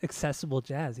 accessible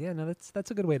jazz. Yeah, no,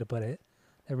 that's a good way to put it.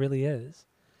 It really is.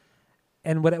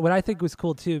 And what I think was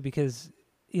cool too, because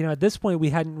at this point we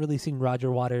hadn't really seen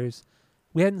Roger Waters,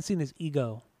 we hadn't seen his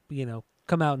ego,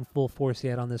 come out in full force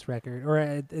yet on this record or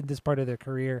in this part of their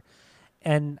career.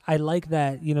 And I like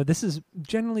that, this is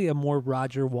generally a more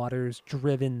Roger Waters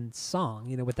driven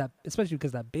song, with that, especially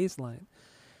because that bass line.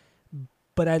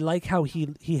 But I like how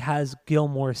he has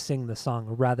Gilmour sing the song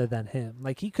rather than him.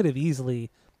 Like he could have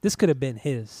this could have been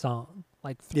his song,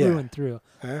 like through and through.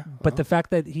 But the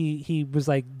fact that he was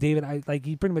like, David,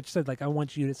 he pretty much said like, I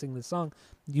want you to sing this song.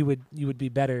 You would be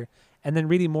better. And then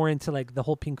reading more into like the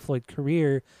whole Pink Floyd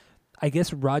career, I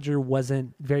guess Roger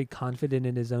wasn't very confident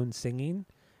in his own singing.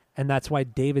 And that's why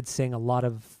David sang a lot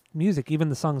of music, even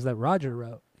the songs that Roger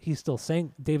wrote.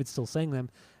 David still sang them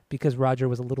because Roger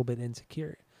was a little bit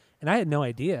insecure. And I had no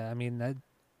idea. I mean,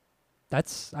 I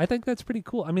think that's pretty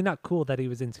cool. I mean, not cool that he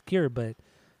was insecure, but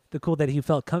that he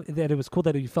felt that it was cool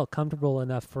that he felt comfortable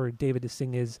enough for David to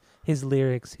sing his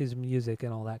lyrics, his music,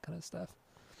 and all that kind of stuff.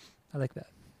 I like that.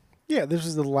 Yeah, this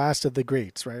is the last of the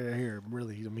greats right here.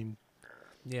 Really, I mean,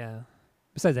 yeah.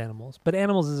 Besides Animals, but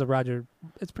Animals is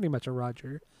it's pretty much a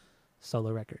Roger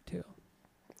solo record too.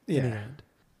 Yeah.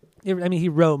 He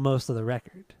wrote most of the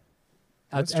record.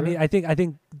 That's I true. mean, I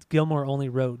think Gilmour only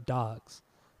wrote Dogs.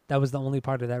 That was the only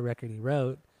part of that record he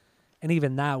wrote. And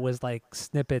even that was like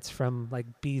snippets from like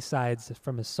B-sides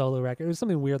from his solo record. It was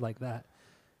something weird like that.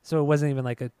 So it wasn't even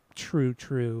like a true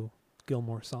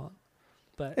Gilmour song.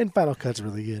 And Final Cut's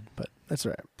really good, but that's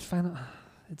all right.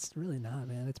 It's really not,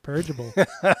 man. It's purgeable.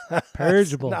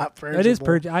 Purgeable. It's not purgeable. It is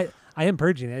I am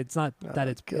purging it. It's not that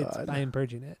it's God. I am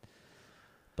purging it.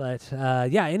 But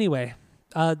anyway,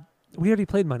 we already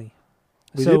played Money.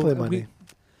 We did play Money.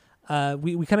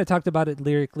 We kind of talked about it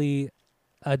lyrically.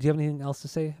 Do you have anything else to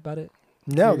say about it?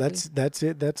 No, lyrically? that's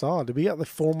it. That's all. We got like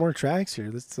 4 more tracks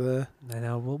here. Let's. I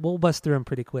know we'll bust through them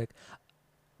pretty quick.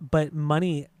 But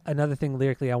Money, another thing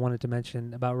lyrically I wanted to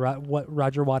mention about what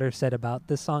Roger Waters said about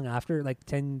this song after, like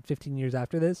 10, 15 years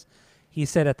after this. He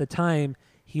said at the time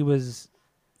he was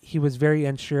very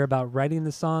unsure about writing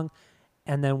the song,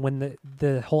 and then when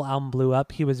the whole album blew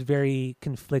up, he was very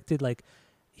conflicted. Like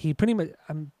he pretty much,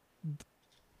 I'm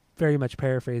very much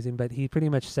paraphrasing, but he pretty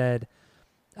much said,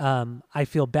 I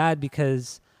feel bad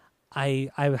because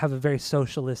I have a very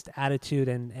socialist attitude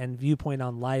and viewpoint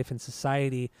on life and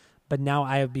society, but now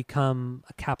I have become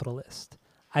a capitalist.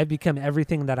 I've become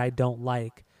everything that I don't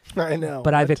like. I know.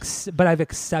 But I've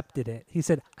accepted it. He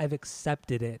said, I've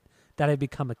accepted it, that I've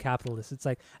become a capitalist. It's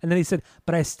like, and then he said,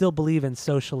 but I still believe in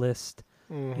socialist,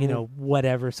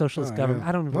 whatever, socialist government. Yeah.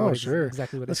 I don't even know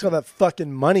exactly what Let's it's go that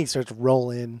fucking money starts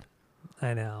rolling.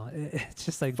 I know. It's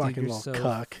just like, Fucking dude, you're little so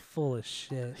cuck. full of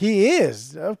shit. He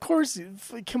is. Of course.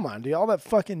 Come on, dude. All that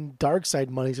fucking dark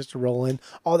side money starts to roll in.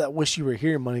 All that wish you were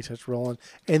here money starts rolling.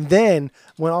 And then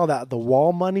when all that the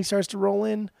wall money starts to roll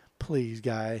in, please,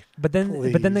 guy. But then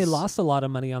they please. lost a lot of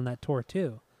money on that tour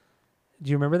too. Do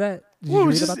you remember that? Did you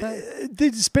read about that? They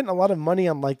just spent a lot of money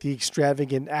on like the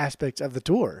extravagant aspects of the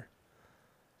tour.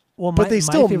 Well, But they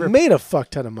still made a fuck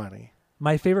ton of money.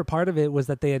 My favorite part of it was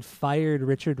that they had fired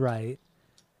Richard Wright,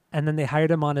 and then they hired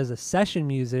him on as a session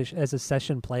musician, as a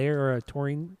session player or a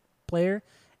touring player,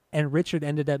 and Richard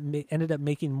ended up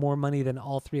making more money than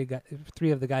all three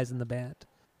of the guys in the band.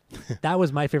 That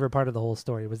was my favorite part of the whole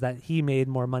story, was that he made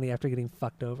more money after getting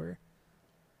fucked over.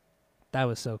 That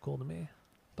was so cool to me,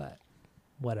 but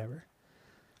whatever.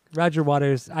 Roger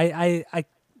Waters, I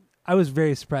was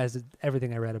very surprised at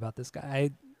everything I read about this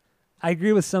guy. I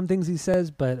agree with some things he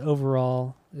says, but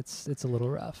overall, it's a little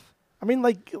rough. I mean,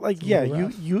 like It's a yeah, little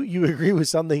rough. you agree with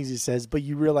some things he says, but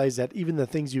you realize that even the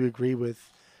things you agree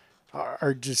with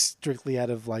are just strictly out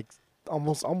of like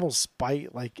almost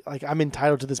spite. Like I'm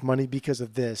entitled to this money because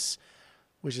of this,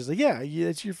 which is like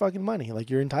it's your fucking money. Like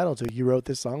you're entitled to it. You wrote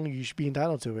this song, you should be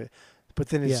entitled to it. But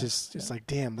then it's just like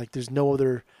damn, like there's no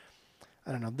other.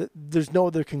 I don't know. There's no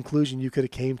other conclusion you could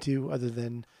have came to other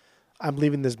than I'm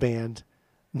leaving this band.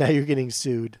 Now you're getting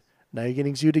sued. Now you're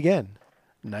getting sued again.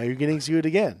 Now you're getting sued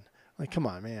again. Like, come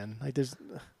on, man. Like, there's,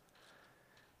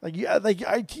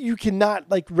 you cannot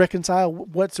like reconcile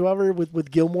whatsoever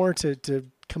with Gilmore to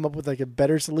come up with like a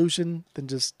better solution than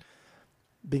just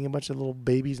being a bunch of little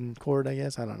babies in court. I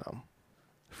guess I don't know.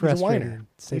 He's a whiner.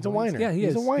 He's a whiner. Yeah, He's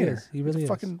is. a whiner. He really He's is.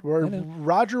 fucking I know.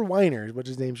 Roger Weiner is what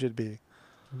his name should be.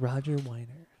 Roger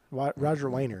Weiner. Roger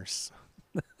Weiners.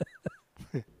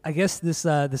 I guess this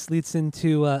leads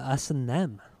into Us and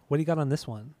Them. What do you got on this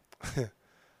one? You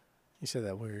said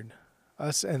that weird.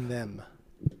 Us and them.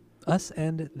 Us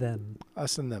and Them.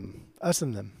 Us and them. Us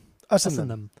and them. Us and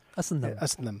Them. Us and Them. Yeah,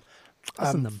 us and them.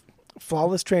 Us and Them.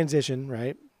 Flawless transition,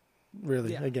 right?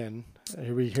 Really, Yeah. again.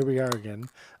 Here we are again.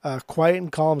 Quiet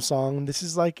and calm song. This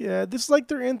is like their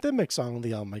anthemic song on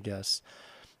the album, I guess.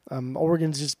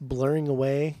 Organ's just blurring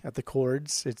away at the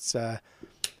chords. It's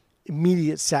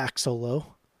immediate sax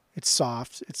solo. It's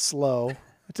soft. It's slow.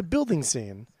 It's a building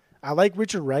scene. I like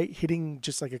Richard Wright hitting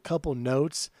just like a couple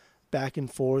notes back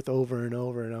and forth over and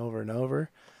over and over and over.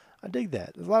 I dig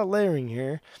that. There's a lot of layering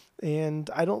here. And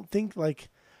I don't think like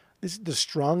this is the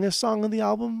strongest song on the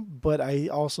album, but I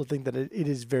also think that it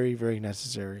is very, very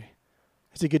necessary.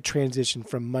 It's a good transition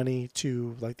from Money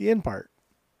to like the end part.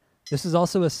 This is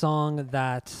also a song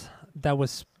that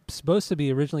was supposed to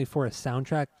be originally for a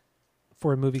soundtrack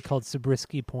for a movie called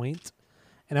Zabriskie Point.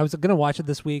 And I was going to watch it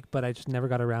this week, but I just never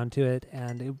got around to it.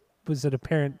 And it was an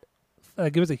apparent,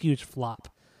 like it was a huge flop.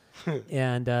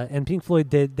 and Pink Floyd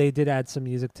did add some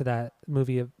music to that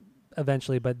movie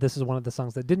eventually, but this is one of the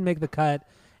songs that didn't make the cut.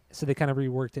 So they kind of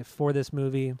reworked it for this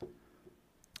movie.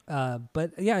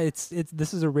 But yeah,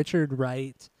 this is a Richard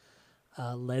Wright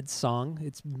led song.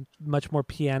 It's much more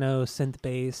piano synth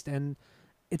based, and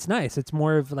it's nice. It's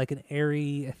more of like an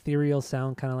airy, ethereal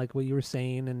sound, kind of like what you were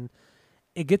saying, and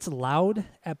it gets loud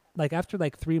at like after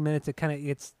like 3 minutes. It kind of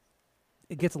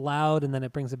it gets loud, and then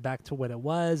it brings it back to what it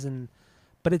was,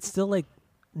 but it's still like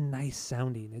nice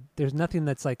sounding. There's nothing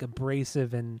that's like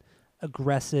abrasive and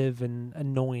aggressive and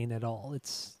annoying at all.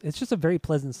 It's just a very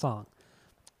pleasant song.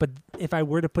 But if I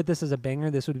were to put this as a banger,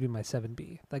 this would be my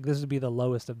 7B. Like this would be the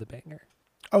lowest of the banger.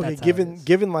 Okay, That's how it is.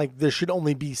 given like there should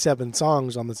only be 7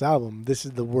 songs on this album, this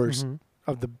is the worst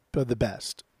of the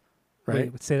best,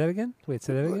 right? Wait, say that again.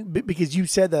 Because you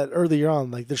said that earlier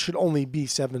on, like there should only be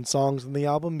 7 songs on the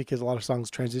album because a lot of songs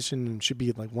transition and should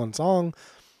be like one song.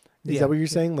 Is that what you're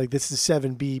saying? Like this is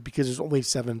 7B because there's only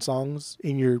 7 songs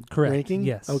in your Correct. ranking?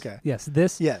 Yes. Okay. Yes.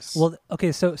 This. Yes. Well,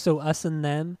 okay. So Us and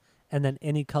Them, and then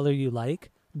Any Color You Like.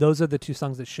 Those are the 2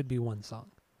 songs that should be one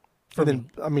song. And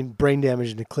then, I mean, Brain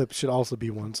Damage and Eclipse should also be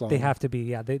one song. They have to be.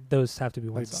 Yeah. Those have to be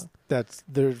one song.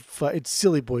 It's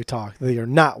silly boy talk. They are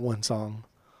not one song.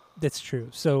 That's true.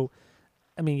 So,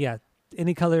 I mean, yeah,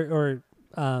 Any Color or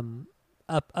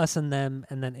Us and Them,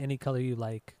 and then Any Color You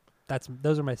Like.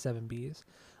 Those are my 7Bs.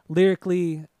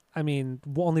 Lyrically, I mean,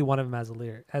 only one of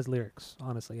them has lyrics,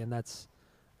 honestly, and that's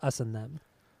Us and Them.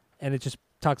 And it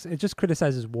just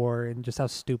criticizes war and just how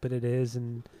stupid it is,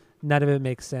 and none of it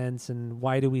makes sense, and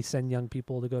why do we send young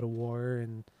people to go to war,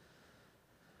 and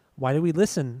why do we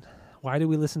listen? Why do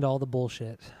we listen to all the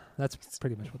bullshit? That's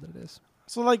pretty much what it is.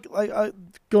 So like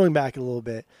going back a little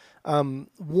bit,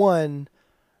 one,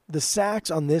 the sax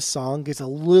on this song gets a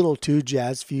little too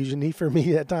jazz fusion-y for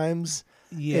me at times.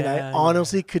 Yeah, and I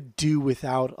honestly could do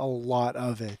without a lot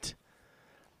of it.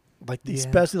 Like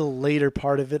especially the later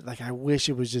part of it, like I wish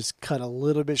it was just cut a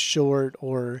little bit short,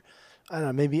 or I don't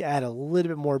know, maybe add a little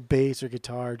bit more bass or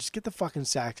guitar. Just get the fucking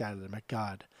sax out of there, my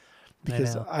God.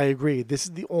 Because I agree, this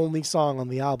is the only song on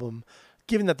the album,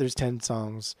 given that there's 10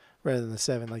 songs rather than the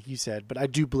 7, like you said, but I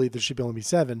do believe there should only be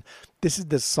 7. This is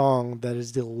the song that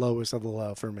is the lowest of the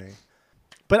low for me.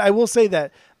 But I will say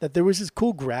that there was this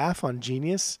cool graph on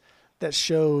Genius that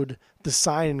showed the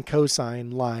sine and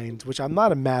cosine lines, which I'm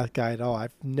not a math guy at all.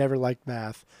 I've never liked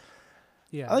math.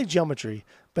 Yeah, I like geometry,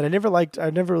 but I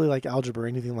never really liked algebra or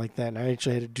anything like that. And I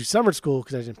actually had to do summer school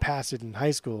because I didn't pass it in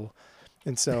high school.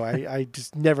 And so I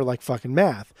just never liked fucking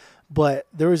math. But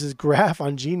there was this graph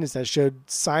on Genius that showed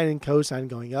sine and cosine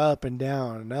going up and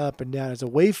down as a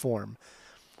waveform.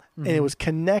 And it was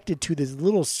connected to this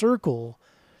little circle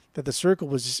that the circle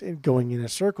was just going in a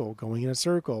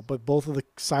circle, but both of the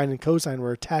sine and cosine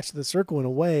were attached to the circle in a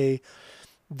way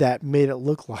that made it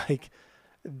look like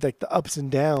the ups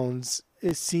and downs.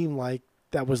 It seemed like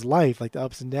that was life, like the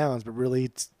ups and downs, but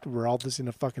really we're all just in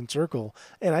a fucking circle.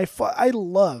 And I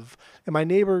love, and my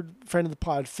neighbor, friend of the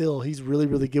pod, Phil, he's really,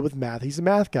 really good with math. He's a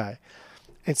math guy.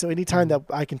 And so anytime that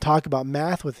I can talk about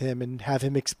math with him and have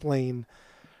him explain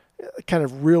kind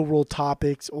of real world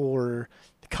topics or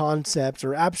concepts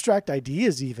or abstract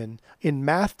ideas even in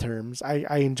math terms,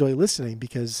 I enjoy listening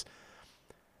because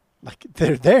like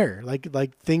they're there.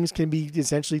 Like things can be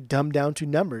essentially dumbed down to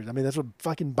numbers. I mean, that's what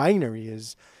fucking binary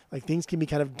is. Like things can be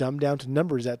kind of dumbed down to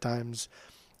numbers at times.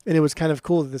 And it was kind of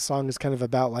cool that this song is kind of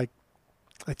about like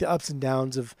the ups and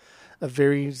downs of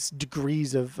various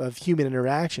degrees of human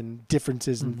interaction,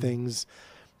 differences and things.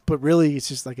 But really, it's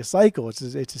just like a cycle. It's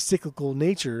a cyclical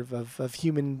nature of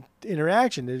human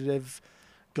interaction, of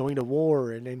going to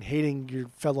war and hating your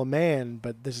fellow man.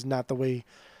 But this is not the way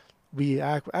we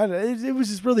act. It was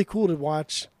just really cool to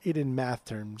watch it in math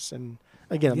terms. And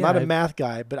again, I'm not a math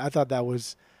guy, but I thought that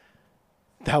was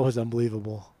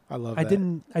unbelievable. I love that.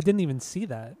 I didn't even see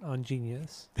that on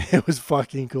Genius. It was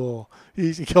fucking cool.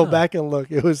 You should go back and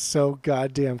look. It was so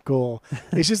goddamn cool.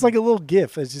 It's just like a little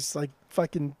GIF. It's just like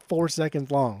fucking 4 seconds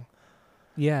long.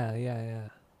 Yeah.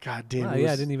 God damn. Wow,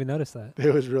 I didn't even notice that.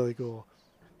 It was really cool.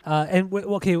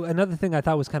 Okay, another thing I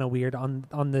thought was kind of weird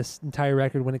on this entire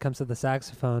record when it comes to the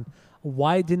saxophone.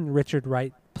 Why didn't Richard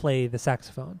Wright play the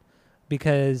saxophone?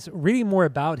 Because reading more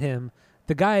about him,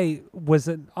 the guy was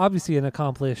obviously an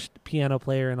accomplished piano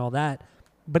player and all that,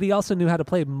 but he also knew how to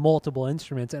play multiple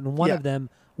instruments, and one of them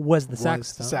was the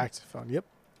saxophone. Saxophone, yep.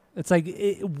 It's like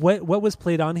what was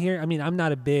played on here. I mean, I'm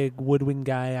not a big woodwind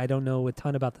guy. I don't know a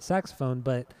ton about the saxophone,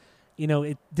 but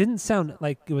it didn't sound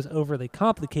like it was overly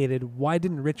complicated. Why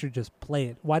didn't Richard just play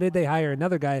it? Why did they hire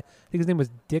another guy? I think his name was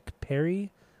Dick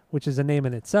Perry, which is a name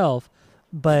in itself.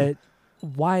 But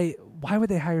why would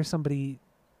they hire somebody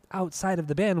outside of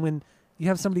the band when you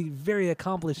have somebody very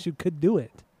accomplished who could do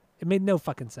it? It made no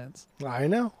fucking sense. I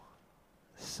know.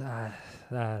 So, I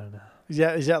don't know.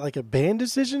 Is that like a band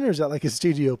decision or is that like a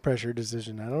studio pressure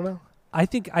decision? I don't know. I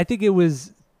think it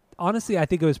was, honestly, I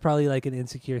think it was probably like an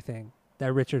insecure thing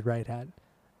that Richard Wright had.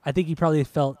 I think he probably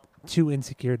felt too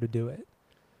insecure to do it.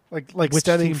 Like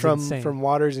studying from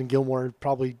Waters and Gilmour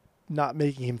probably not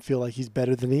making him feel like he's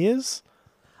better than he is.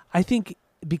 I think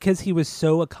because he was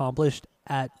so accomplished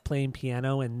at playing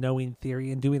piano and knowing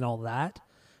theory and doing all that,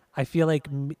 I feel like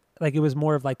it was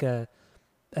more of like a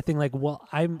thing like, well,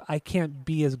 I can't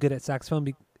be as good at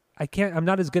saxophone. I'm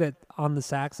not as good at on the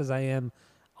sax as I am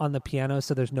on the piano,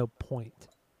 so there's no point.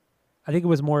 I think it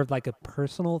was more of like a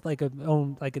personal, like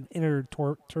an inner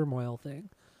turmoil thing,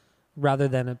 rather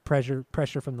than a pressure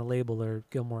from the label or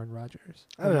Gilmour and Rogers.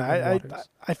 I don't know.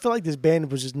 I feel like this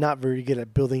band was just not very good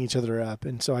at building each other up,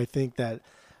 and so I think that.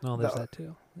 Oh, there's that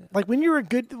too. Yeah. Like when you're a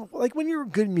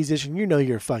good musician, you know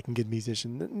you're a fucking good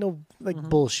musician. No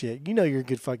bullshit. You know you're a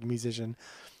good fucking musician.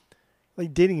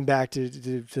 Like dating back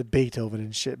to Beethoven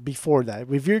and shit. Before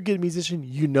that, if you're a good musician,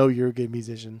 you know you're a good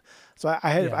musician. So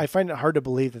I find it hard to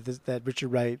believe that Richard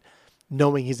Wright,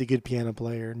 knowing he's a good piano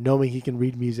player, knowing he can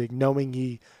read music, knowing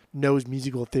he knows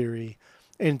musical theory,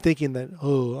 and thinking that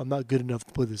I'm not good enough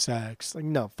to play the sax. Like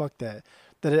no, fuck that.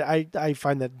 I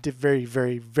find that very,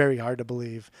 very, very hard to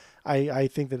believe. I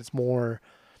think that it's more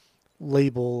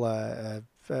label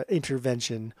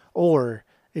intervention, or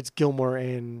it's Gilmour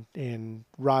and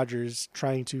Rogers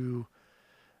trying to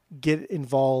get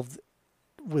involved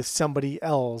with somebody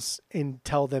else and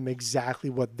tell them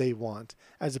exactly what they want,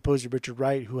 as opposed to Richard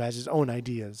Wright, who has his own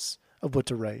ideas of what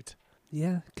to write.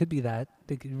 Yeah, it could be that.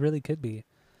 It really could be.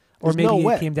 Or maybe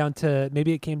it came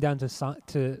down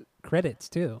to credits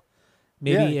too.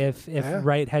 Maybe if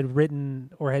Wright had written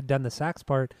or had done the sax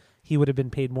part, he would have been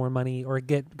paid more money or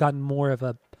gotten more of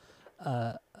a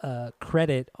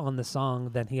credit on the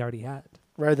song than he already had.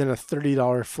 Rather than a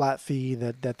 $30 flat fee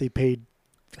that they paid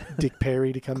Dick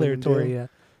Perry to come in and do. Yeah.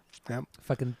 Yep.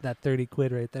 Fucking that 30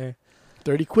 quid right there.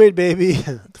 30 quid, baby.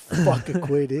 What the fuck a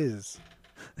quid is.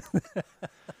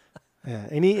 Yeah.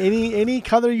 Any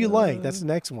color you like. That's the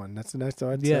next one. That's the next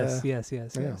one. Yes. Yeah.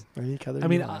 Any color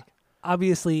you like.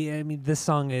 Obviously, this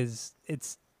song it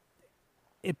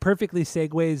perfectly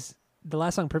segues. The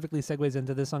last song perfectly segues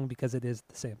into this song because it is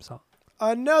the same song.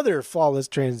 Another flawless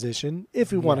transition,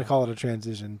 if we want to call it a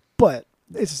transition, but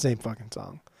it's the same fucking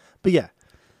song. But yeah,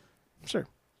 sure.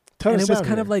 And it was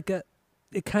kind of like to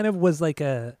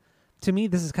me,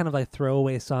 this is kind of like a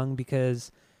throwaway song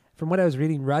because from what I was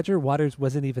reading, Roger Waters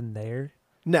wasn't even there.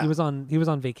 No. He was on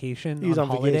vacation. He was on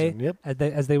holiday, vacation, yep.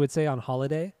 As they would say, on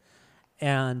holiday.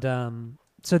 and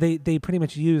so they pretty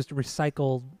much used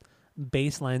recycled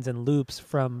bass lines and loops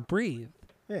from Breathe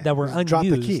Yeah, that were just unused. drop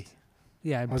the key.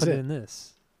 Yeah, and That's put it it. in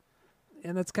this,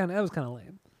 and that was kind of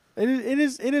lame. It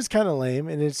is kind of lame,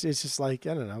 and it's just like,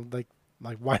 I don't know, like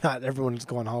why not? Everyone's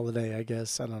going holiday, I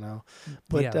guess. I don't know,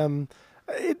 but Yeah.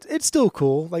 it's still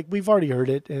cool. Like, we've already heard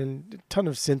it, and a ton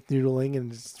of synth noodling,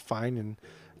 and it's fine. And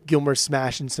Gilmour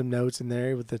smashing some notes in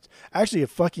there with actually a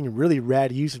fucking really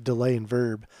rad use of delay and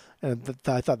verb, and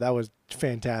I thought that was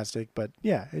fantastic. But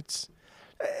yeah, it's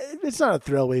not a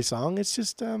throwaway song. It's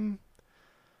just I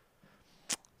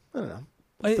don't know,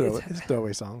 it's a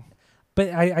throwaway song.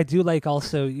 But I do like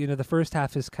also, the first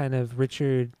half is kind of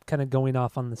Richard kind of going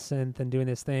off on the synth and doing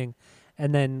his thing.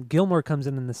 And then Gilmour comes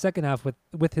in the second half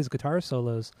with his guitar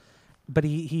solos. But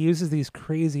he uses these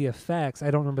crazy effects. I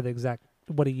don't remember the exact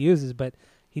what he uses, but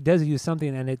he does use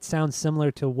something, and it sounds similar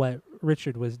to what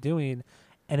Richard was doing.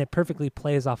 And it perfectly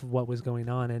plays off of what was going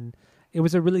on. And it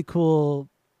was a really cool,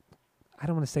 I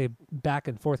don't want to say back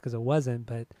and forth because it wasn't,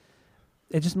 but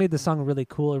it just made the song a really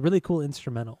cool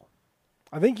instrumental.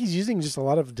 I think he's using just a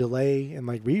lot of delay and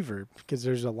like reverb, because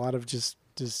there's a lot of just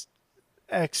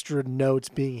extra notes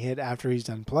being hit after he's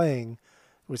done playing,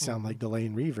 which sound like delay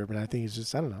and reverb. And I think it's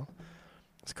just, I don't know,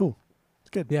 it's cool. It's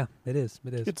good. Yeah, it is.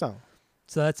 Good song.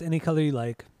 So that's Any Color You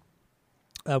Like.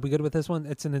 We good with this one?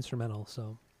 It's an instrumental,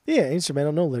 so. Yeah,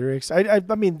 instrumental, no lyrics. I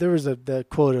mean, there was the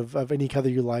quote of Any Color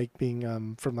You Like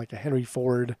being from like a Henry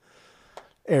Ford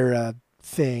era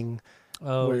thing.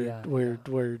 Oh,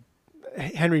 where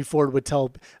Henry Ford would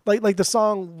tell, like the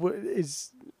song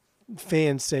is,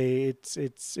 fans say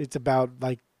it's about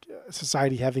like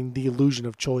society having the illusion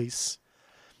of choice.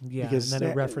 Yeah, because and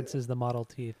then it references the Model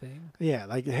T thing. Yeah,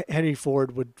 like Henry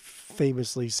Ford would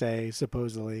famously say,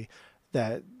 supposedly,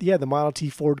 that the Model T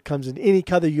Ford comes in any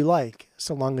color you like,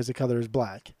 so long as the color is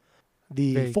black.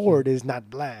 The Very Ford cute. is not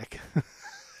black.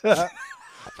 You're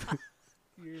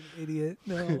an idiot.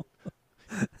 No.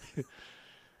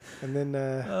 And then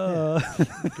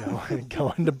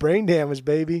go into Brain Damage,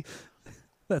 baby.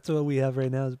 That's what we have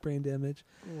right now is Brain Damage.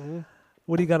 Mm-hmm.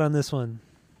 What do you got on this one?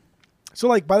 So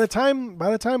like by the time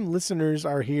listeners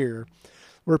are here,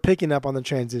 we're picking up on the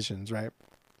transitions, right?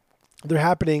 They're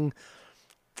happening.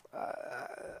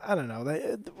 I don't know.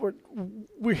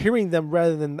 We're hearing them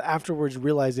rather than afterwards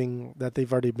realizing that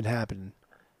they've already been happening.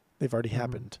 They've already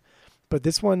happened. But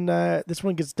this one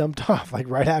gets dumped off like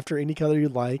right after Any Color You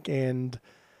Like, and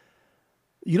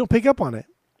you don't pick up on it.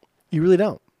 You really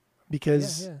don't,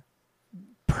 because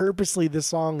purposely this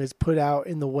song is put out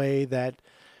in the way that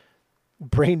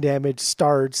Brain Damage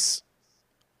starts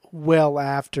well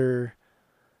after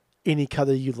Any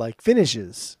Color You Like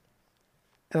finishes.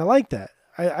 And I like that.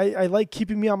 I like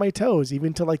keeping me on my toes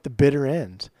even to like the bitter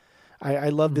end. I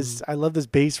love this. I love this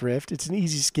bass riff. It's an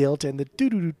easy scale to end the do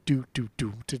do do do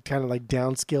do to kind of like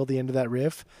downscale the end of that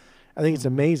riff. I think it's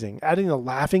amazing. Adding the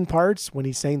laughing parts when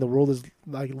he's saying the world is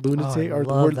like lunatic, or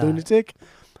the word lunatic.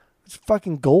 It's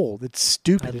fucking gold. It's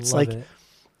stupid. It's like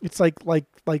it's like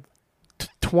 20s,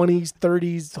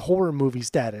 30s horror movie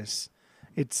status.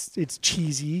 It's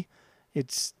cheesy.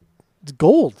 It's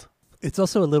gold. It's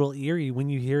also a little eerie when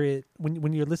you hear it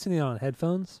when you're listening on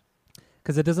headphones,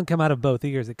 because it doesn't come out of both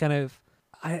ears. It kind of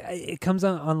it comes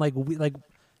on like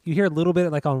you hear a little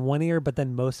bit like on one ear, but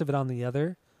then most of it on the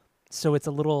other. So it's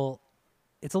a little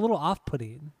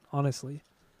off-putting, honestly.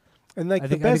 And like I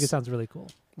think it sounds really cool.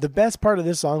 The best part of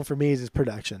this song for me is its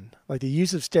production. Like the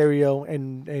use of stereo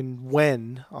and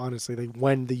when, honestly, like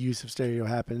when the use of stereo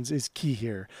happens is key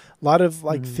here. A lot of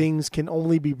like things can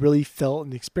only be really felt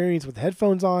and experienced with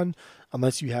headphones on,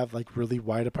 unless you have like really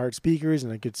wide apart speakers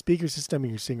and a good speaker system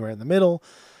and you're sitting right in the middle.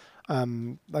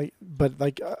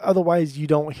 Otherwise you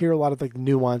don't hear a lot of like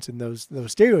nuance in those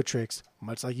stereo tricks,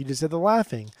 much like you just said the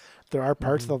laughing. There are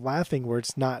parts of the laughing where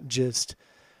it's not just,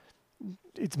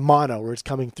 it's mono, where it's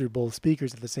coming through both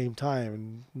speakers at the same time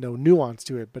and no nuance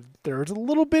to it, but there's a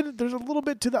little bit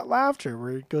to that laughter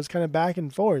where it goes kind of back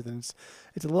and forth, and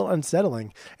it's a little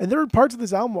unsettling. And there are parts of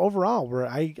this album overall where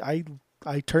I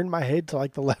turned my head to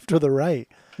like the left or the right,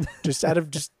 just out of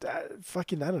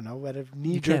fucking, I don't know, out of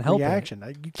knee-jerk reaction.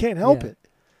 You can't help it.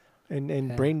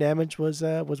 And Brain Damage was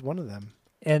one of them.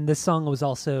 And this song was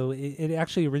also, it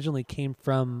actually originally came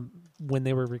from when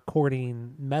they were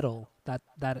recording Metal,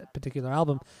 that particular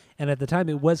album. And at the time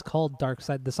it was called Dark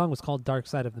Side. The song was called Dark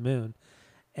Side of the Moon.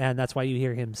 And that's why you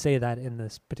hear him say that in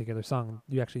this particular song.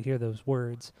 You actually hear those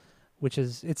words,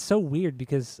 it's so weird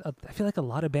because I feel like a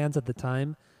lot of bands at the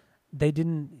time, they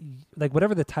didn't, like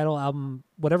whatever the title album,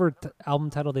 album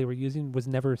title they were using was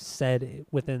never said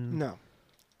within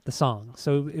the song.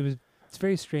 So it's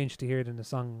very strange to hear it in a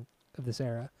song of this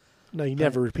era. No, you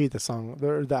never repeat the song,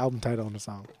 the album title in the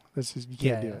song. This is you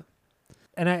can't do it.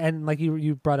 And like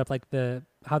you brought up like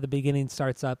how the beginning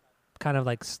starts up kind of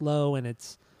like slow, and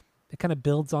it kind of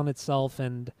builds on itself,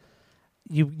 and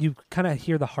you kind of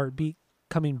hear the heartbeat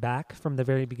coming back from the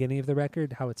very beginning of the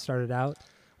record, how it started out,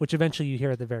 which eventually you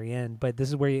hear at the very end. But this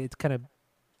is where it kind of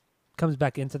comes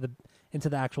back into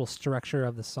the actual structure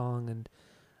of the song, and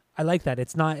I like that.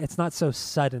 It's not so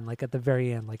sudden like at the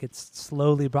very end. Like it's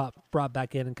slowly brought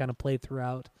back in and kind of played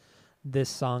throughout this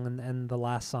song and the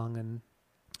last song, and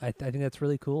I think that's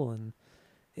really cool, and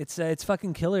it's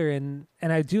fucking killer, and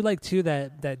I do like too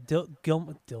that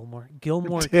Gilmore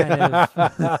kind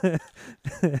of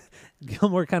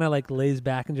Gilmore kind of like lays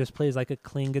back and just plays like a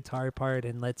clean guitar part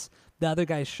and lets the other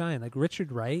guys shine. Like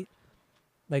Richard Wright,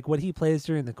 like what he plays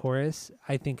during the chorus,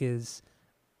 I think is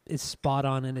spot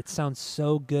on, and it sounds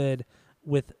so good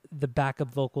with the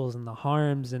backup vocals and the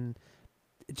harms, and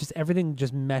just everything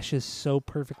just meshes so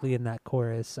perfectly in that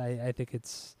chorus. I think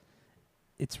it's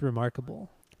remarkable.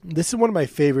 This is one of my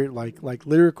favorite like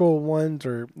lyrical ones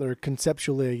or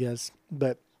conceptually, I guess.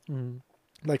 But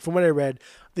like from what I read,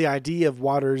 the idea of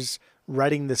Waters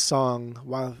writing this song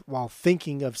while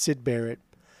thinking of Syd Barrett,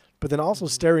 but then also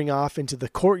staring off into the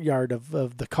courtyard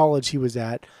of the college he was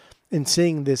at and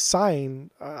seeing this sign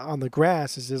on the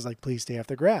grass that says like, please stay off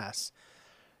the grass.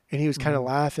 And he was kind of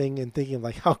laughing and thinking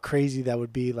like how crazy that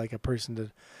would be, like a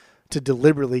person to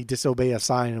deliberately disobey a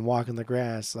sign and walk in the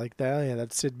grass like that. Yeah,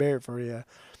 that's Syd Barrett for you.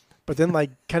 But then like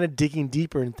kind of digging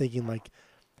deeper and thinking like,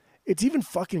 it's even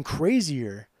fucking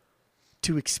crazier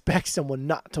to expect someone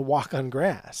not to walk on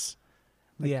grass.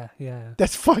 Like, yeah.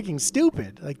 That's fucking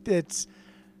stupid. Like it's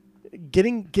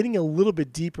getting a little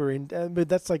bit deeper, but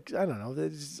that's like, I don't know,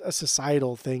 that's a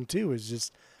societal thing too. Is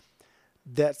just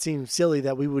that seems silly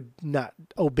that we would not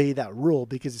obey that rule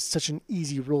because it's such an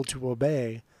easy rule to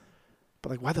obey. But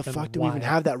like, why the fuck do we even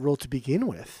have that rule to begin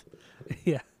with?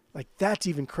 Yeah, like that's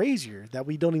even crazier that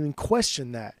we don't even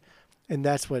question that, and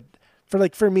that's what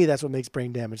for me that's what makes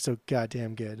Brain Damage so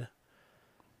goddamn good.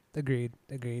 Agreed.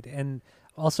 And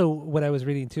also, what I was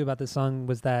reading too about this song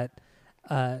was that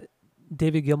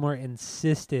David Gilmour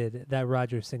insisted that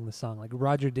Roger sing the song. Like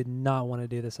Roger did not want to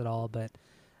do this at all, but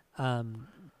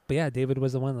yeah, David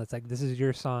was the one that's like, "This is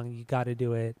your song. You got to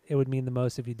do it. It would mean the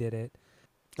most if you did it."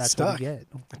 That's what you get,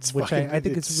 which I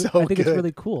think it's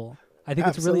really cool. I think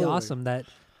it's really awesome that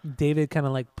David kind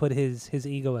of like put his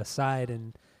ego aside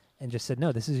and just said,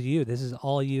 "No, this is you. This is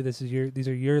all you. These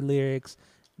are your lyrics.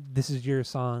 This is your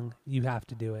song. You have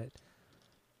to do it."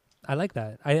 I like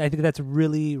that. I think that's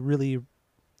really, really.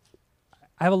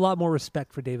 I have a lot more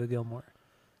respect for David Gilmour,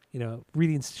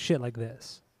 reading shit like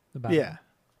this about him,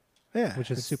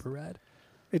 which is super rad.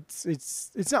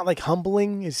 It's not like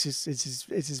humbling. It's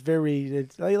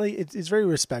very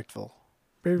respectful,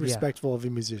 very respectful of a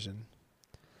musician.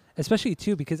 Especially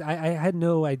too because I had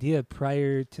no idea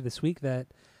prior to this week that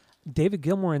David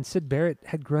Gilmour and Syd Barrett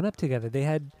had grown up together. They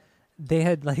had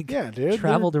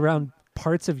traveled around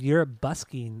parts of Europe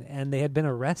busking, and they had been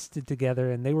arrested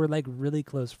together, and they were like really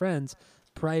close friends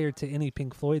prior to any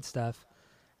Pink Floyd stuff.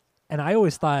 And I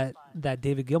always thought that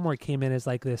David Gilmour came in as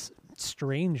like this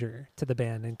stranger to the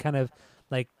band and kind of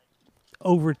like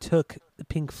overtook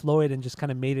Pink Floyd and just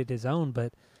kind of made it his own,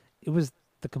 but it was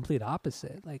the complete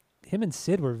opposite. Like him and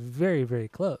Syd were very, very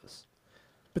close.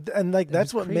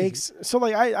 That's what makes so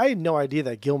like I had no idea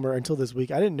that Gilmour until this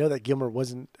week. I didn't know that Gilmour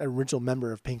wasn't an original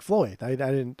member of Pink Floyd. I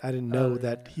didn't know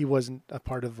that he wasn't a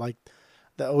part of like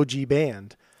the OG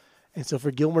band. And so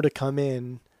for Gilmour to come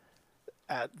in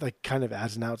at like kind of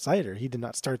as an outsider, he did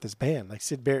not start this band. Like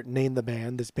Syd Barrett named the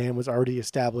band. This band was already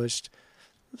established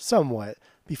somewhat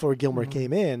before Gilmour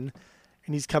came in,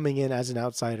 and he's coming in as an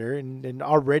outsider and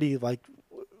already like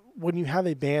when you have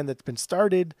a band that's been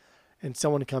started and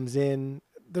someone comes in,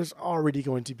 there's already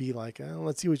going to be like,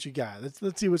 let's see what you got.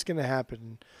 Let's see what's going to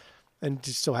happen. And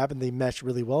just so happened they meshed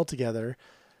really well together.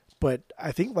 But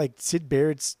I think like Syd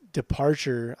Barrett's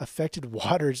departure affected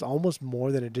Waters almost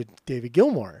more than it did David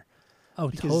Gilmour. Oh,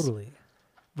 totally.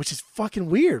 Which is fucking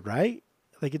weird, right?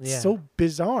 Like it's so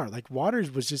bizarre. Like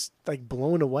Waters was just like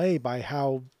blown away by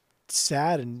how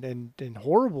sad and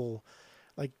horrible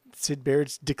like Syd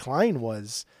Barrett's decline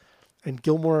was. And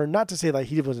Gilmour, not to say like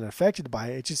he wasn't affected by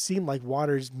it, it just seemed like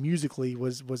Waters musically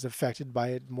was affected by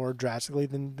it more drastically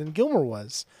than Gilmour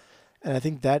was. And I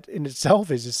think that in itself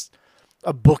is just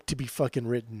a book to be fucking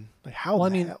written. Like how?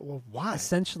 Well, why?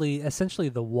 Essentially,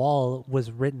 The Wall was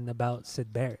written about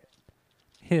Syd Barrett.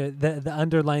 The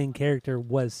underlying character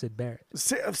was Syd Barrett.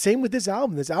 Same with this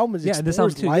album. This album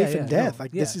explores life and death.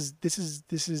 This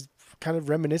is kind of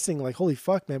reminiscing. Like holy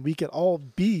fuck, man, we could all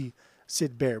be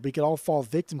Syd Barrett. We could all fall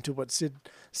victim to what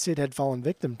Syd had fallen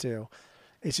victim to.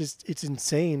 It's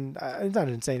insane. It's not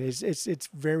insane. It's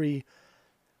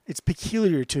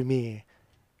peculiar to me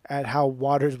at how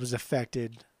Waters was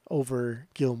affected over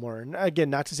Gilmour. And again,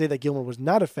 not to say that Gilmour was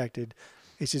not affected.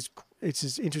 It's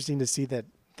just interesting to see that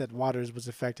Waters was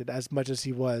affected as much as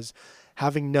he was,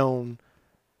 having known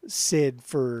Syd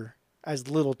for as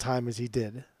little time as he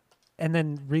did. And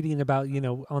then reading about,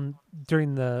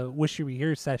 during the Wish You Were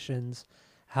Here sessions,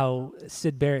 how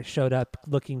Syd Barrett showed up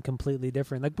looking completely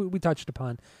different. Like we touched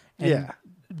upon. And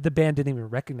the band didn't even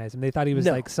recognize him. They thought he was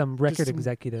like some record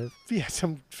executive. Yeah,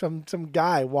 some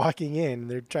guy walking in.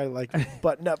 They're trying to like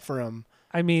button up for him.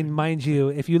 I mean, mind you,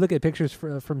 if you look at pictures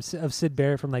of Syd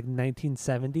Barrett from like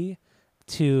 1970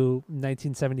 to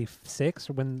 1976,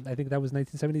 or when I think that was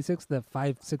 1976, the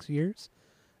 5-6 years.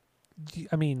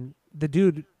 I mean, the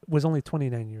dude was only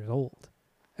 29 years old.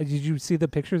 Did you see the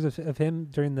pictures of him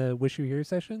during the Wish You Were Here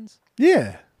sessions?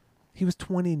 Yeah. He was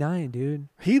 29, dude.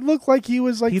 He looked like he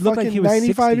was like fucking like he was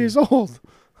 95 60. years old.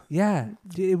 Yeah,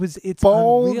 it's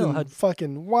bald unreal. And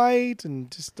fucking white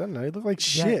and just, I don't know, he looked like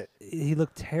shit. He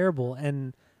looked terrible,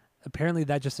 and apparently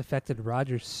that just affected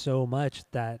Rogers so much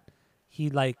that he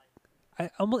it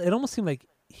almost seemed like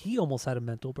he almost had a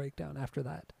mental breakdown after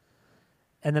that.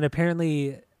 And then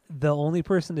apparently the only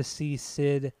person to see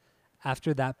Syd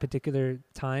after that particular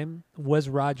time was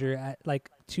Roger at like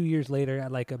 2 years later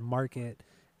at like a market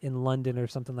in London or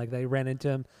something like that. He ran into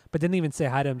him, but didn't even say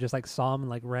hi to him, just like saw him and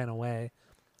like ran away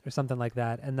or something like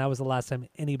that. And that was the last time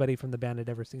anybody from the band had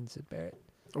ever seen Syd Barrett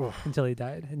until he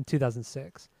died in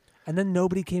 2006. And then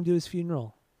nobody came to his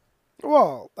funeral.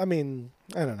 Well, I mean,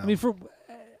 I don't know. I mean,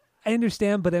 I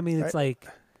understand, but I mean, it's like,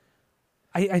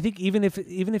 I think even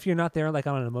if you're not there like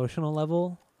on an emotional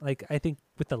level, like I think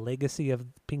with the legacy of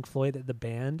Pink Floyd, the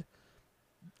band,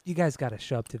 you guys got to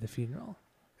show up to the funeral.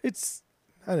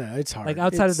 I don't know. It's hard. Like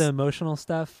outside of the emotional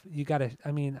stuff, you got to.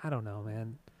 I mean, I don't know,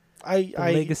 man. The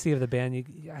legacy of the band,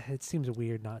 it seems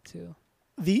weird not to.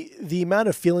 The amount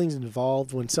of feelings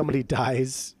involved when somebody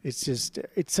dies, it's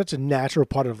such a natural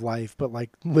part of life. But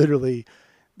like literally,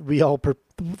 we all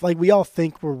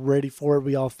think we're ready for it.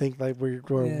 We all think like we're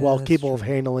well capable of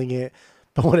handling it.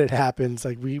 But when it happens,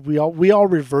 like we all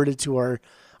reverted to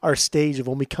our stage of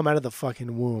when we come out of the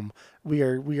fucking womb. We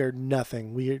are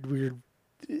nothing. We're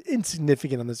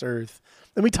insignificant on this earth.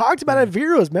 And we talked about it at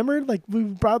Vero's. Remember, like we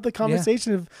brought up the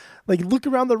conversation of like look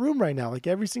around the room right now. Like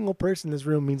every single person in this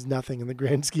room means nothing in the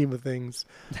grand scheme of things.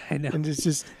 I know. And it's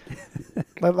just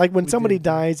like when somebody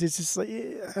dies, it's just like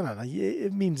I don't know.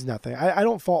 It means nothing. I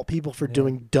don't fault people for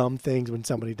doing dumb things when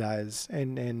somebody dies,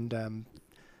 and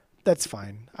that's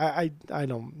fine. I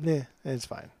don't. It's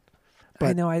fine. But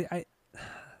I know.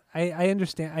 I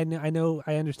understand. I know.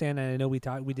 I understand. And I know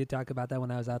we did talk about that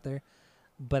when I was out there.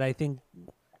 But I think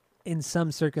in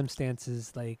some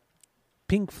circumstances, like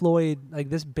Pink Floyd, like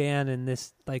this band and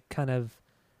this like kind of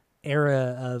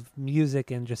era of music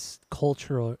and just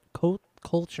culture,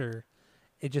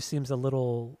 it just seems a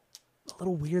little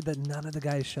weird that none of the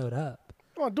guys showed up.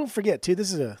 Well, don't forget too.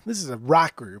 This is a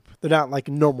rock group. They're not like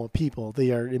normal people.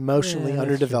 They are emotionally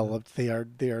underdeveloped. True.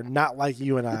 They are not like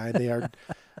you and I. They are.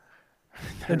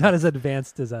 They're not as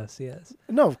advanced as us. Yes.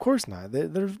 No, of course not.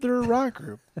 They're a rock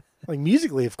group. Like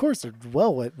musically, of course, they're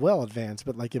well advanced,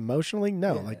 but like emotionally,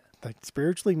 no. Yeah. Like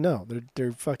spiritually, no.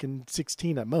 They're fucking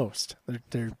 16 at most.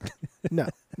 They're no,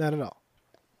 not at all.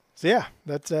 So yeah,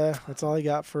 that's all I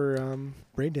got for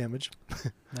Brain Damage.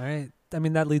 All right. I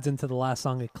mean, that leads into the last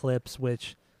song, Eclipse,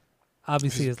 which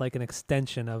obviously is like an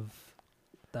extension of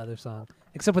the other song,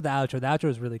 except with the outro. The outro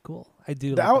is really cool. I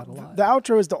do like that a lot. The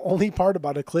outro is the only part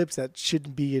about Eclipse that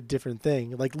shouldn't be a different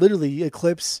thing. Like literally,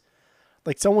 Eclipse.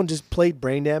 Like someone just played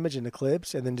Brain Damage in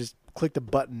Eclipse and then just clicked a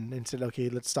button and said, "Okay,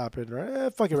 let's stop it."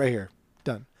 Fuck it, right here,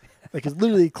 done. Like it's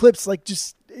literally Eclipse. Like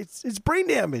just it's Brain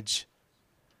Damage.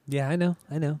 Yeah, I know.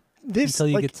 Until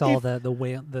you get to all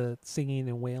the singing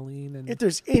and wailing. And if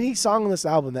there's any song on this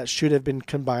album that should have been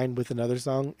combined with another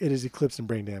song, it is Eclipse and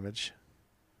Brain Damage.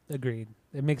 Agreed.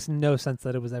 It makes no sense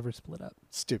that it was ever split up.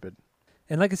 Stupid.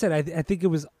 And like I said, I think it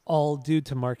was all due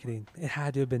to marketing. It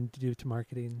had to have been due to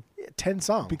marketing. 10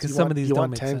 songs. Because some of these don't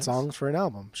make sense. You want 10 songs for an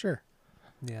album, sure.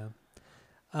 Yeah.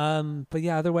 But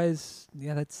yeah, otherwise,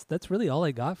 yeah, that's really all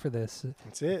I got for this.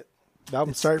 That's it. The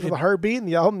album started with the heartbeat, and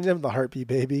the album ended with the heartbeat,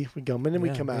 baby. We go in and we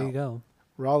come out. There you go.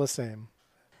 We're all the same.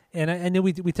 And I know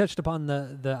we touched upon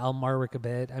the album artwork a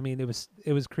bit. I mean,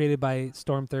 it was created by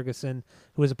Storm Thurgeson,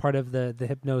 who was a part of the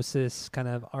Hypnosis kind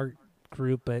of art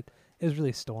group, but it was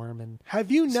really Storm. And have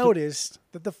you noticed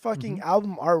that the fucking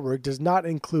album artwork does not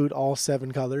include all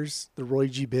 7 colors? The Roy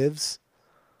G. Bivs.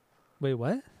 Wait,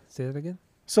 what? Say that again.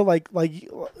 So like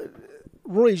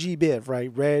Roy G. Biv,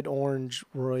 right? Red, orange,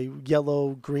 Roy,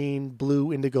 yellow, green,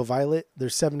 blue, indigo, violet.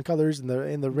 There's 7 colors in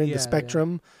the Yeah.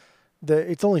 spectrum.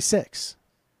 It's only 6.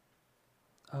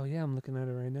 Oh yeah, I'm looking at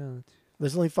it right now.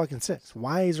 There's only fucking 6.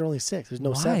 Why is there only 6? There's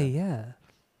no Why? 7. Yeah, Isn't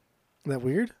that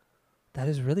weird? that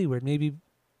is really weird. Maybe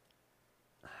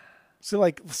So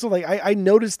I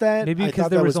noticed that. maybe I because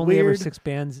thought there that was only ever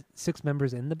weird, 6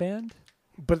 members in the band.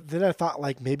 But then I thought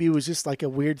like maybe it was just like a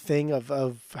weird thing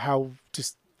of how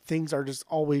just things are just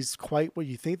always quite what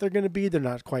you think they're going to be. They're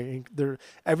not quite.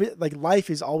 Like life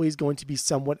is always going to be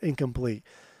somewhat incomplete.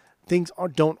 Things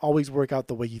don't always work out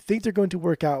the way you think they're going to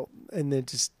work out, and then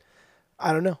just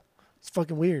I don't know. It's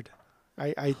fucking weird.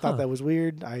 I thought that was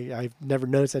weird. I've never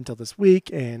noticed that until this week,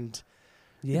 and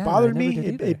Yeah, it bothered I me.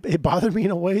 never did either. It bothered me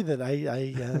in a way that I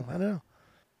don't know.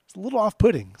 It's a little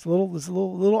off-putting. It's a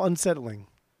little unsettling.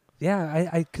 Yeah,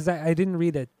 because I didn't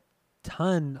read a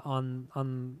ton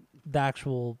on the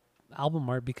actual album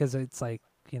art because it's like,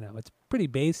 it's pretty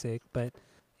basic, but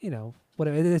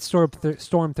whatever. It's Storm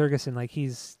Thurgeson. Like he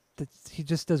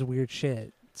just does weird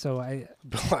shit. So I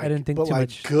didn't think too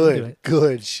much into it.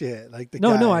 Good shit. Like the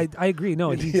No, guy. I agree. No,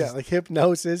 Like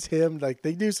Hypnosis, him, like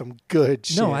they do some good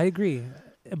shit. No, I agree,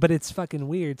 but it's fucking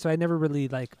weird. So I never really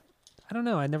I don't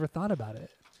know. I never thought about it.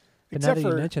 But Except now that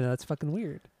you for- mention it, that's fucking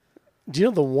weird. Do you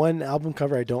know the one album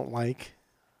cover I don't like?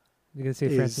 You gonna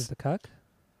say Francis the Cuck?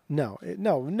 No,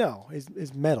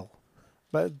 is Metal,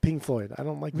 but Pink Floyd. I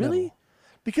don't like Really? Metal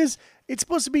because it's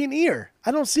supposed to be an ear.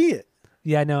 I don't see it.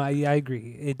 Yeah, no, I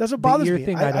agree. That's what the bothers ear me.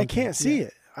 thing, I don't can't get. see Yeah.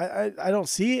 it. I don't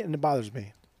see it, and it bothers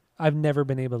me. I've never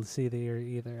been able to see the ear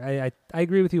either. I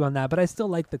agree with you on that, but I still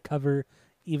like the cover,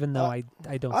 even though I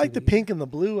don't. I like see the pink and the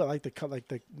blue. I like the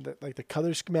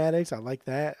color schematics. I like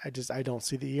that. I don't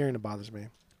see the ear, and it bothers me.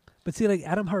 But see, like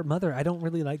Adam Hart Mother, I don't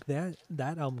really like that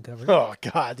album cover. Oh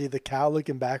God, dude, the cow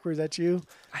looking backwards at you.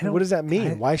 I don't. What does that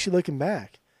mean? Why is she looking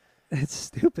back? It's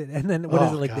stupid. And then what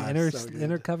is Oh, it, like God, the so good.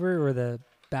 inner cover or the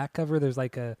back cover? There's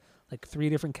like 3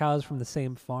 different cows from the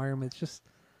same farm. It's just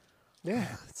Yeah,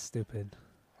 it's stupid.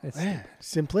 It's man,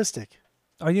 stupid. simplistic.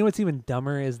 Oh, you know what's even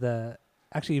dumber is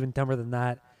actually even dumber than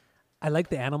that. I like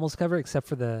the animals cover except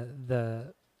for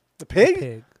the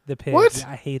Pig? The pig. What?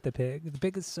 Yeah, I hate the pig. The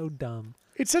pig is so dumb.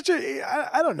 It's such a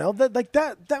I don't know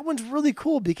that one's really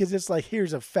cool because it's like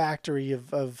here's a factory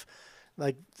of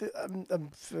like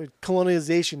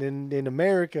colonization in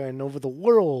America and over the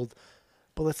world,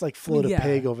 but let's like float Yeah. a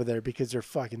pig over there because they're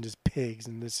fucking just pigs,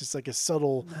 and it's just like a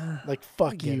subtle like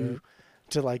fuck get you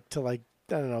to like I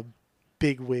don't know,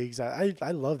 big wigs. I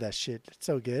love that shit. It's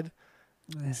so good.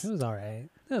 It was all right.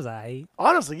 It was all right.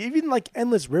 Honestly, even like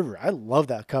Endless River, I love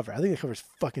that cover. I think the cover's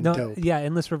fucking No, dope. yeah,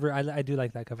 Endless River. I do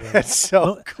like that cover. That's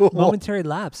so cool. Momentary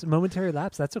Lapse.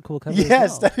 That's a cool cover. Yes,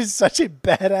 as well. that is such a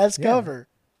badass Yeah. cover.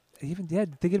 Even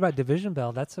thinking about Division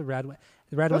Bell, that's a rad one.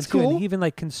 The rad one That's too. And cool. he even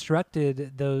like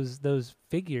constructed those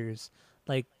figures,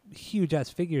 like huge ass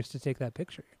figures, to take that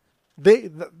picture.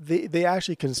 They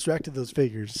actually constructed those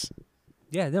figures.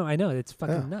 Yeah, no, I know it's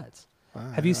fucking Yeah. nuts. Wow,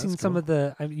 Have you that's seen some cool. of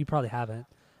the? You probably haven't,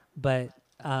 but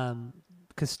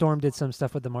because Storm did some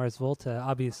stuff with the Mars Volta,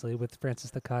 obviously with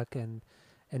Francis the Cuck and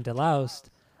Deloused,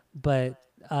 but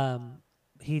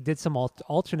he did some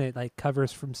alternate like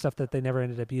covers from stuff that they never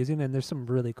ended up using, and there's some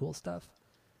really cool stuff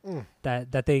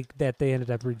that they ended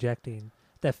up rejecting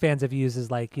that fans have used as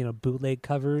like bootleg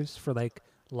covers for like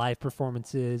live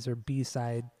performances or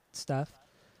B-side stuff.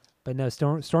 But no,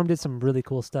 Storm did some really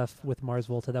cool stuff with Mars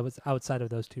Volta that was outside of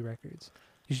those 2 records.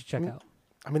 You should check out.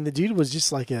 I mean, the dude was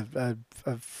just like a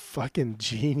fucking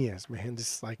genius, man.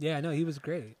 Just like, Yeah, no, he was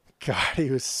great. God,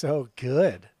 he was so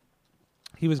good.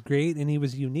 He was great and he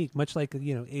was unique, much like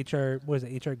H.R. What is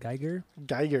it, H.R. Geiger?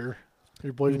 Geiger,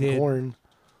 your boy Who from did- Korn.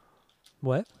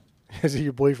 What? Is it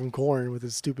your boy from Korn with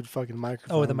his stupid fucking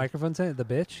microphone? Oh, with the microphone set, the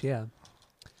bitch, yeah.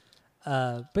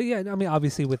 But yeah, I mean,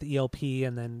 obviously with ELP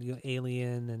and then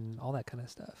Alien and all that kind of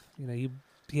stuff.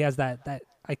 He has that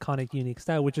iconic, unique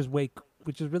style, which is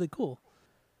really cool.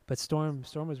 But Storm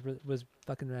was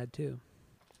fucking rad too.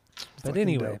 But Fucking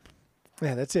anyway, dope.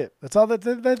 Yeah, that's it. That's all.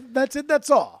 That's it. That's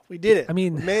all. We did it. I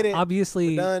mean, we made it.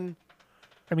 obviously, We're done.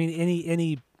 I mean,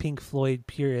 any Pink Floyd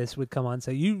purist would come on and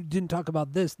say, "You didn't talk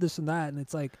about this, and that," and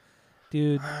it's like,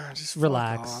 dude, Just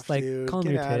relax. fuck off, Like, dude. calm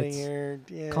Get your outta tits. here.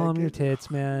 Yeah, calm your get-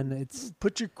 tits, man. It's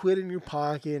Put your quid in your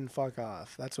pocket and fuck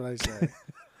off. That's what I say.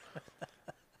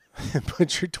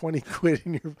 Put your 20 quid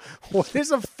in your. What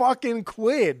is a fucking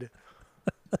quid?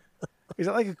 Is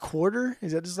that like a quarter?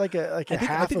 Is that just like a I think-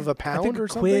 half of a I think pound a or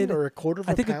something, quid- or a quarter of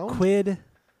I a think pound? a quid.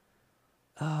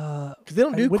 Because they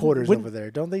don't do wouldn't- quarters wouldn't- over there,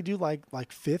 don't they? Do like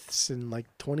fifths and like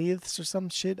 20ths or some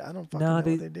shit? I don't fucking No, know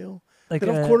they- what they do. like They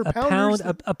don't have quarter a pounders.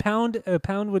 pound. A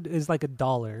pound is like $1.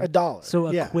 $1. So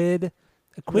a yeah. quid.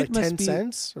 A quid like must 10 be.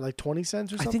 cents or like 20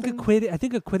 cents or I something.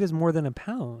 think a quid is more than a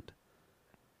pound.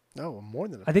 No, more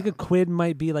than a I think a pound. quid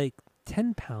might be like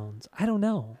 10 pounds. I don't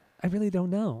know. I really don't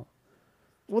know.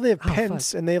 Well, they have Oh,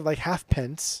 pence and they have like half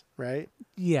pence, right?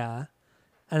 Yeah,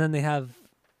 and then they have.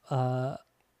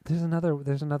 There's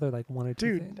another like one or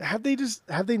two. Dude, things.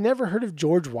 have they never heard of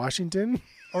George Washington?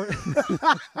 Or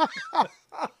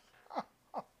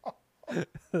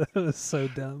that was so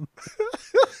dumb.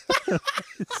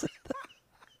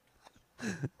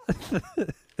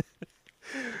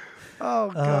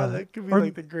 Oh god, that could be or-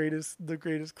 like the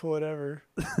greatest quote ever.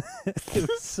 It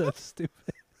was so stupid.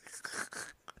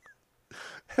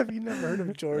 Have you never heard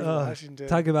of George Washington?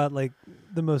 Talk about like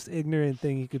the most ignorant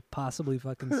thing you could possibly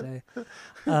fucking say.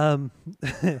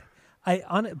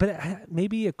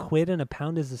 Maybe a quid and a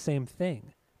pound is the same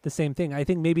thing. I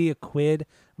think maybe a quid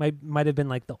might have been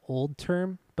like the old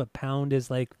term, but pound is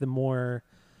like the more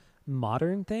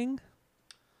modern thing.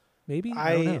 Maybe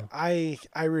I don't know.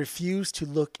 I refuse to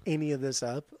look any of this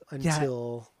up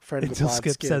until friend of the Until pod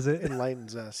Skip says it.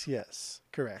 enlightens us. Yes,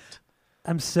 correct.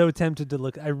 I'm so tempted to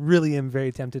look. I really am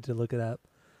very tempted to look it up.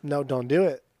 No, don't do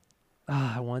it.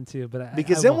 I want to, but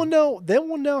Because I then won't.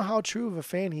 we'll know how true of a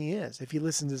fan he is if he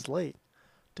listens this late.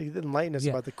 To enlighten us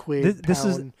Yeah. about the quid, This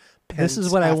is- pound, this is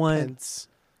pence, what I half want- pence,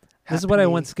 This is what I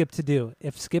want Skip to do.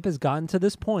 If Skip has gotten to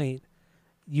this point,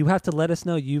 you have to let us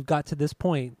know you've got to this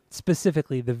point,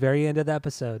 specifically the very end of the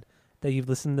episode, that you've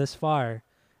listened this far,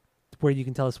 where you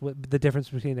can tell us what the difference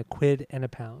between a quid and a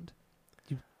pound.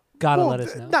 You've got to let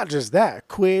us know. Not just that.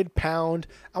 Quid, pound.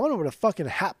 I want to know what a fucking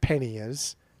hat penny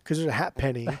is. Because there's a hat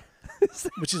penny,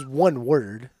 which is one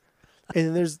word. And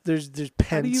then there's pence,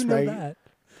 How do you know right? that?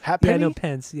 Hat Yeah, I penny? know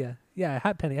pence. Yeah,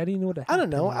 hat penny. How do you know what a hat I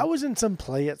don't know. penny I is? was in some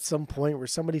play at some point where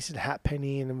somebody said hat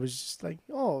penny, and it was just like,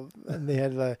 oh, and they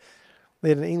had an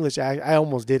English accent. I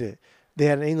almost did it. They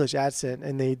had an English accent,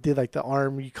 and they did like the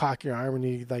arm. You cock your arm, and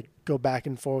you like go back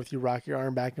and forth. You rock your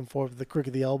arm back and forth with the crook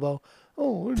of the elbow.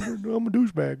 Oh, I'm a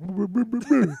douchebag.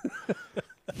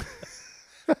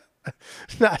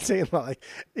 Not saying like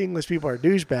English people are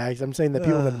douchebags. I'm saying that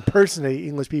people that impersonate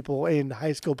English people in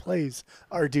high school plays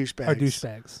are douchebags. Are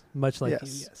douchebags, much like Yes.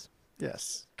 you. Yes.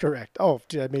 Yes, correct. Oh,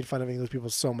 dude, I made fun of English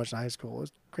people so much in high school. It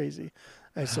was crazy.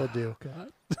 I still do.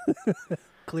 God.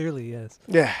 Clearly, yes.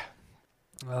 Yeah.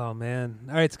 Oh man!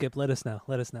 All right, Skip. Let us know.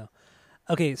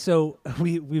 Okay, so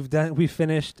we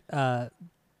finished the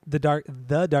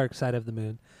dark side of the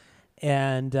moon,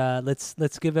 and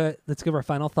let's give our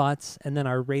final thoughts and then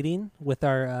our rating with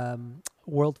our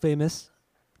world famous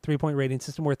 3-point rating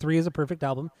system, where 3 is a perfect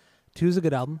album, 2 is a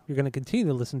good album you're going to continue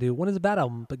to listen to, 1 is a bad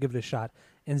album but give it a shot,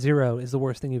 and 0 is the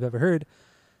worst thing you've ever heard.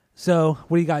 So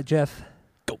what do you got, Jeff?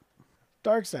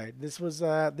 Dark Side. This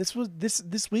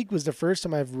week was the first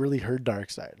time I've really heard Dark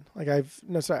Side. This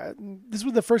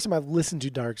was the first time I've listened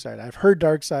to Dark Side. I've heard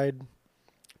Dark Side,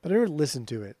 but I never listened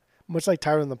to it. Much like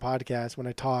Tyler on the podcast, when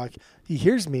I talk, he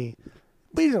hears me,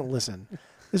 but he doesn't listen.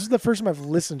 This is the first time I've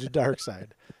listened to Dark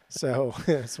Side. So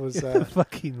this was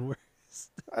Fucking worst.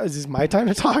 is this my time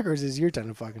to talk or is this your time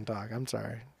to fucking talk? I'm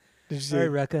sorry. Did you see? All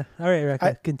right,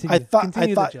 Rekka. Continue. I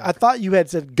Continue the joke. thought you had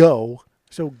said go.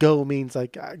 So go means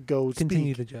like go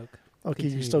Continue speak. the joke. Okay,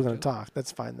 Continue you're still the going to joke. talk.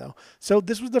 That's fine, though. So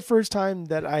this was the first time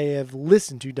that I have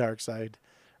listened to Dark Side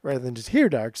rather than just hear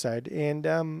Dark Side. And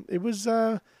it was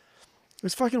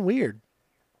fucking weird.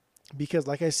 Because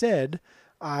like I said,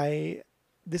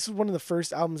 this is one of the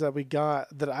first albums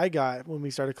that I got when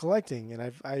we started collecting.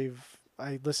 And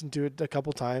I listened to it a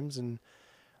couple times and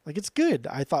like it's good.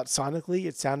 I thought sonically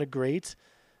it sounded great.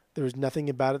 There was nothing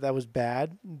about it that was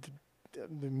bad.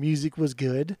 The music was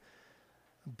good.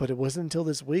 But it wasn't until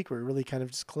this week where it really kind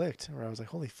of just clicked, where I was like,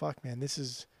 holy fuck, man, this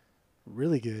is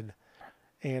really good.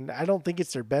 And I don't think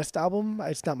it's their best album.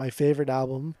 It's not my favorite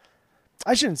album.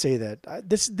 I shouldn't say that.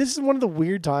 This is one of the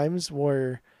weird times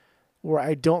where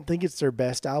I don't think it's their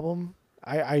best album.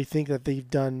 I think that they've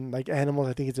done, like Animals,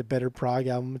 I think it's a better prog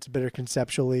album. It's better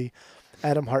conceptually.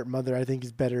 Atom Heart Mother, I think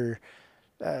is better.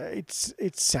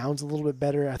 It sounds a little bit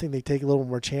better. I think they take a little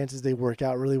more chances. They work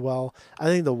out really well. I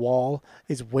think The Wall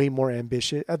is way more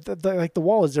ambitious. The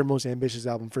Wall is their most ambitious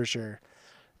album for sure.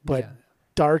 But Yeah.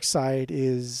 Dark Side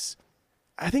is,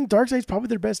 I think Dark Side's probably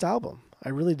their best album. I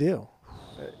really do.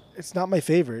 It's not my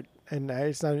favorite, and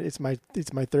it's my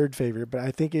third favorite. But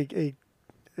I think it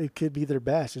could be their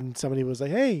best. And somebody was like,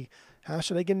 "Hey, how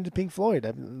should I get into Pink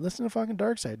Floyd?" Listen to fucking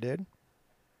Dark Side, dude,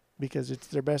 because it's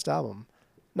their best album.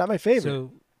 Not my favorite,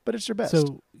 but it's their best.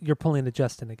 So you're pulling a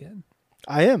Justin again.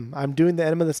 I am. I'm doing the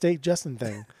Enema of the State Justin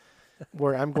thing.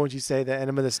 where I'm going to say that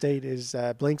Enema of the State is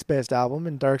Blink's best album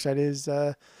and Dark Side is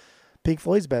Pink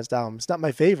Floyd's best album. It's not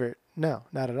my favorite. No,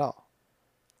 not at all.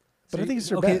 But I think it's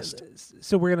their best.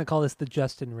 So we're gonna call this the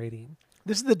Justin rating.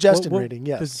 This is the Justin rating,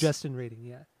 yes. The Justin rating,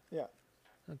 yeah. Yeah.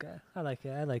 Okay, I like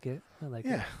it. I like it.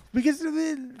 Yeah, because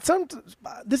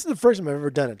this is the first time I've ever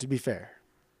done it, to be fair.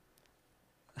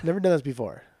 Never done this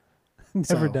before.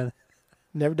 Never done it.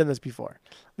 Never done this before.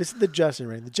 This is the Justin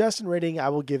rating. The Justin rating, I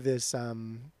will give this. I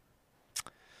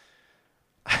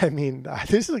mean,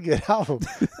 this is a good album,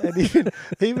 and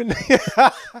even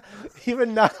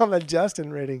even not on the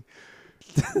Justin rating,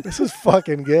 this is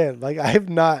fucking good. Like I have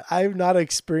not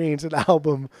experienced an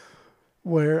album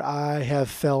where I have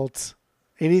felt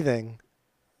anything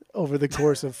over the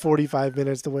course of 45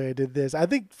 minutes the way I did this. I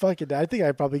think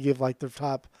I'd probably give like the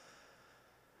top.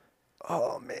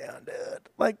 Oh man, dude!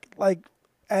 Like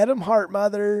Adam Hart,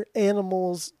 Mother,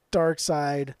 Animals, Dark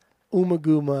Side,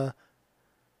 Umaguma.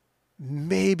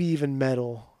 Maybe even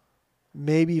Metal.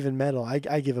 I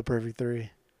give a perfect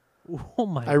 3. Oh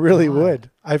my! I really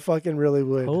would. I fucking really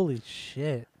would. Holy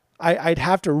shit! I'd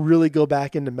have to really go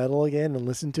back into Metal again and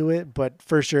listen to it, but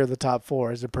for sure the top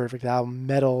 4 is a perfect album.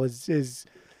 Metal is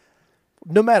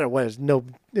no matter what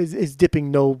is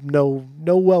dipping no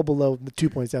well below the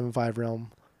 2.75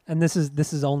 realm. And this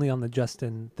is only on the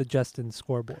Justin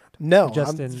scoreboard. No,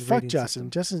 Justin. fuck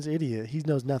Justin. Justin's an idiot. He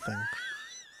knows nothing.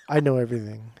 I know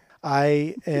everything.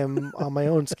 I am on my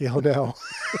own scale now.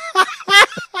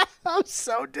 I'm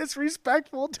so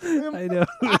disrespectful to him. I know.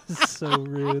 It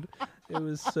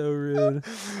was so rude.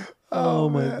 Oh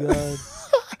my God.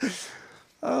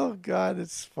 Oh God,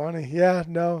 it's funny. Yeah,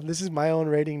 no, this is my own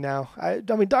rating now. I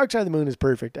mean, Dark Side of the Moon is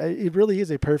perfect. It really is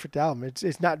a perfect album.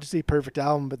 It's not just a perfect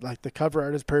album, but like the cover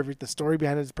art is perfect, the story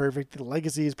behind it is perfect, the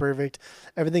legacy is perfect.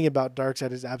 Everything about Dark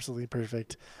Side is absolutely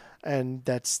perfect. And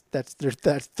that's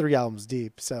 3 albums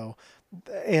deep. So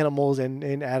Animals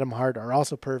and Adam Hart are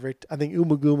also perfect. I think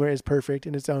Umaguma is perfect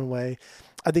in its own way.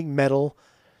 I think Metal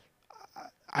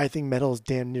is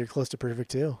damn near close to perfect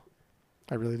too.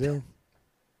 I really do.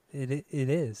 It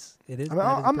is. I mean,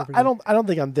 I don't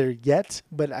think I'm there yet,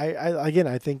 but I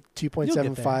think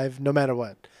 2.75 no matter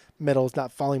what. Metal is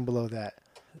not falling below that.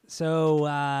 So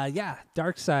yeah,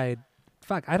 Dark Side.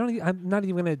 Fuck, I'm not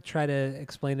even gonna try to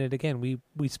explain it again. We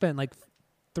spent like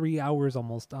 3 hours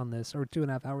almost on this, or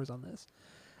 2.5 hours on this.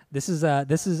 This is a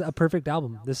perfect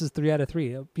album. This is 3 out of 3.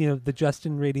 You know, the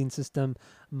Justin rating system,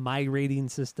 my rating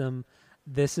system.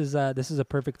 This is a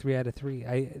perfect 3 out of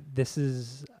 3. This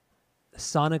is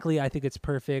sonically, I think it's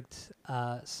perfect.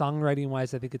 Songwriting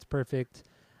wise, I think it's perfect.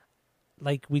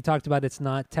 Like we talked about, it's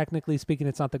not technically speaking,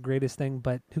 it's not the greatest thing,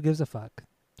 but who gives a fuck?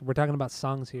 We're talking about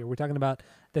songs here. We're talking about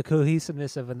the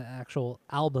cohesiveness of an actual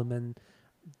album, and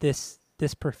this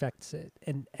perfects it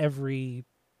in every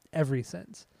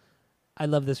sense. I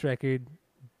love this record,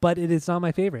 but it is not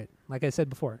my favorite. Like I said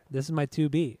before, this is my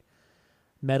 2B.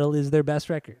 Metal is their best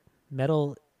record.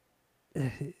 Metal,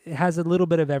 it has a little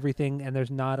bit of everything, and there's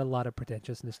not a lot of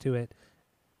pretentiousness to it,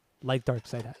 like Dark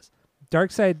Side has. Dark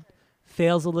Side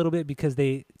fails a little bit because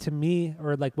to me,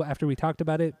 or like after we talked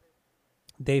about it,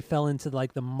 they fell into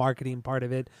like the marketing part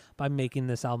of it by making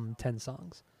this album 10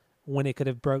 songs when it could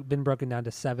have been broken down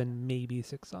to 7, maybe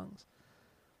 6 songs.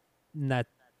 And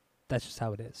that's just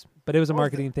how it is. But it was a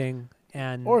marketing thing.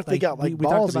 And or if they got like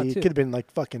ballsy, it could have been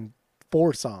like fucking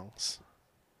 4 songs.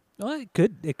 Well, it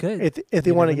could. If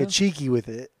they want to get cheeky with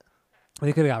it.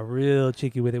 They could have got real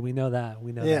cheeky with it. We know that.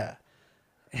 Yeah.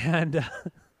 And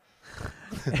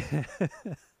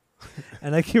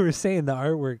and like you were saying, the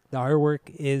artwork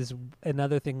is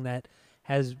another thing that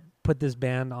has put this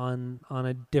band on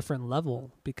a different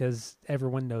level because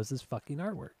everyone knows this fucking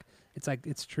artwork. It's like,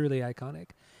 it's truly iconic.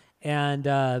 And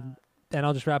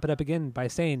I'll just wrap it up again by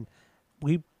saying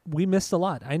we missed a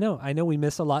lot. I know we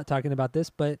missed a lot talking about this,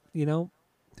 but you know,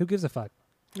 who gives a fuck?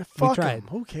 Yeah, fuck we tried.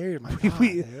 Who cares?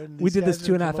 We did this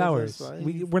 2.5 hours.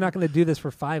 We're not going to do this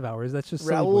for 5 hours. That's just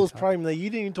Raul's probably like, you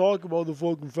didn't even talk about the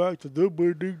fucking facts.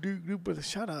 But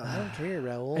shut up. I don't care,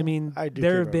 Raul. I mean,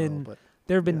 there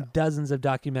have been dozens of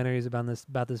documentaries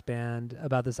about this band,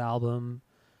 about this album.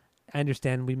 I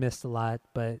understand we missed a lot,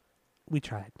 but we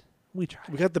tried. We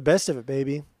got the best of it,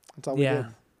 baby. That's all we did.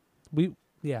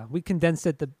 We condensed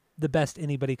it the best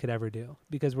anybody could ever do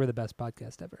because we're the best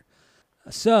podcast ever.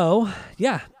 So,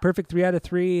 yeah, perfect 3 out of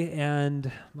 3,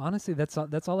 and honestly, that's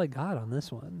all I got on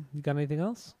this one. You got anything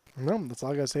else? No, that's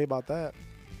all I got to say about that.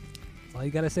 That's all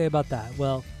you got to say about that.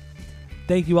 Well,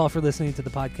 thank you all for listening to the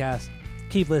podcast.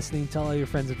 Keep listening. Tell all your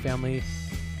friends and family.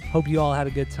 Hope you all had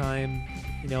a good time.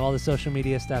 You know, all the social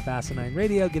media stuff, Asinine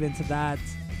Radio, get into that.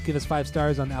 Give us 5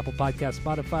 stars on Apple Podcasts,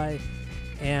 Spotify.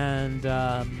 And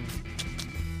I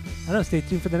don't know. Stay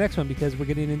tuned for the next one because we're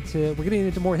getting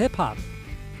into more hip hop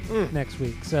next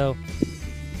week. So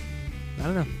I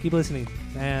don't know. Keep listening,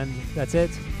 and that's it.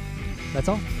 That's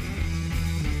all.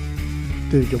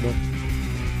 Dude, good one.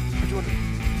 What you want to do?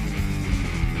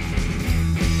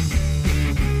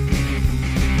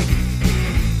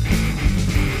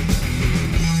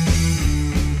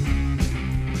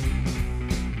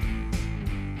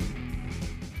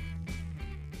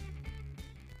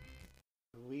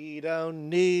 We don't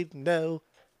need no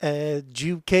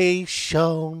education.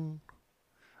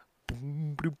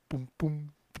 Boom, boom, boom,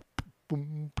 boom,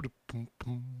 boom, boom, boom,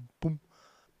 boom, boom.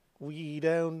 We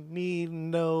don't need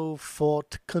no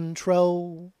thought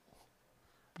control.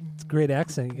 It's a great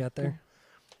accent you got there.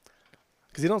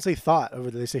 Because they don't say thought over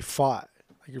there; they say fought.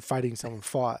 Like you're fighting someone.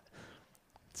 Fought.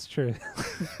 It's true.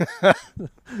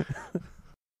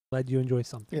 Glad you enjoy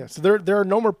something. Yeah. So there are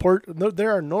no more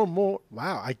there are no more.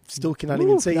 Wow, I still cannot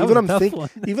even say. That Even was a tough one.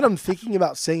 even I'm thinking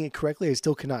about saying it correctly. I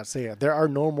still cannot say it. There are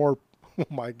no more. Oh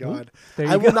my God! There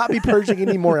I you will go. not be purging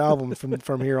any more albums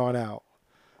from here on out.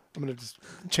 I'm gonna just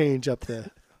change up the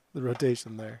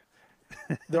rotation there.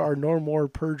 There are no more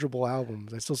purgeable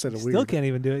albums. I still said it weird. Still can't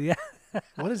even do it. Yeah.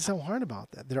 What is so hard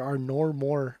about that? There are no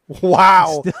more.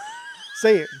 Wow.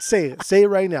 Say it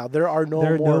right now. There are no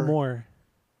There are more. no more.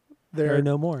 There are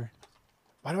no more.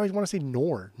 Why do I want to say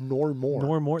nor more?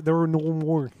 Nor more. There were no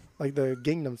more. Like the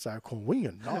Gangnam Style. We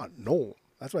are not no.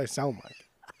 That's what I sound like.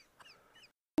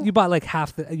 You bought like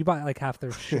half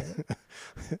their shit.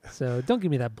 So don't give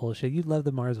me that bullshit. You love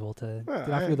the Mars Volta. Get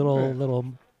off your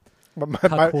little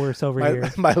cuck horse over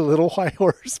here. My little white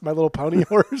horse, my little pony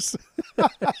horse,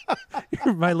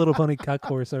 My Little Pony cuck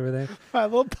horse over there. my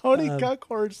little pony cuck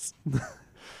horse.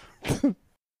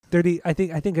 30. I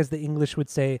think as the English would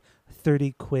say,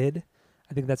 30 quid.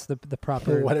 I think that's the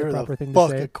proper Whatever the proper the thing fuck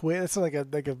to say. a quid. It's like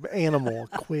an animal.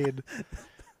 A quid.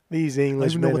 These I don't know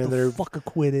Englishmen what and the their fuck a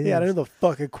quid is. yeah, I don't know what the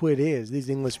fuck a quid is. These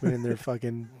Englishmen and their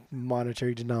fucking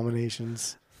monetary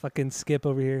denominations. Fucking Skip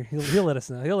over here. He'll let us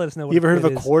know. He'll let us know what You ever heard of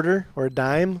quid a is. quarter or a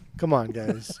dime? Come on,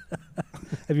 guys.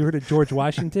 Have you heard of George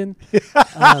Washington?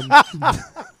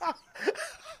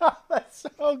 That's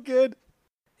so good.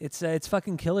 It's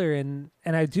fucking killer, and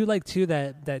I do like too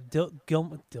that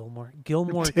Gilmore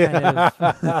kind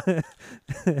of